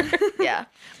 Yeah. Yeah.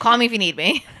 Call me if you need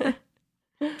me.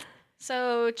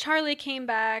 So Charlie came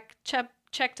back,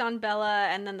 checked on Bella,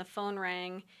 and then the phone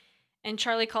rang. And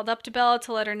Charlie called up to Bella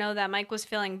to let her know that Mike was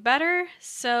feeling better.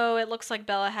 So it looks like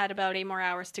Bella had about 8 more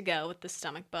hours to go with the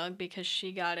stomach bug because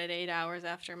she got it 8 hours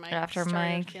after Mike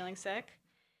started feeling sick.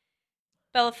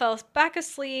 Bella fell back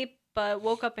asleep, but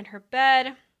woke up in her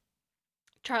bed.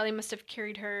 Charlie must have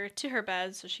carried her to her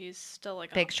bed, so she's still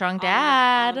like Big, strong on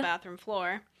dad. the bathroom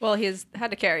floor. Well, he's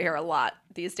had to carry her a lot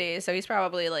these days, so he's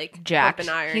probably like Jacked.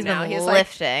 pumping iron He's now. been He's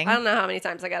lifting. Like, I don't know how many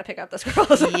times I got to pick up this girl.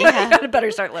 So Yeah. I gotta better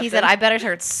start lifting. He said, I better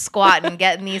start squatting,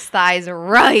 getting these thighs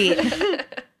right.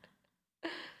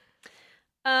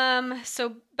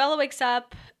 So Bella wakes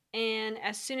up, and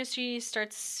as soon as she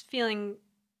starts feeling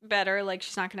better, like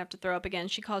she's not gonna have to throw up again,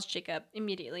 she calls Jacob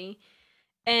immediately.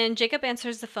 And Jacob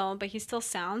answers the phone, but he still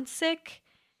sounds sick.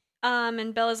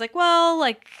 And Bella's like, well,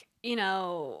 like, you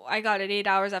know, I got it 8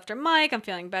 hours after Mike. I'm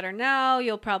feeling better now.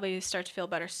 You'll probably start to feel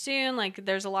better soon. Like,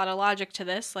 there's a lot of logic to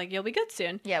this. Like, you'll be good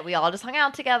soon. Yeah, we all just hung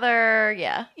out together.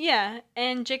 Yeah. Yeah.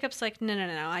 And Jacob's like, no.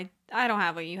 I don't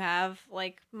have what you have.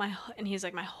 Like, and he's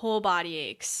like, my whole body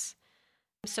aches.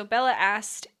 So Bella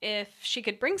asked if she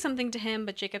could bring something to him,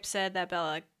 but Jacob said that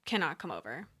Bella cannot come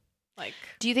over. Like,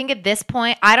 Do you think at this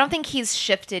point, I don't think he's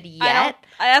shifted yet.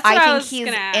 That's what I I think was he's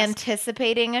gonna ask.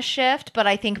 anticipating a shift, but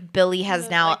I think Billy has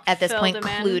now, Like, at this filled point, him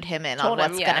in. clued him in on Told him,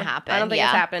 what's yeah. going to happen. I don't think yeah.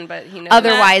 it's happened, but he knows.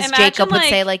 Otherwise, Imagine, Jacob would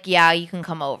say, like- like, yeah, you can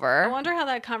come over. I wonder how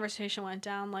that conversation went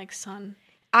down. Like, son.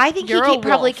 I think You're he a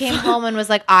probably wolf. came home and was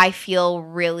like, I feel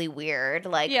really weird.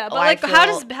 Like, Yeah, but oh, like, I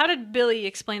feel... how did Billy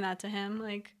explain that to him?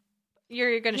 Like,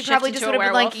 you're gonna He shift probably into just a would have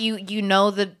been werewolf. like, you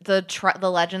know the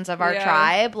legends of our Yeah.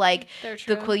 tribe, like They're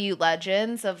the true. Quileute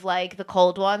legends of like the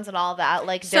cold ones and all that.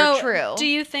 Like So, they're true. Do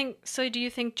you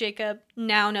think Jacob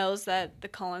now knows that the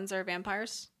Cullens are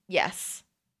vampires? Yes,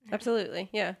 Absolutely,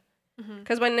 yeah. Mhm.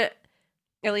 Because when, at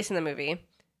least in the movie,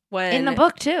 when in the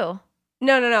book too.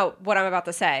 No. What I'm about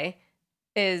to say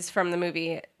is from the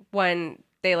movie when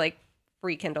they like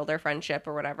rekindle their friendship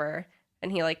or whatever,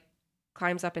 and he like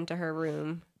climbs up into her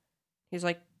room. He's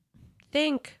like,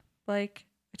 think, like,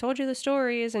 I told you the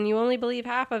stories and you only believe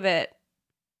half of it.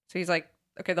 So he's like,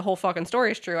 okay, the whole fucking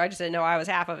story is true. I just didn't know I was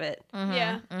half of it. Mhm,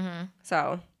 Yeah. mhm.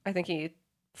 So I think he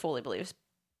fully believes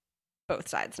both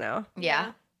sides now.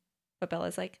 Yeah. But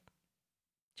Bella's like,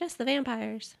 just the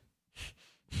vampires.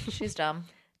 She's dumb.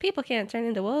 People can't turn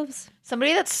into wolves.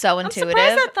 Somebody that's so I'm intuitive.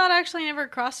 surprised that thought actually never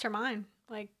crossed her mind.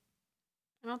 Like,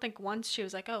 I don't think once she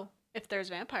was like, oh, if there's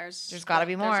vampires, There's gotta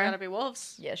be more. There's gotta be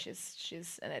wolves. Yeah,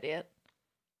 she's an idiot.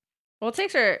 Well, it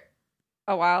takes her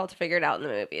a while to figure it out in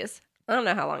the movies. I don't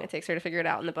know how long it takes her to figure it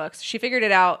out in the books. She figured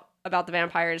it out about the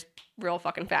vampires real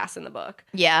fucking fast in the book.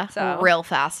 Yeah, So real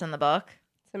fast in the book.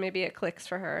 So maybe it clicks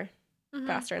for her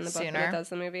faster in the book than it does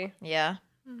the movie. Yeah.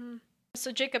 Mm-hmm.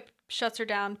 So Jacob shuts her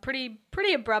down pretty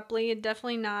abruptly.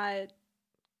 Definitely not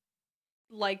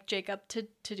like Jacob to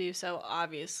do so,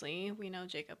 obviously. We know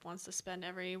Jacob wants to spend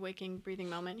every waking, breathing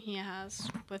moment he has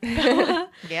with Bella.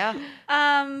 Yeah.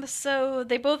 So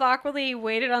they both awkwardly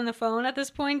waited on the phone at this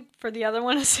point for the other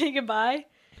one to say goodbye.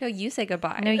 No, you say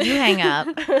goodbye. No, you hang up.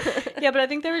 Yeah, but I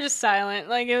think they were just silent.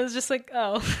 Like, it was just like,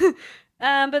 oh.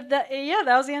 But that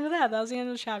was the end of that. That was the end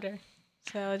of the chapter.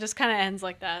 So it just kind of ends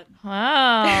like that.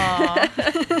 Wow.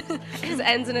 It just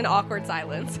ends in an awkward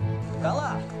silence.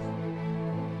 Bella!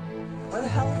 Where the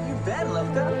hell have you been,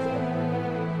 Lifka?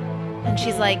 And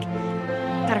she's like,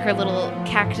 got her little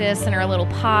cactus and her little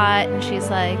pot, and she's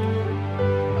like,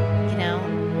 you know,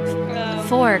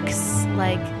 Forks,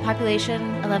 like population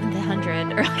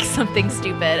 1100 or like something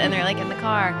stupid, and they're like in the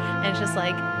car, and it's just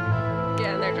like,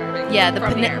 yeah, and they're driving. Yeah, the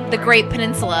the Great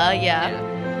Peninsula. Yeah.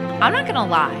 I'm not gonna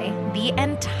lie, the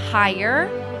entire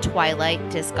Twilight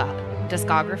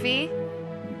discography,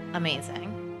 amazing.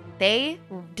 They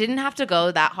didn't have to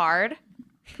go that hard,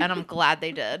 and I'm glad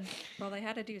they did. Well, they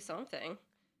had to do something.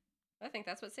 I think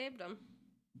that's what saved them.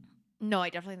 No, I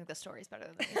definitely think the story's better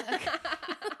than the music.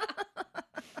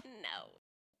 No.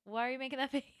 Why are you making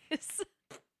that face? Because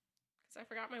I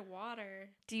forgot my water.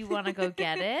 Do you want to go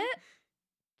get it?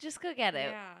 Just go get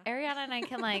it. Yeah. Ariana and I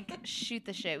can like shoot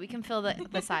the shit. We can fill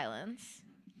the silence.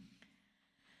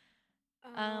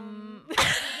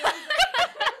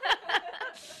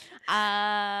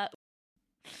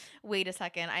 Wait a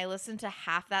second. I listened to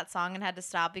half that song and had to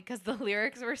stop because the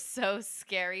lyrics were so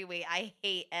scary. Wait, I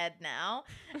hate Ed now.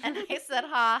 And I said,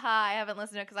 ha ha, I haven't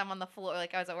listened to it because I'm on the floor.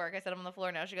 Like, I was at work. I said, I'm on the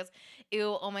floor now. She goes,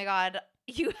 ew, oh my God,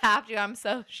 you have to. I'm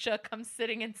so shook. I'm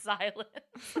sitting in silence.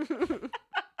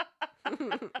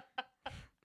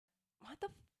 What the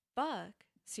fuck?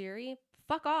 Siri?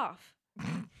 Fuck off.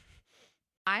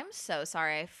 I'm so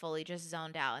sorry. I fully just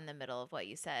zoned out in the middle of what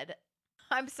you said.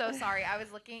 I'm so sorry. I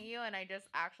was looking at you and I just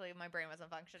actually, my brain wasn't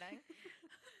functioning.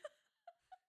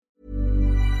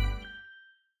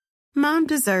 Mom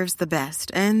deserves the best,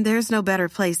 and there's no better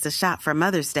place to shop for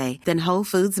Mother's Day than Whole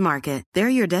Foods Market. They're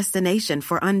your destination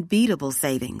for unbeatable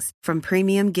savings, from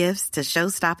premium gifts to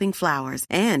show-stopping flowers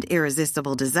and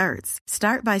irresistible desserts.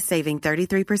 Start by saving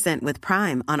 33% with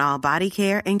Prime on all body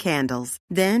care and candles.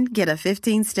 Then get a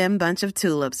 15-stem bunch of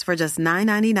tulips for just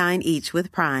 $9.99 each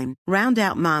with Prime. Round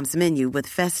out Mom's menu with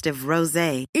festive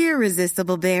rosé,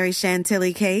 irresistible berry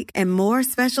chantilly cake, and more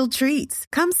special treats.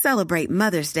 Come celebrate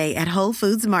Mother's Day at Whole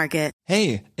Foods Market.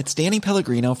 Hey, it's Danny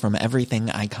Pellegrino from Everything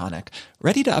Iconic.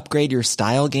 Ready to upgrade your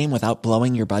style game without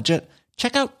blowing your budget?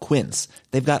 Check out Quince.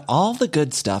 They've got all the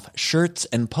good stuff, shirts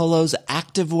and polos,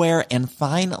 activewear, and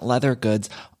fine leather goods,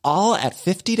 all at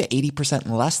 50 to 80%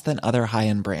 less than other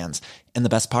high-end brands. And the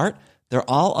best part? They're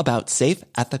all about safe,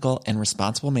 ethical, and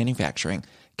responsible manufacturing.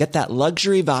 Get that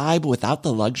luxury vibe without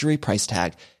the luxury price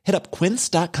tag. Hit up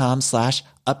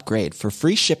quince.com/upgrade for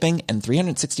free shipping and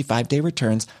 365-day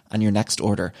returns on your next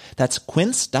order. That's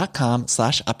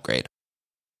quince.com/upgrade.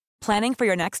 Planning for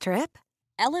your next trip?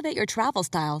 Elevate your travel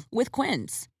style with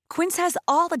Quince. Quince has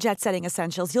all the jet-setting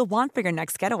essentials you'll want for your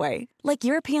next getaway, like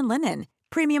European linen,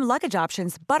 premium luggage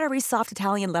options, buttery soft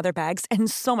Italian leather bags, and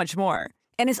so much more.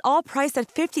 And is all priced at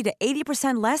 50 to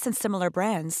 80% less than similar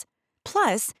brands.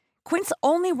 Plus, Quince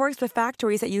only works with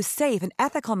factories that use safe and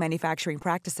ethical manufacturing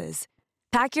practices.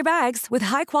 Pack your bags with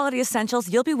high-quality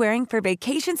essentials you'll be wearing for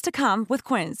vacations to come with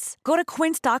Quince. Go to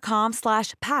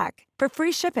quince.com/pack for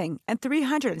free shipping and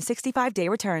 365-day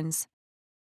returns.